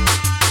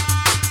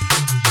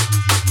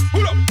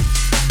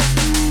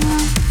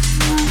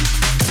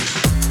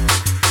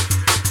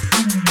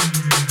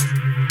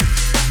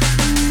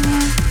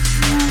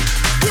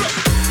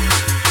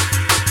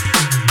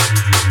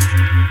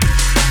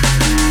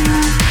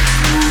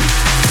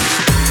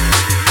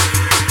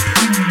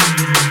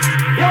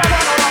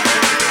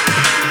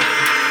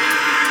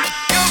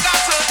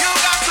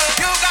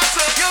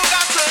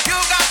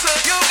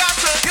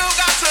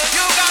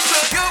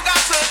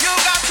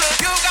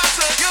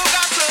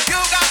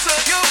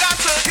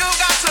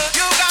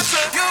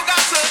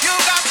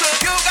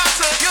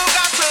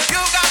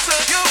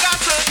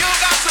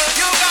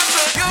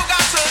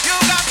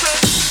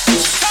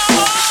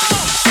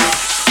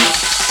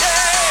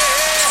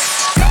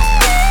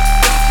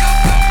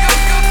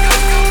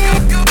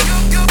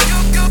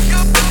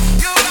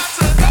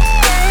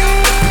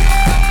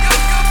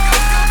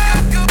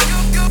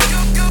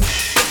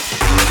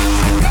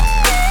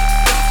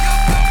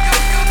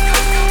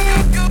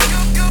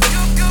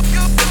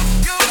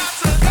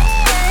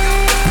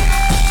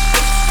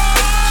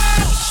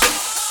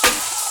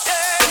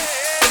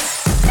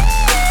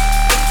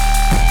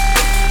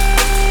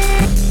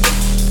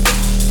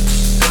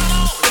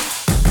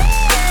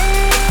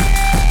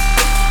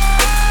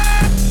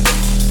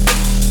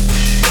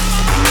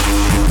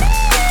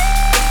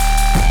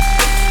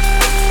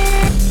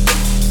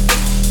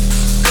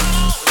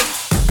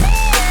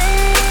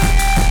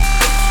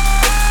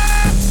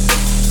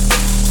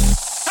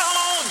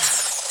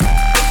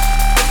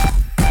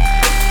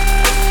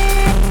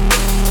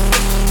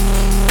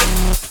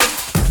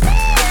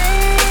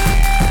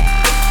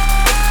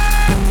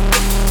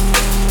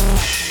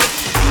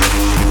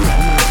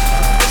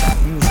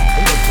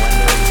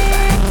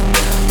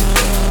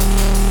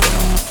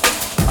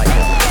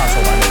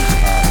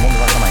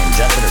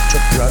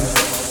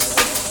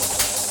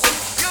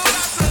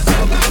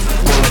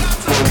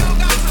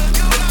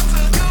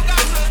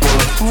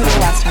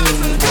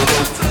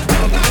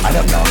 I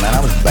don't know, man. I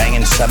was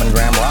banging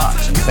 7-gram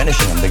rocks and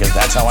finishing them because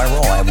that's how I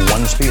roll. I have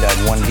one speed, I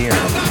have one gear.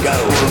 Go!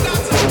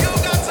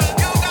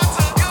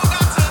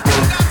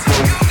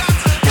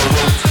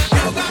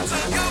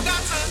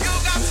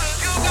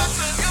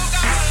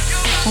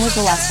 When was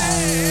the last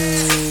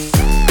time?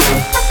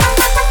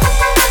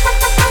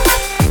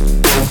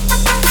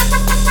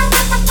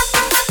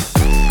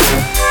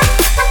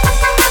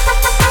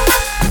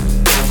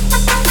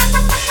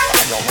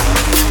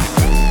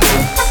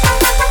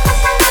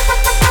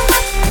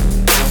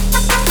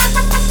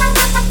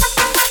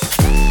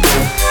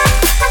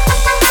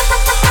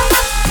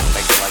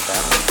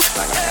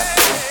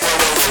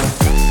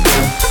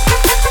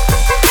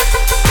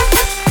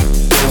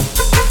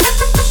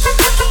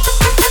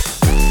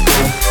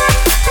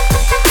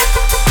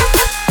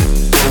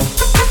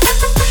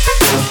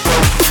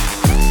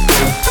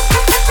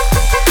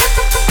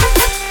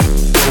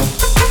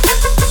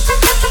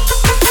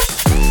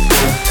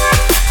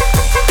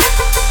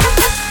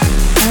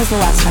 The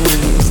last time you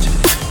used?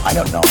 I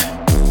don't know.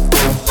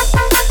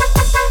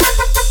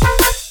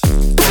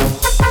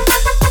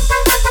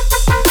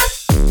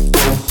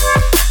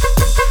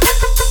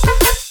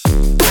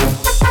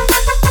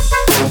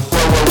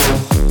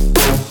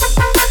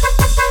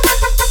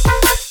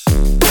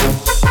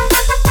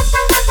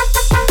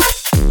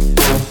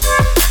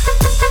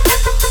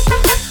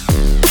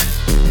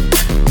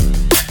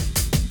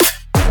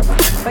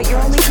 But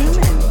you're only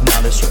human. Now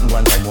there's certain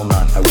blends I will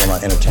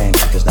not entertain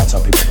because that's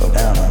how people go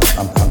down.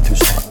 I'm too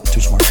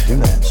smart to do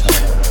that. So.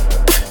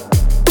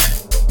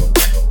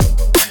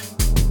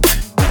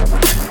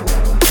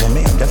 For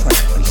me, I'm different.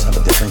 I just have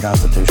a different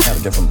constitution, I have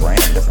a different brain,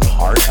 a different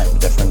heart, I have a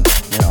different,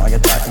 I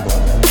get back and blood.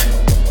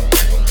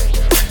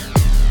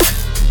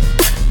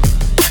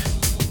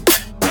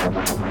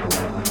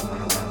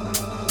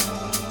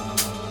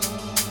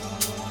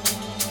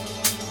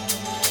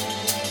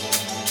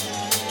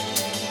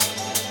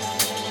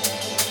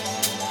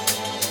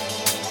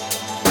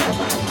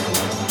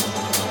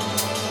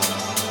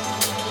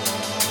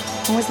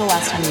 When was the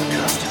last time you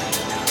used?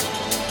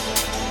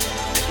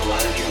 A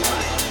lot of your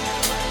mind.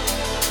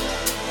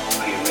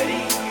 Are you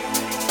ready?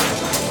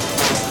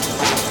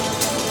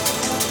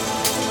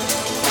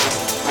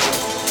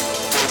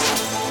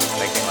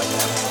 Make me like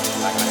that.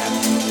 Not gonna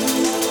happen.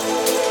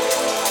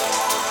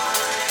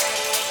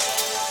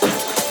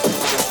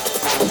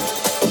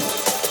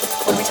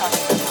 What are we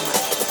talking about? How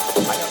much?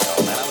 I don't know,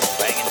 man. I was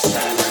banging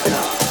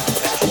 7-gram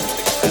finishing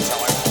because that's how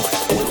I roll.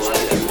 I have one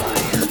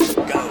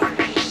speed, go.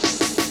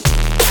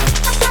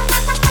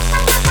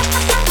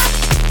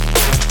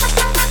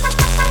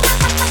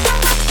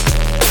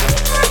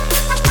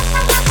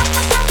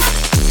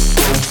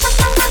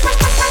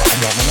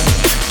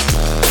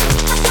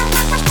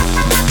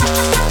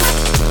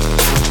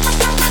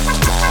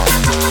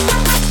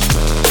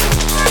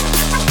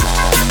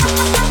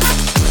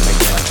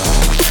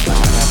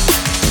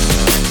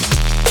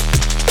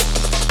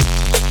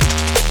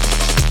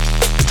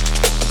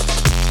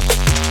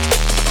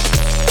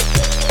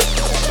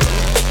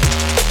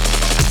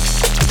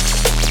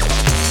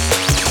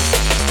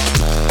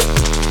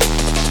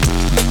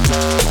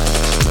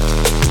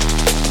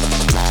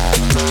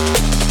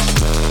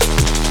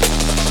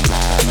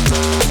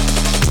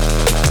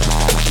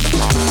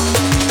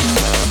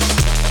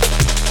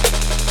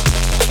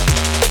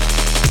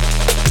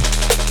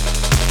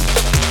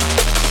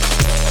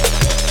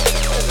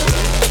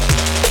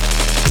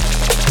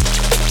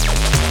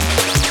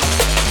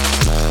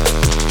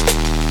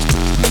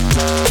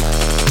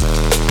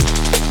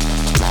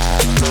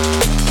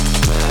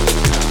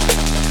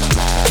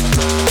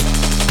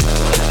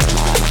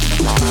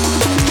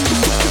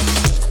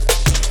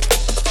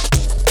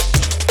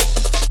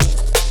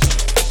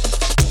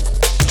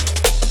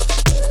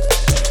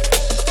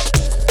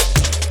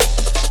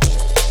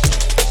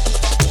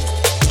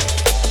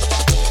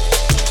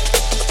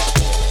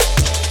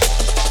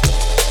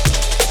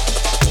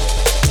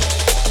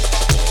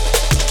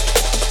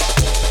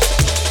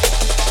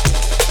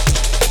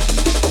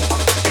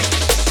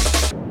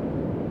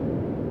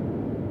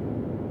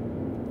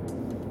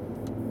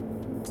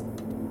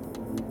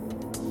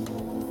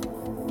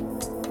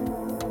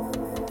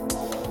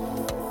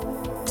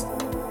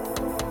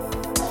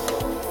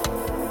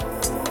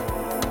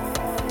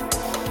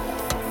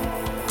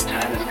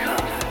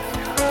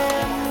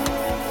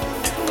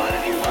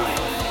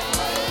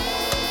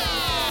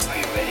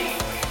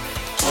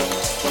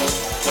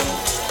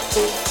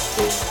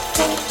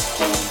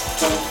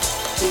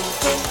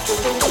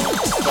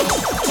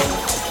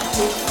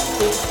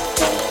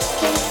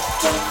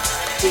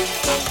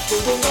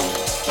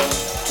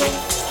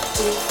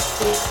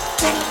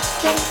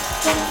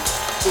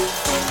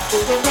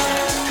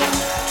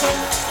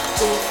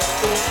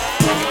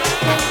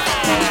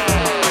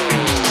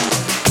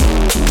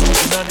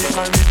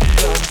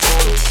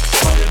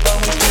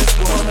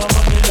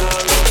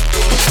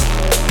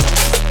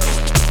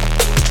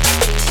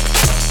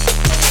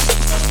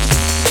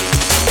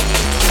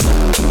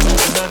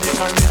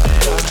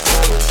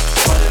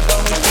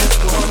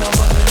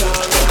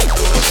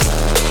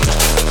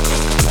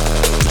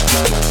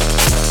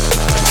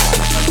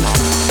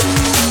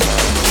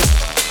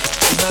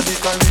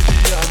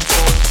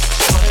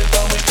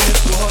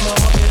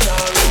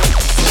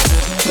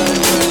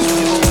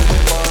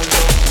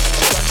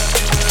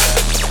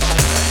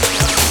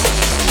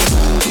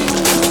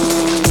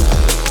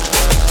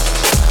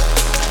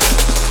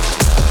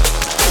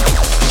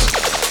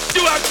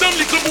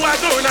 boy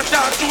going and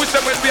talk to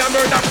them when we are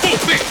murder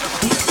pussy.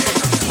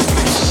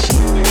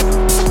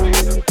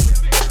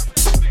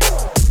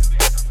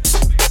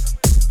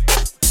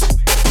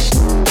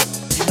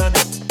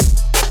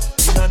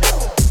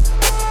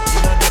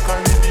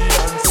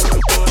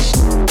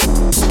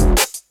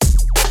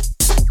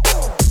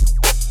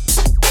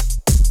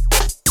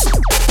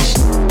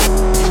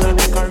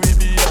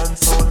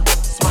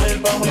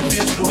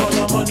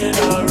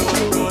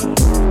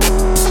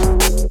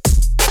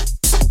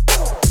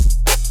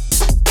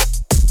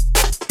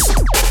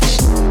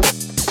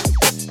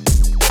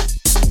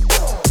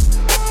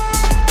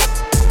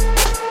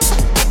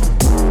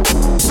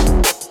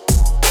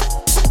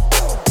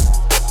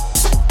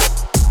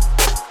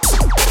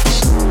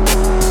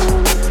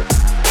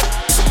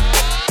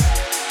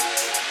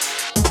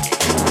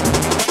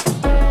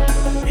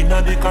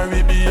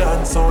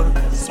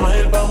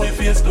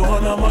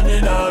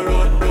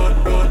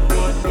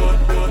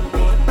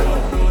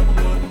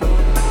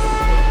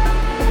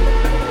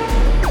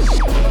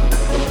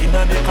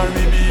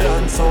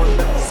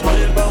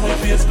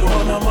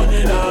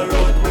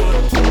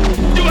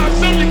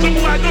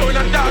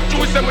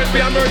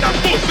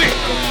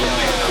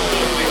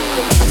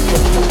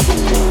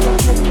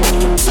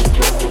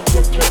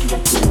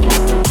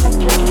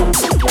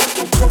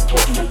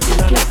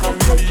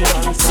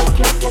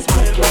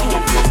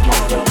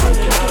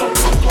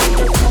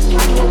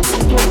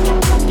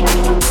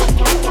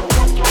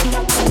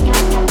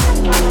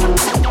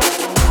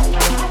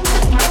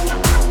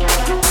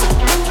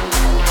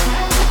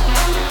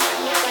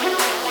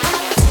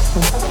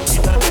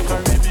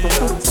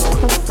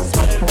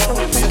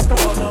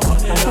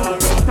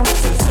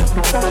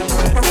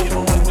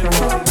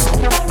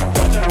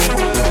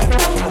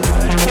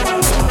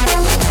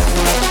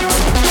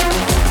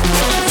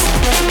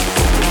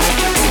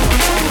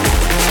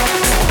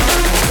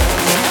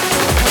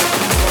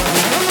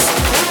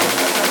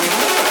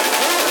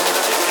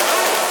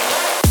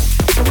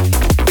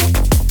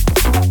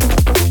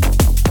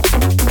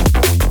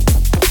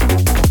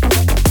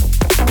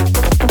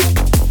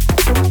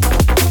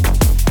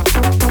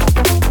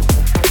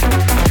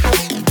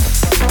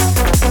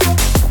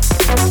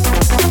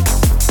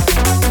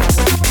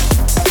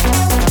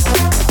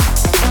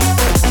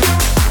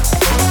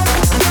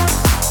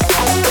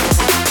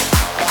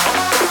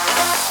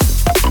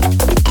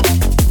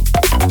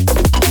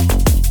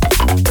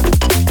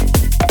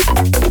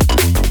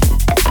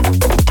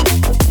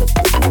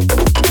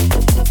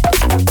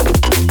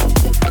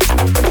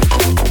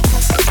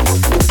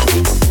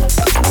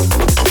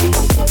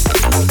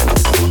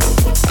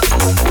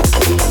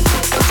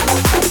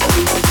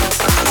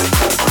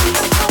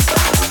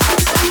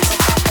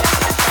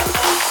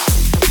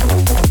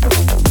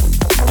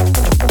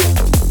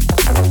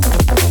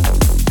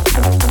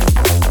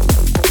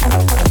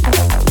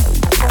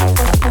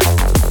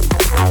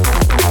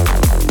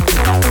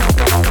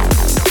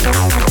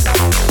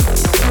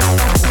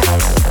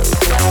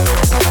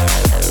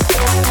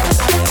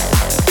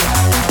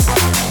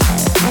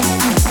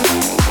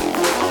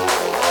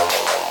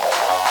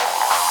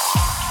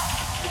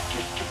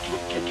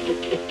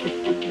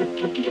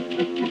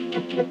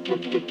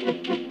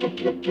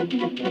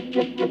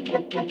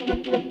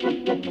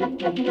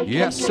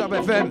 Yes, Sub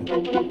FM.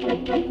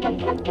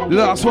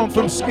 Last one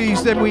from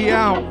Skis, then we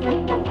out.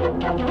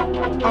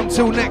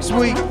 Until next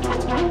week.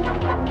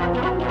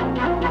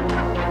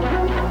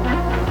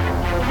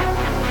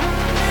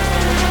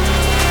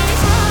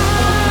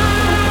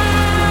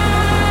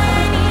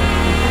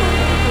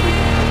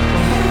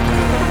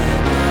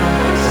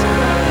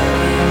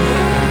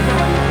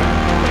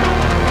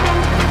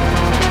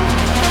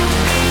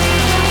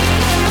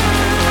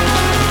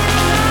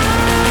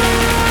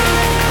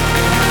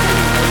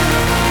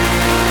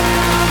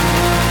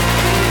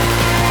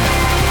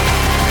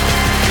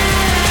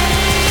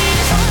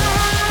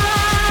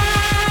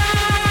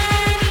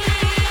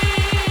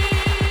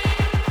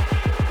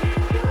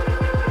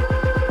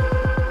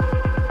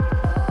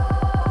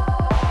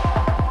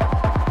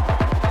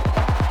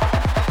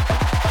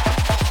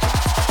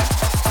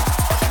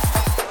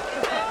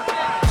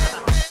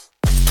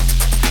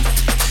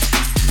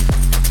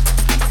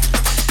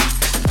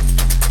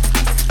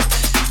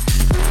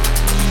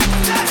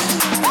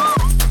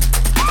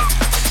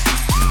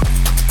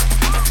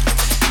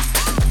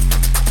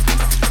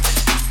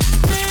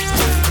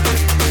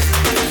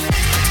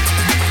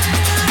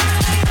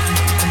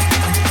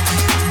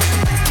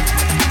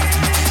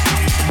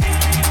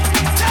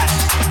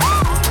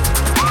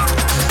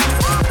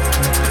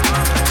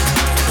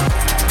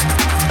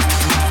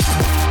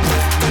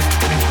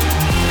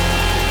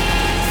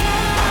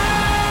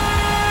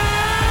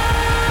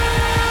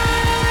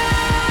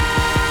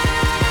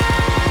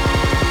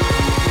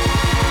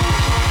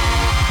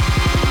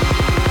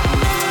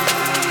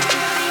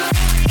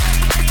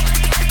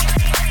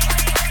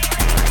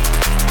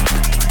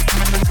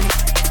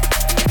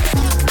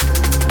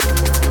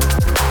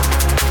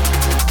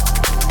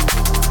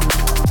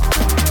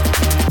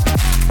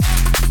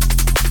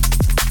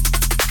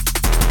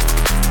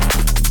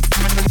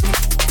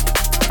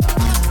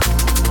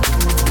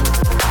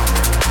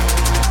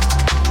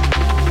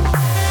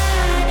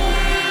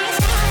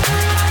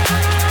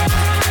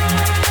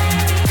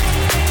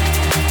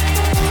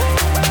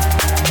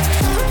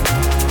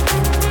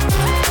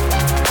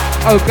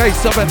 Okay,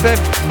 Sub FM,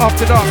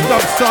 After Dark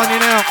Dub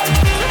signing out.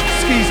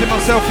 Skis and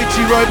myself,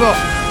 Itchy Robot.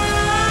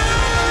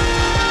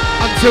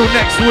 Until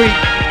next week.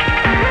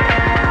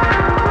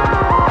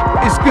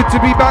 It's good to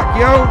be back,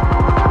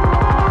 yo.